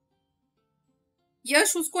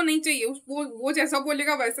 यश उसको नहीं चाहिए. वो जैसा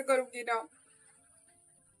बोलेगा वैसे करूंगी ना.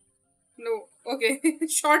 No, okay.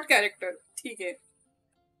 Short character. ठीक है.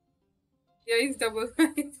 Yeah, is double.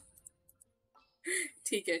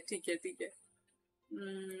 ठीक है.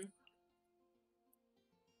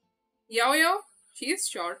 Yao, she is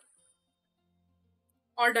short.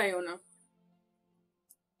 Or Diona.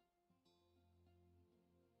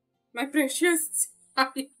 My precious.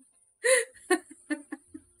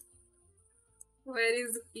 Where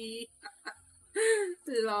is he?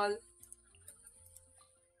 Lol.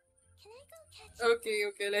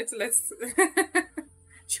 Okay, let's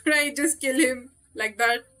should I just kill him like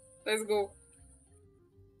that? Let's go.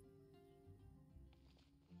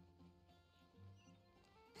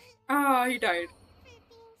 He died.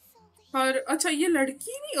 और अच्छा ये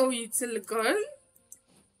लड़की नहीं. Oh, it's a girl.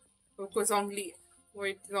 Okay, Zhongli.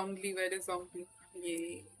 Wait, Zhongli, where is Zhongli?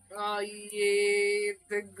 Yeah,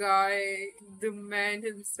 the guy, the man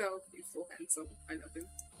himself. He's so handsome. I love him.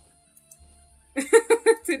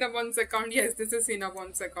 Cinnabon's account. Yes, this is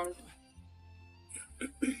Cinnabon's account.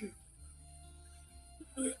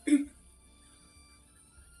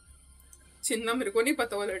 चिन्ना मेरे को नहीं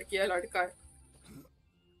पता वो लड़की है लड़का है.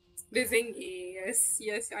 Rizzing,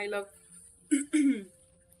 yes, I love.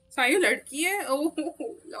 सायु लड़की है. Oh,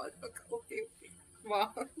 lol. Okay.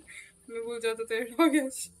 वाह, मैं भूल जाता था ये.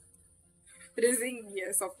 Rizzing,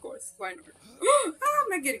 yes, of course. Why not?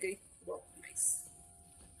 मैं गिर गई. Wow, nice.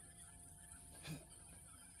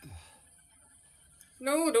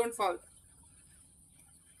 No, don't fall.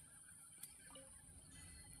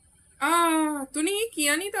 तूने ये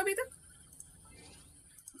किया नहीं था अभी तक.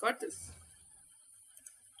 Got this.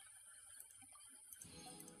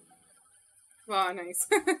 Wow, nice.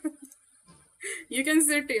 You can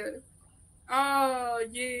sit here.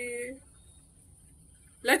 Yeah.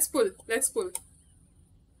 Let's pull.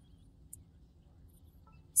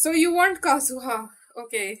 So you want Kazuha.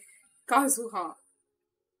 Okay. Kazuha.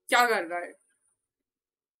 क्या कर रहा है?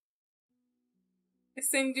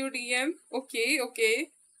 Send you DM. Okay.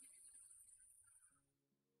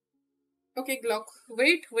 Okay, Glock.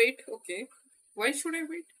 Wait. Okay. Why should I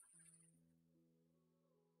wait?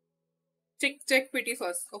 Check pity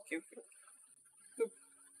first. Okay. Good.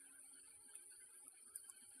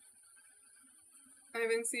 I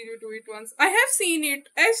haven't seen you do it once. I have seen it.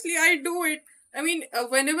 Actually, I do it. I mean,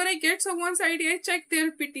 whenever I get someone's ID, I check their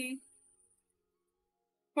pity.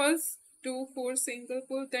 First, 2 4 single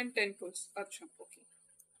pull, then 10 pulls. Achha, okay.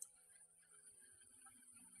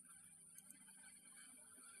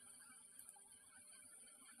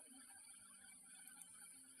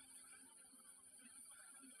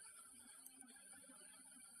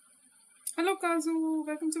 Hello Kazu,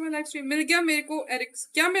 welcome to my live stream. मिल गया मेरे को ERyX.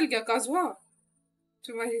 क्या मिल गया Kazuha?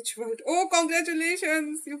 To my rich world. Oh,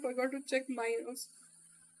 congratulations! You forgot to check mine.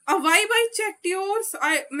 Why I checked yours?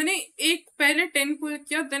 मैंने एक पहले 10 pull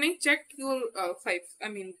किया, then I checked your 5. I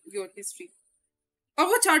mean your history. और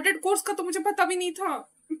वो चार्टेड कोर्स का तो मुझे पता भी नहीं था.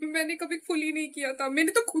 मैंने कभी फुल ही नहीं किया था.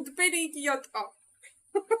 मैंने तो खुद पे नहीं किया था.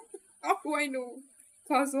 How do I know?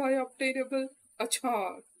 Kazuha obtainable. अच्छा,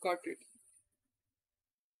 got it.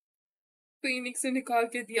 Phoenix से निकाल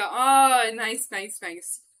के दिया. Nice.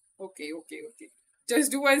 Okay.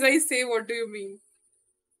 Just do as I say. What do you mean?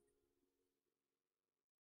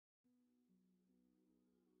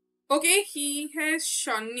 Okay, he has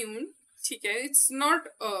Shanyun. ठीक है. It's not.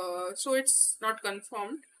 So it's not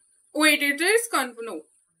confirmed. Wait, it is confirmed. No.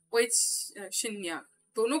 Oh, it's Shinya.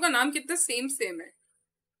 दोनों का नाम कितना same है.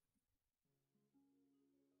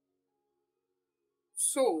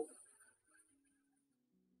 So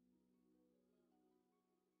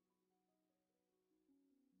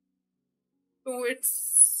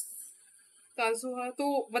it's Kazuha.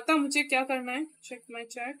 तो बता मुझे क्या करना है. Check my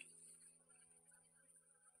chat.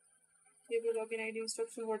 Give a login ID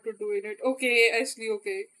instruction what to do in it. Okay, Ashley.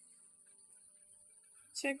 Okay.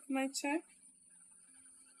 Check my chat.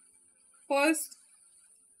 First,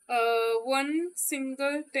 one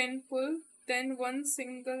single 10 pull, then one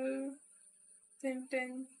single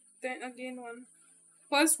 10, then again one.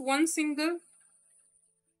 First one single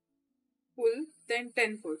pull, then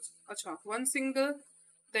 10 pulls. Acha, one single,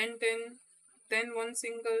 then 10, then one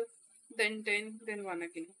single, then 10, then one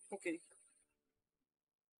again. Okay.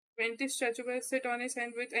 20 statue by sit on his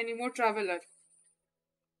hand with any more traveler.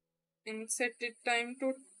 And set it time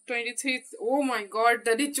to 23. Oh my god,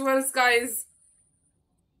 the rituals, guys.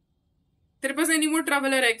 तेरे पास any more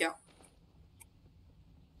traveler है क्या?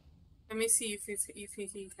 Let me see if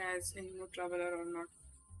he has any more traveler or not.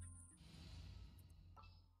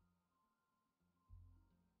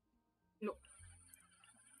 No.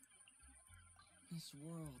 This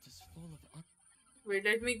world is full of Wait,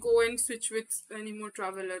 let me go and switch with any more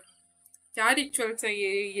traveler. क्या rituals है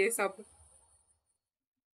ये सब?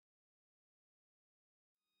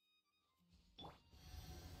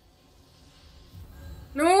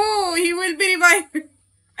 No, he will be revived.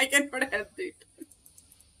 I cannot help it.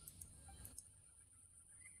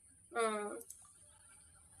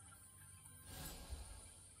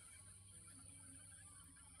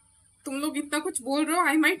 तुम लोग इतना कुछ बोल रहे हो,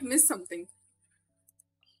 I might miss something.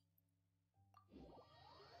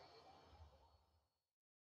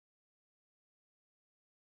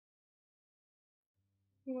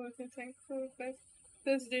 Thankful that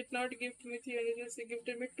this did not gift me theologians, he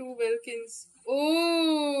gifted me 2 Welkins.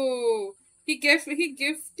 Oh, he gave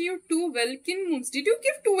you 2 Welkin moons. Did you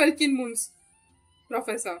give 2 Welkin moons,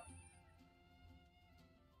 Professor?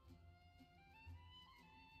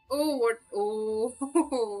 Oh, what?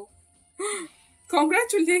 Oh,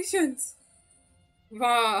 congratulations.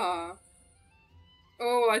 Wow.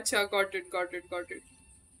 Oh, acha, got it.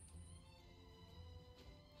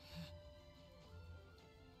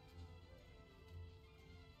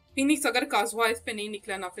 Phoenix, अगर काजुआ इस पे नहीं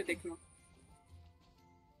निकला ना फिर देखना.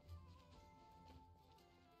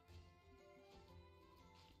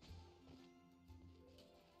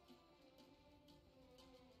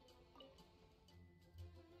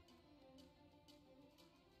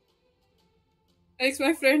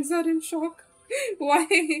 My friends are in shock.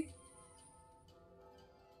 Why?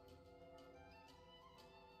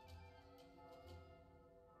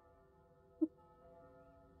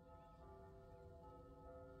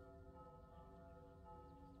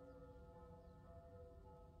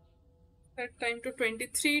 That time to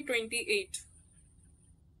 23:28.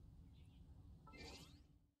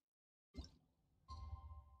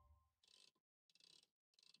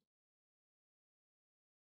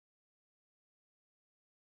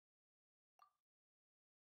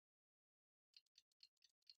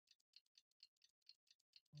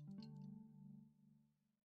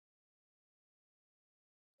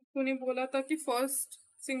 तूने बोला था कि फर्स्ट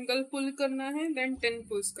सिंगल पुल करना है, then 10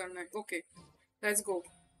 pulls करना है. Okay, let's go.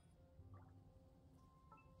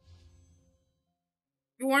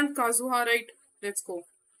 You want Kazuha, right? Let's go.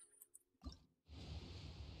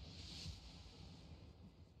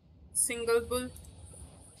 Single pull.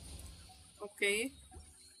 Okay.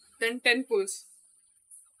 Then 10 pulls.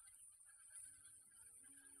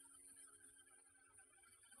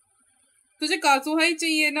 तुझे काजुहा ही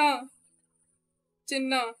चाहिए ना,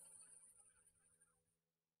 चिन्ना.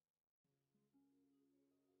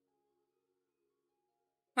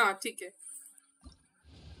 हाँ ठीक है.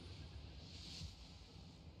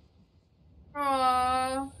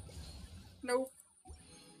 No.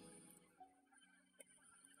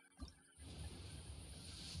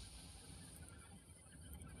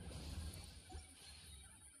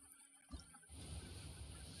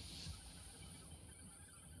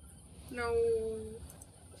 No.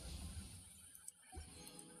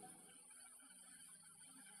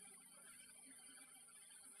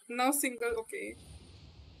 Now single, okay.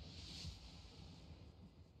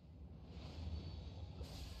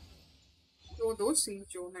 Oh, those seem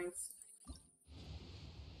so nice.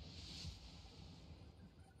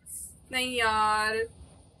 नहीं यार.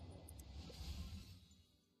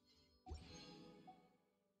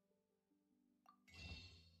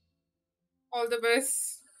 All the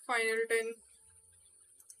best. Final 10.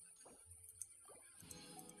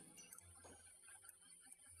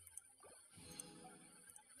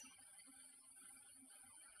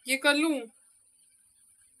 ये कर लूं.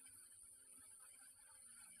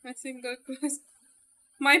 मैं single class.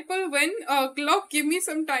 Michael, when clock, give me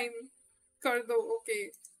some time. कर दो,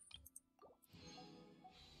 okay.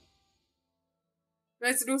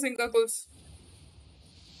 Let's do single pulse.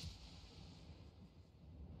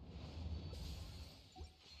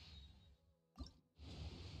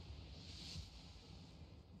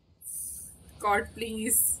 God,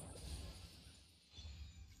 please.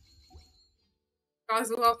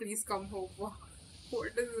 Kazuha, please come home.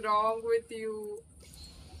 What is wrong with you?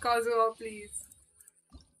 Kazuha, please.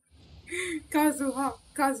 Kazuha,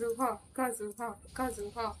 Kazuha, Kazuha,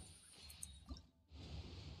 Kazuha.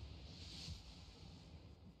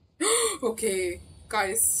 Okay,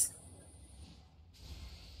 guys.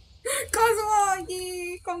 Kazuha,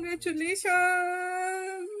 yay!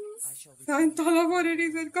 Congratulations! Santala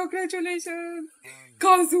already said congratulations!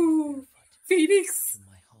 Kazu! Phoenix!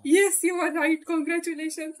 Yes, you are right.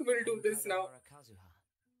 Congratulations. We'll do this now.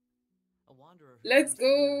 Let's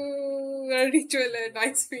go! Ritual and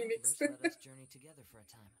Nice Phoenix.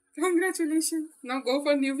 Congratulations. Now go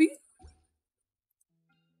for Neuvillette.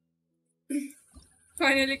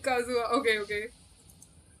 Finally, Kazuha. Okay.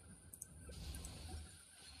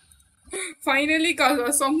 Finally,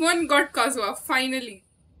 Kazuha. Someone got Kazuha. Finally.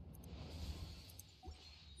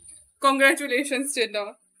 Congratulations,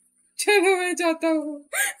 Chinna. चलो मैं जाता हूँ.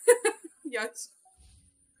 Yes.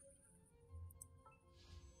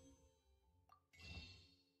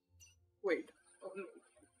 Wait. Oh no.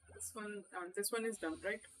 This one is done,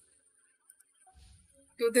 right?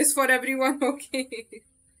 Do this for everyone. Okay.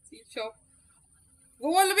 See shop.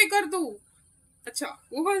 वो वाला भी कर दूँ. अच्छा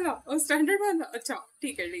वो वाला और स्टैंडर्ड वाला. अच्छा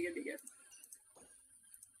ठीक है.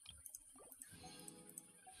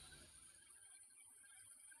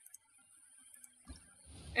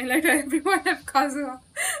 And let everyone have Kazuha.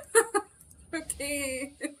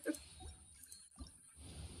 Okay.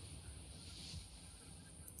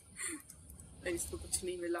 इसको कुछ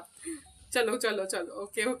नहीं मिला. चलो.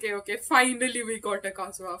 Okay. Finally we got a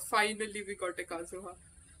Kazuha.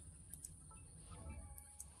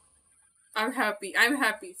 I'm happy.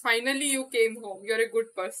 Finally you came home. You're a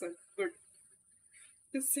good person. Good.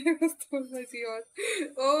 This was so much yours.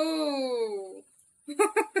 Oh.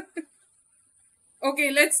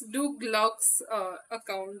 Okay, let's do Glock's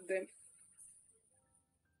account then.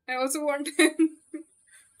 I also want him.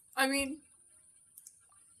 I mean,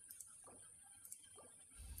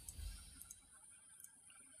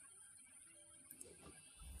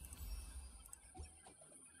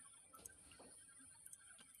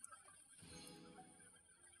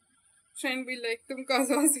 Shine be like, तुम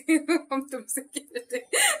Kazuha से हम तुमसे खेलते.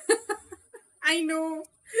 I know.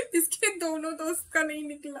 इसके दोनों दोस्त का नहीं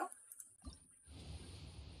निकला.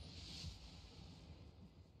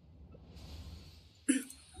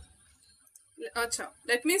 अच्छा,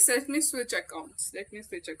 let me switch accounts.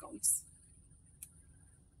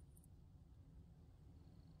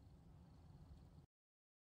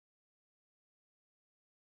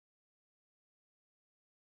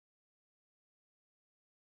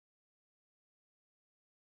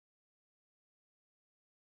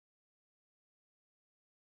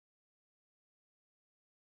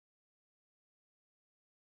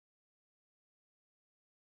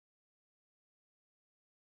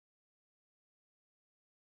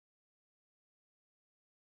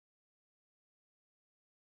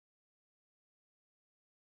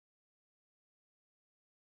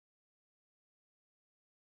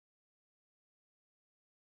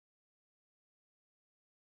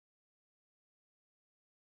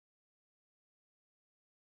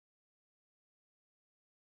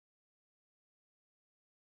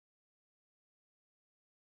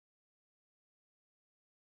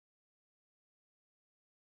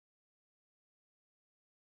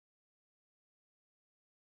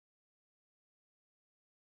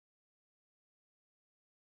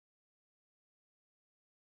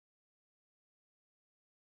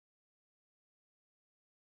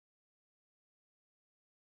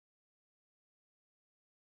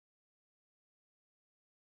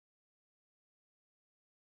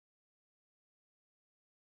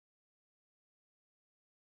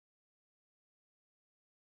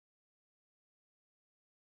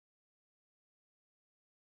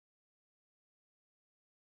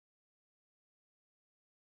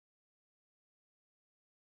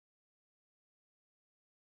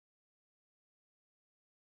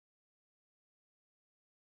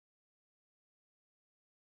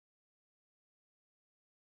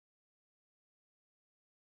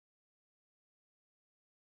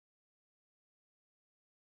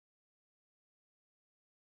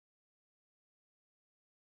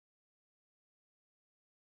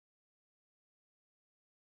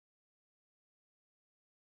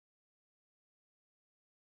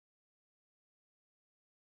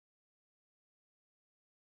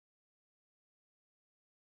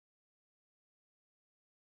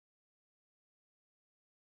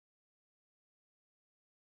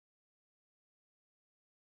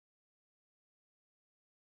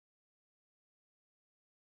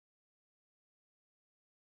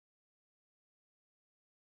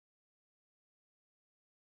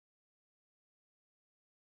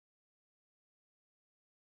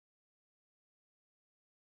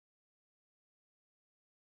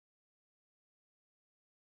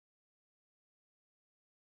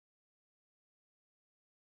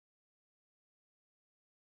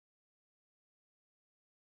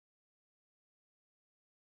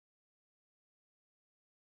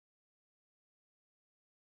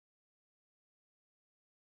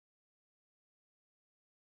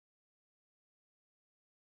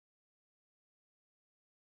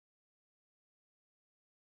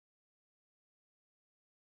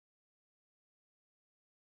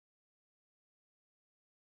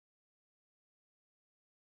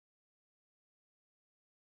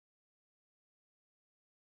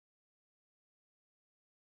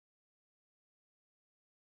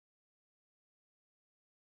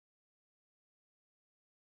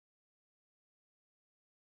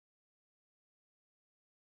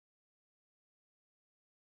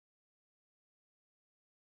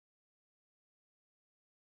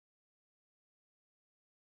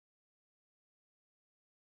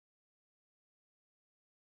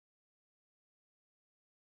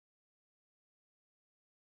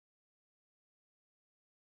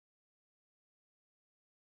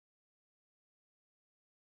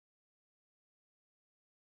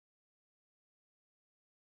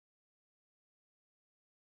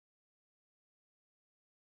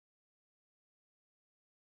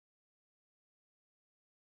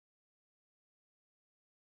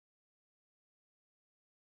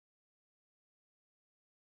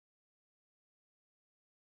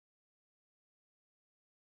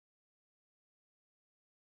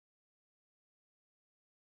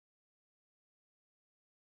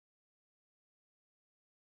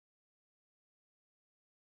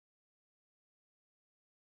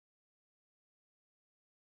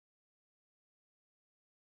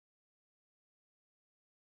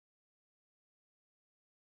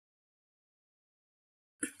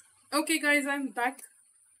 Okay, guys, I'm back.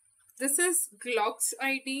 This is Glock's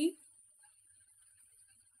ID.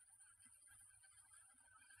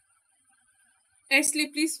 Ashley,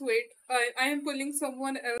 please wait. I am pulling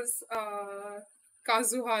someone else,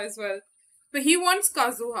 Kazuha as well. But he wants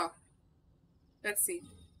Kazuha. Let's see.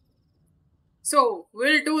 So,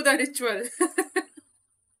 we'll do the ritual.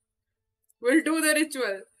 We'll do the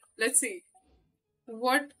ritual. Let's see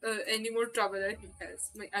what animal traveler he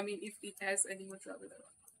has. I mean, if he has animal traveler.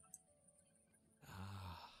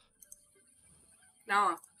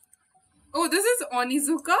 Now. Oh, this is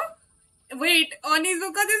Onizuka? Wait,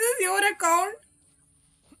 Onizuka, this is your account?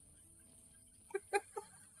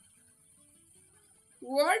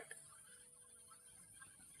 What?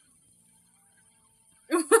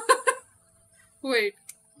 Wait.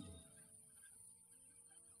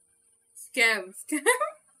 Scam.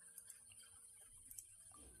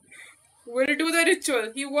 We'll do the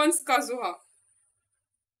ritual. He wants Kazuha.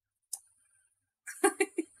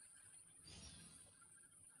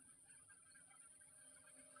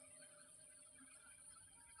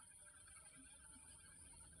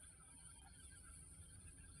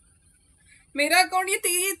 मेरा account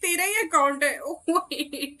ये तेरा ही account है. Oh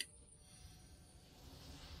wait.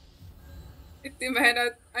 इतनी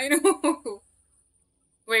मेहनत. I know.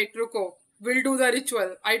 Wait, रुको. We'll do the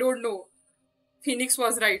ritual. I don't know. Phoenix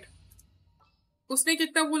was right. उसने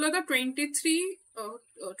कितना बोला था? 23,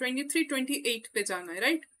 28 पे जाना है,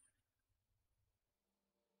 right?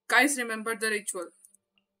 Guys, remember the ritual.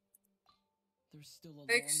 There's still a long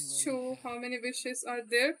Let's show road how many wishes are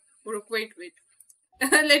there. Wait.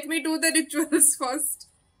 Let me do the rituals first.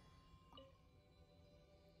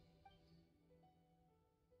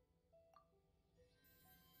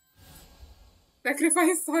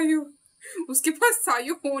 Sacrifice Sayu. उसके पास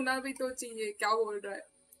सायु होना भी तो चाहिए. क्या बोल रहा है?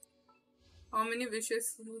 How many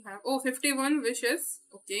wishes do you have? Oh, 51 wishes.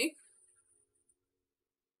 Okay.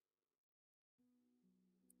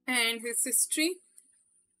 And his history.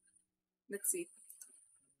 Let's see.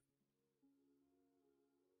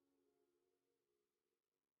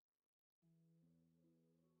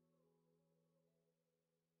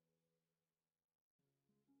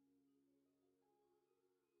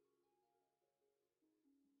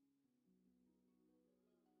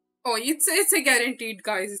 Oh, it's a guaranteed,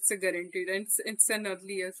 guys. It's a guaranteed, and it's an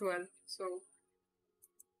early as well. So,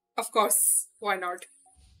 of course, why not?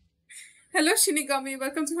 Hello, Shinigami.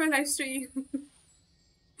 Welcome to my live stream.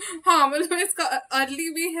 हाँ, मतलब इसका early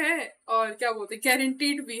भी है और क्या बोलते हैं,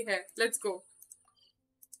 guaranteed भी है. Let's go.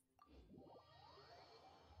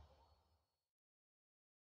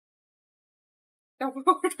 Top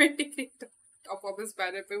up 23 top up इस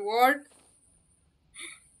बैनर पे. What?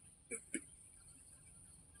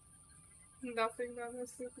 Nothing done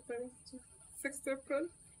is 6th April.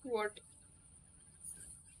 What?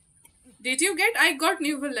 Did you get? I got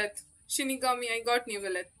Neuvillette. Shinigami, I got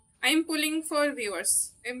Neuvillette. I'm pulling for viewers.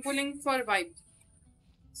 I'm pulling for vibe.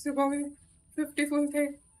 सुबह में 54 थे.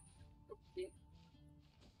 Okay.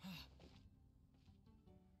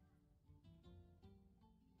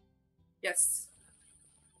 Yes.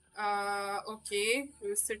 Okay.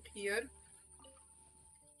 We'll sit here.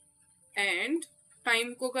 And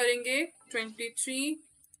time को करेंगे 23,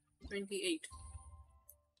 28.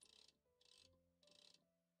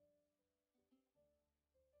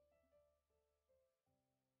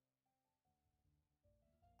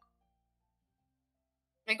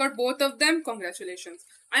 I got both of them. Congratulations.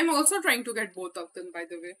 I'm also trying to get both of them, by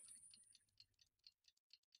the way.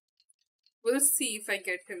 We'll see if I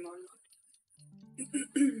get him or not.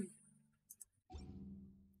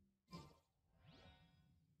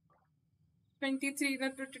 23 ना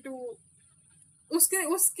 22.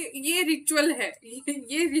 उसके ये ritual है.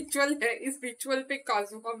 ये ritual है. इस ritual पे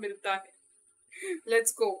काजुहा मिलता है.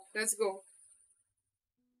 Let's go.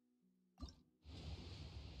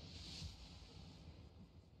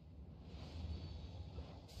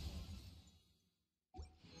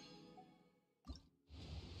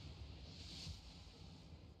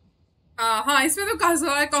 हाँ, इसमें तो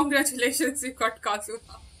काजुहा है. Congratulations, you got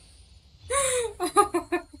काजुहा.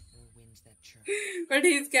 But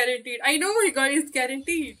he's guaranteed. I know he's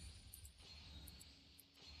guaranteed.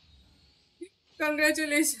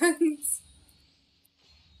 Congratulations.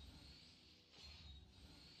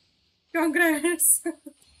 Congrats.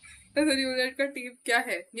 तो न्यूविलेट का टीम क्या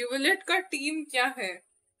है? न्यूविलेट का टीम क्या है?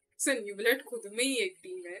 सर न्यूविलेट खुद में ही एक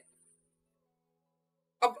टीम है.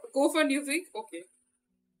 अब go for Neuvik. Okay.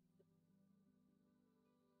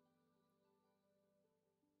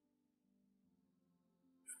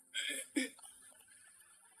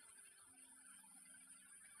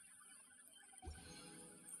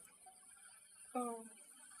 Oh.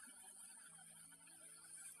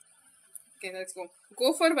 Okay, let's go.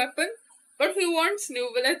 Go for weapon. But he wants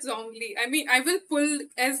Neuvillette Zhongli. I mean, I will pull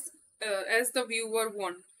as the viewer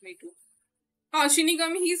want me to. Ah,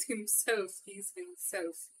 Shinigami, he's himself. He's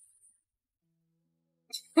himself.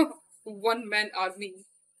 One man army.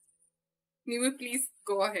 Neuvillette, please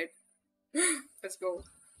go ahead. Let's go.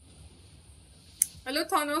 Hello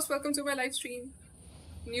Thanos, welcome to my live stream.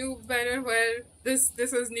 New banner where this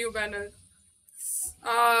is new banner.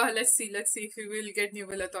 Let's see if we will get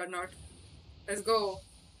Neuvillette or not. Let's go.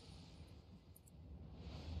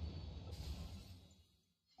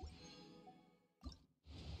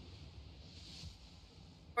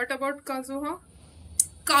 What about Kazuha?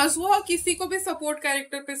 Kazuha किसी को भी support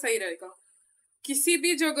character पे सही रहेगा. किसी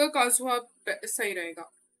भी जगह Kazuha सही रहेगा.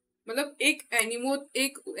 मतलब एक एनिमो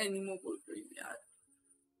बोल रही हूँ यार.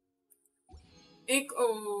 एक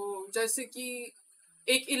जैसे कि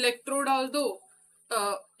एक इलेक्ट्रो डाल दो,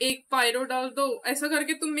 एक पायरो डाल दो, ऐसा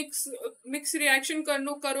करके तुम मिक्स रिएक्शन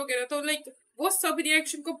करोगे ना तो लाइक वो सब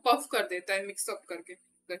रिएक्शन को बफ कर देता है मिक्स अप करके.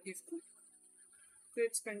 That is cool.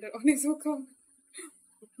 Great spender on his account.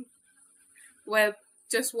 Well,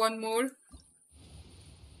 just one more.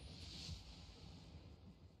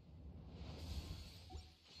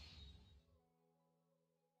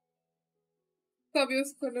 सब यूज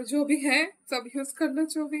कर लो जो भी है, सब यूज कर लो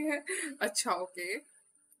जो भी है. अच्छा ओके.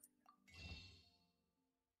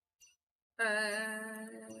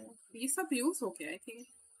 ये सब यूज हो गया आई थिंक.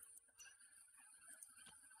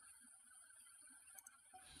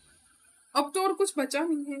 अब तो और कुछ बचा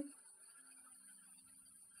नहीं है.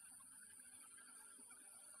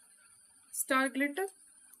 Star glitter.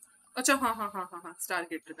 अच्छा हाँ star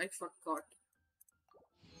glitter. I forgot.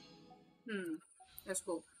 Let's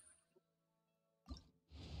go.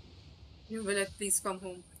 Neuvillette, please come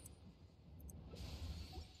home.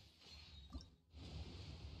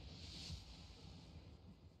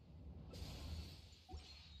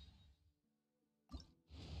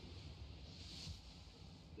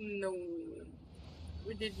 No,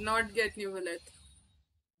 we did not get Neuvillette.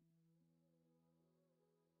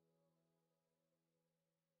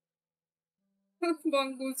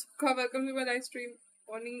 Mongoose, welcome to my live stream.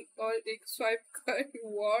 Oni और एक swipe कर.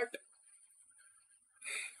 What?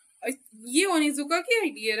 ये ओनिजुका की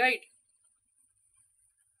आईडी है राइट?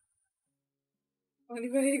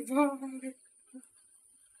 एक बार.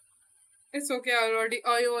 It's okay. I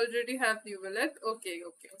already have Neuvillette. Okay.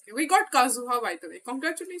 We got Kazuha by the way.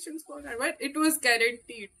 Congratulations for that. Right? It was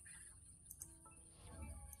guaranteed.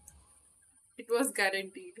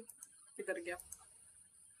 किधर गया?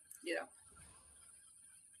 Yeah.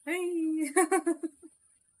 Hey.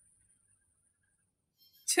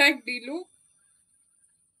 Check Dilu.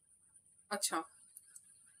 अच्छा.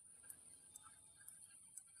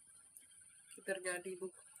 किधर गया Dilu?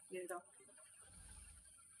 ये रहा.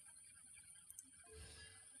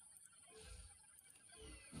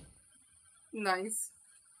 Nice.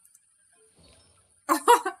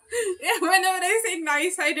 Whenever I say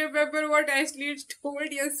nice, I remember what Ashley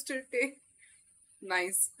told yesterday.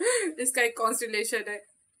 Nice. इसका एक constellation है.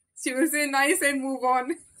 She will say nice and move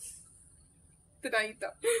on.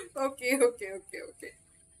 Okay.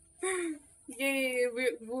 Yay!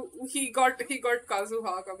 He got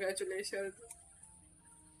Kazuha. Congratulations.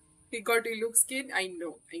 He got Iluk skin. I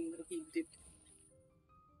know he did.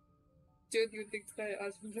 जो new दिख रहा है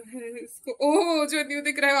आज मिला है इसको. ओह जो न्यू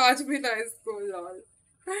दिख रहा है आज मिला है इसको. Lol.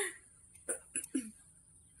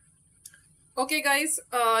 Okay guys,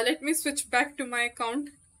 let me switch back to my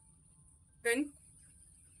account. Then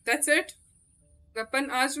that's it. Weapon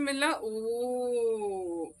आज मिला.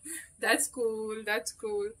 Oh, that's cool.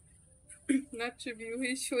 Not review,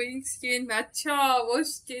 he's showing skin. अच्छा वो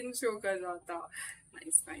skin show कर रहा था.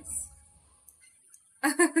 Nice.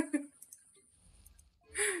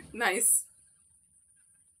 Nice.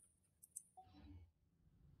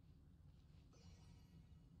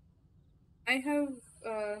 I have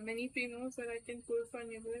many premos that I can pull for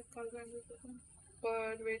Neuvillette,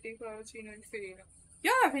 but waiting for Chino and Firina.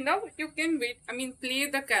 Yeah, now you can wait. I mean, play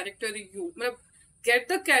the character you. Get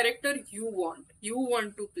the character you want. You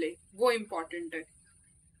want to play. वो important है.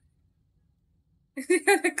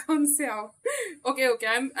 कौन से आओ? Okay.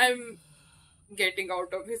 I'm getting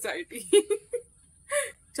out of his ID.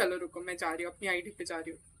 चलो रुको मैं जा रही हूँ अपनी ID पे जा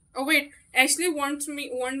रही हूँ. Oh wait, Ashley want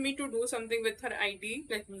me to do something with her ID.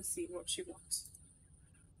 Let me see what she wants.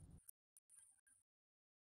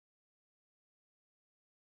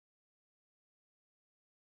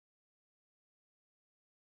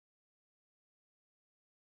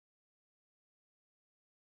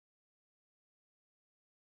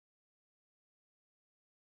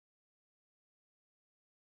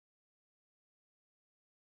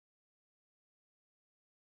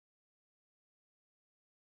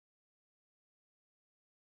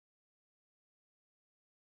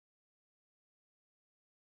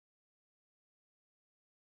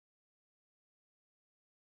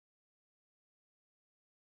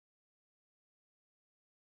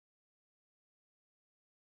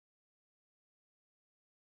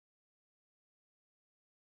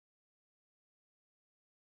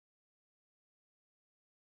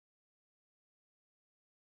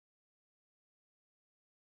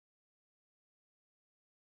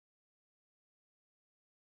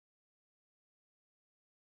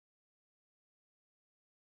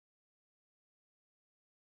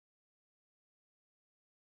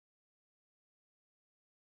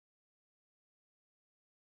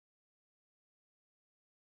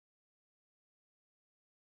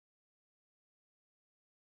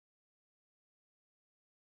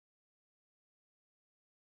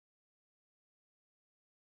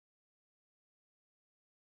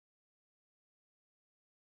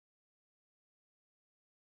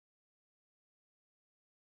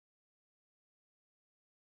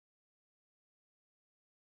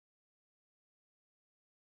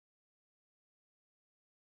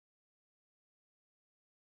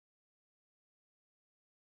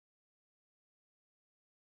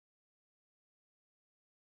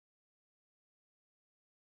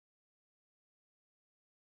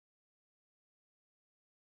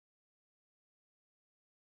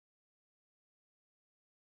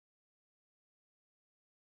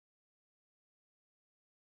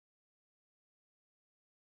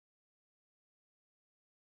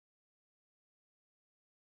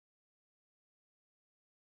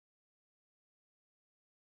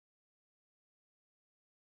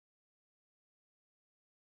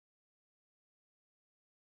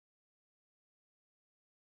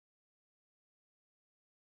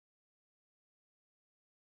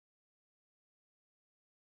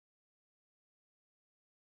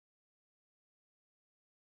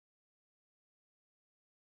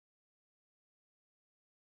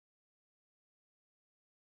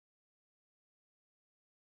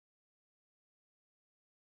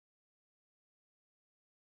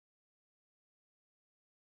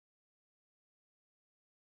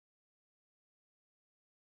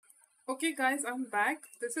 Okay, guys, I'm back.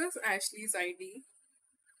 This is Ashley's ID.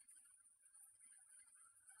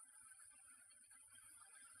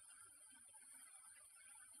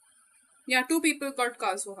 Yeah, 2 people got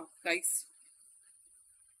Kazuha, guys.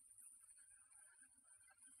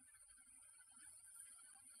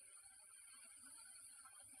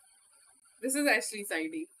 This is Ashley's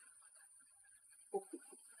ID.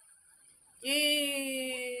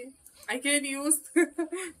 Yay! I can use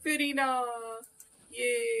Farina.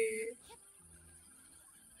 Yay!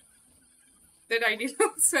 That ID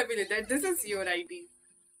looks familiar. This is your ID.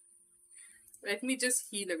 Let me just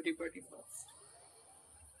heal everybody first.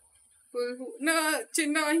 No,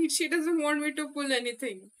 Chinna, she doesn't want me to pull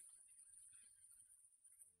anything.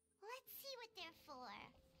 Let's see what they're for.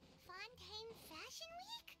 Fontaine Fashion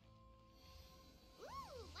Week?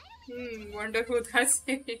 Ooh, why don't we Wonder who that's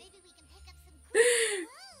it. maybe we can pick up some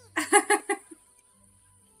cool clothes.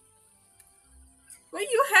 Well,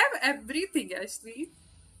 you have everything, Ashley.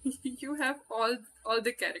 You have all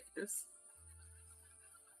the characters.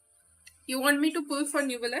 You want me to pull for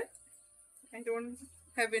Neuvillette? I don't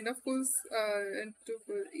have enough pulls to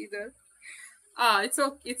pull either. It's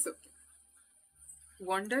okay. It's okay.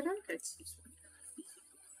 Wanderer? Let's see.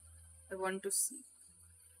 I want to see.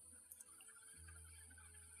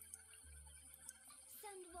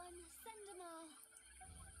 Send one, send them all.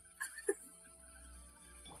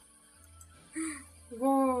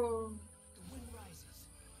 Whoa. The wind rises.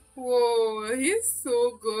 Whoa, he's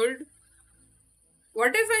so good.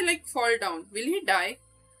 What if I fall down? Will he die?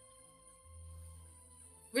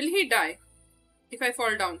 Will he die if I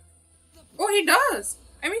fall down? Oh, he does.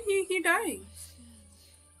 I mean, he dies.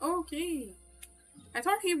 Okay. I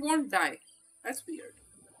thought he won't die. That's weird.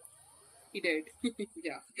 He did.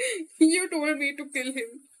 Yeah. You told me to kill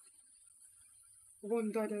him.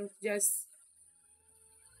 Wanderer, yes.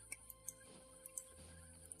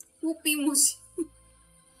 Whoopee मुझे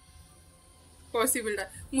possible है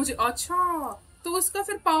मुझे अच्छा तो उसका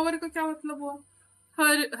फिर power का क्या मतलब हुआ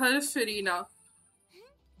हर Farina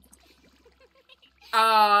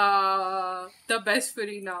the best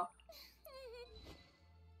Farina.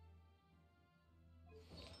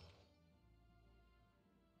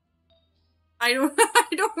 I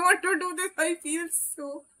don't want to do this. I feel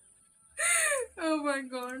so. Oh my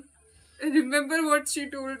god. Remember what she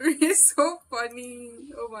told me. It's so funny.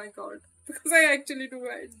 Oh my god. Because I actually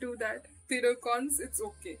do that. Zero cons, it's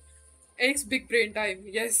okay. X big brain time.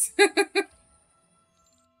 Yes.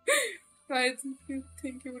 I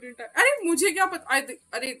think you wouldn't. अरे मुझे क्या पता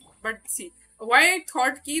अरे but see why I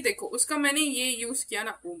thought कि देखो उसका मैंने ये use किया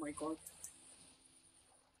ना oh my god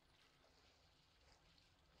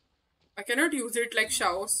I cannot use it like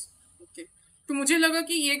Shaos okay तो मुझे लगा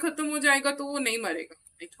कि ये खत्म हो जाएगा तो वो नहीं मरेगा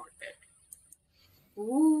I thought that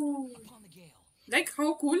ooh like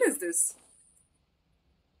how cool is this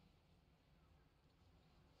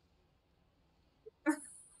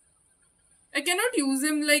I cannot use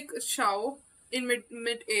him like Shao in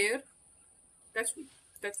mid air. That's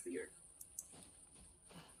weird.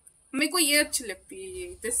 मेरे को ये अच्छी लगती है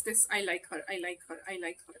ये this I like her.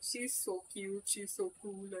 She's so cute. She's so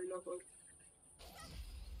cool. I love her.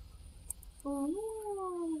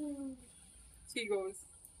 Oh, she goes.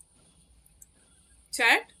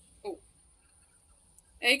 Chat. Oh,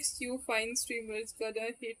 X you fine streamers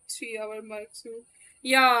gonna hit 3-hour mark soon.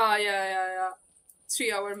 Yeah.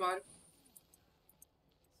 3-hour mark.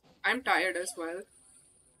 I'm tired as well.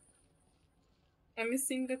 I'm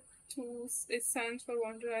missing the 2. It stands for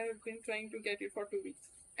Wanderer. I have been trying to get it for 2 weeks.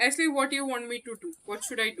 Actually, what do you want me to do? What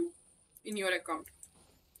should I do in your account?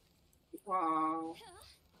 Wow.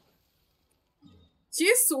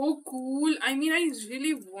 She's so cool. I mean, I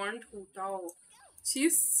really want Hu Tao.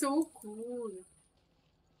 She's so cool.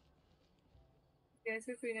 Yes,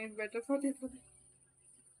 if we need better for the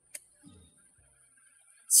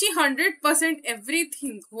She 100%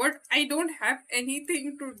 everything. What? I don't have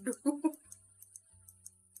anything to do.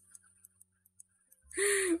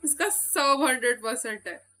 उसका 100%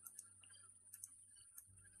 है.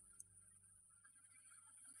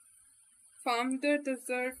 Farm the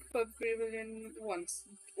desert pavilion once.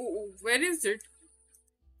 Oh, where is it?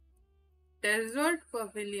 Desert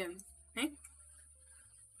pavilion. Eh?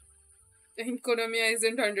 Economia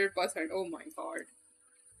isn't 100%. Oh my god.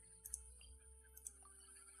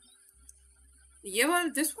 Yeah, well,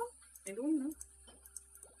 this one? I don't know.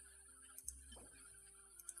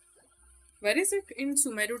 Where is it? In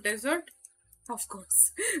Sumeru Desert? Of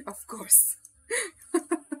course. Of course.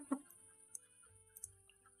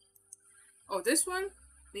 Oh, this one?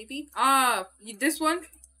 Maybe? This one?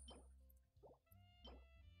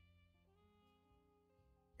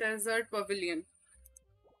 Desert Pavilion.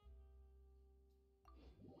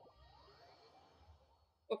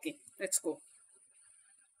 Okay, let's go.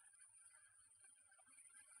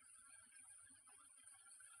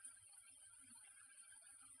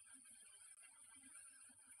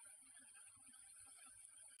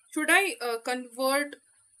 Should I convert?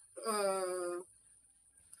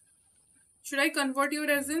 Should I convert your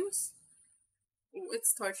resins? Oh,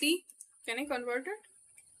 it's 30. Can I convert it?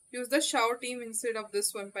 Use the Shao team instead of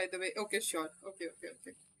this one, by the way. Okay, sure. Okay.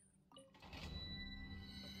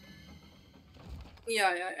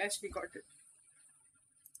 Yeah, Ashley got it.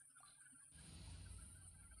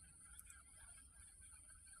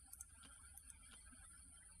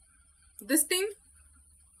 This team?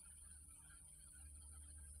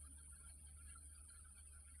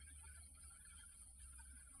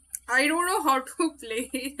 I don't know how to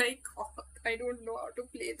play. Like, I don't know how to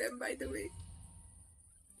play them, by the way.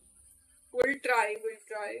 We'll try.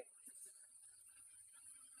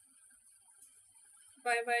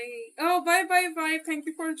 Bye. Oh, bye. Thank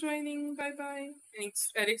you for joining. Bye.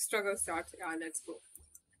 ERyX struggle starts. Yeah, let's go.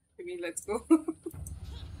 Maybe let's go.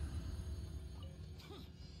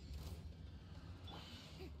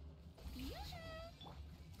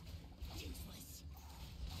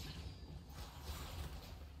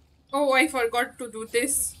 Oh, I forgot to do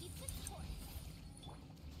this.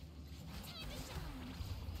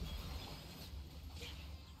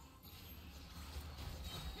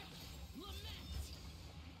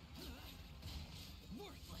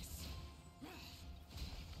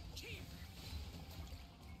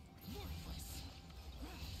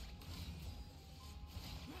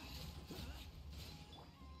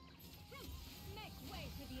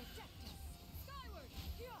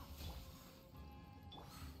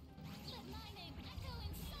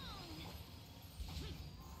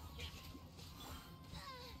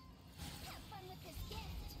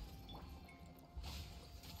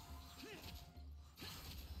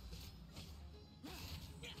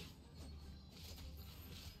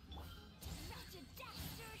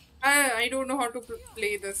 I don't know how to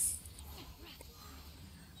play this.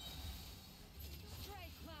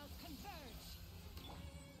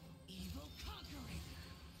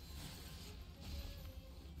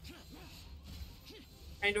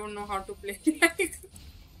 I don't know how to play.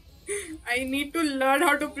 I need to learn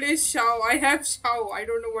how to play Shao. I have Shao. I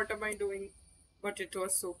don't know what am I doing. But it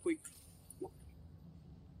was so quick.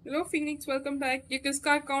 Hello Phoenix, welcome back. ये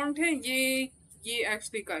किसका account है? ये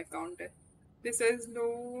Ashley का account है. This has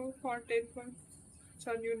no content from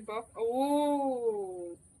Chanyun buff.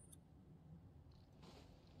 Oh.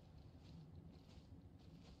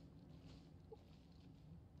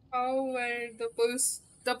 How were the pulls?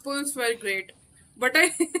 The pulls were great, but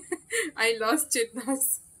I lost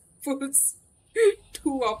Chitna's pulls.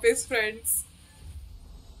 Two of his friends.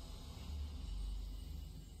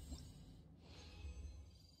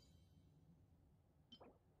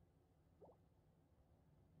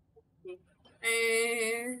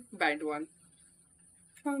 Bad one.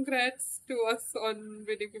 Congrats to us on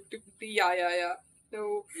winning 50-50. Yeah.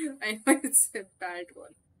 No, I know it's a bad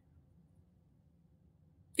one.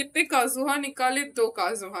 कितने काजुहा निकाले? 2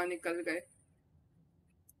 काजुहा निकल गए.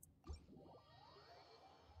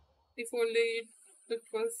 If only it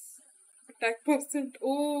was attack percent.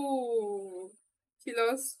 Oh, he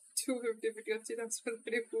lost 250 अच्छी transfer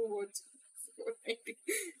करे वो 490.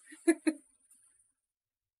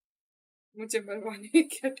 मुझे मरवाने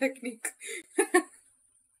क्या technique.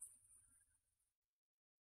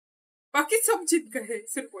 बाकी सब जीत गए,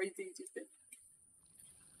 सिर्फ वही थी जीते.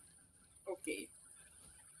 Okay.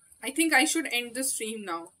 I think I should end the stream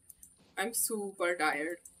now. I'm super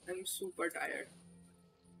tired.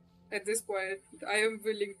 At this point, I am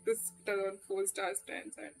willing to sit on 4-star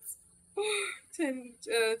stands and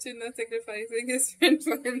Chinna sacrificing his friend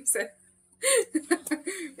for himself.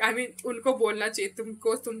 I mean, उनको बोलना चाहिए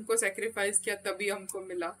तुमको sacrifice किया तभी हमको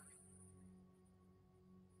मिला.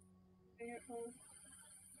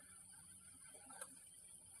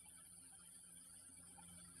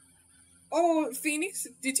 Oh, Phoenix,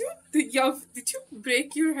 did you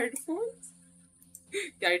break your headphones?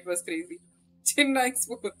 Yeah, it was crazy. Chinna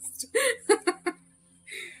exposed.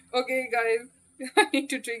 Okay, guys, I need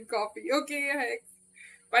to drink coffee. Okay, heck.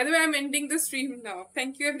 By the way, I'm ending the stream now.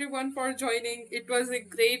 Thank you everyone for joining. It was a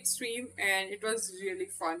great stream and it was really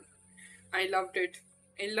fun. I loved it.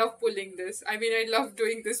 I love pulling this. I mean, I love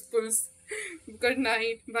doing this pulls. Good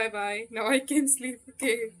night. Bye. Now I can sleep.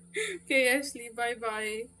 Okay, Ashley.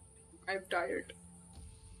 Bye. I'm tired.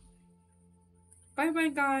 Bye,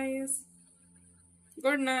 guys.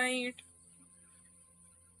 Good night.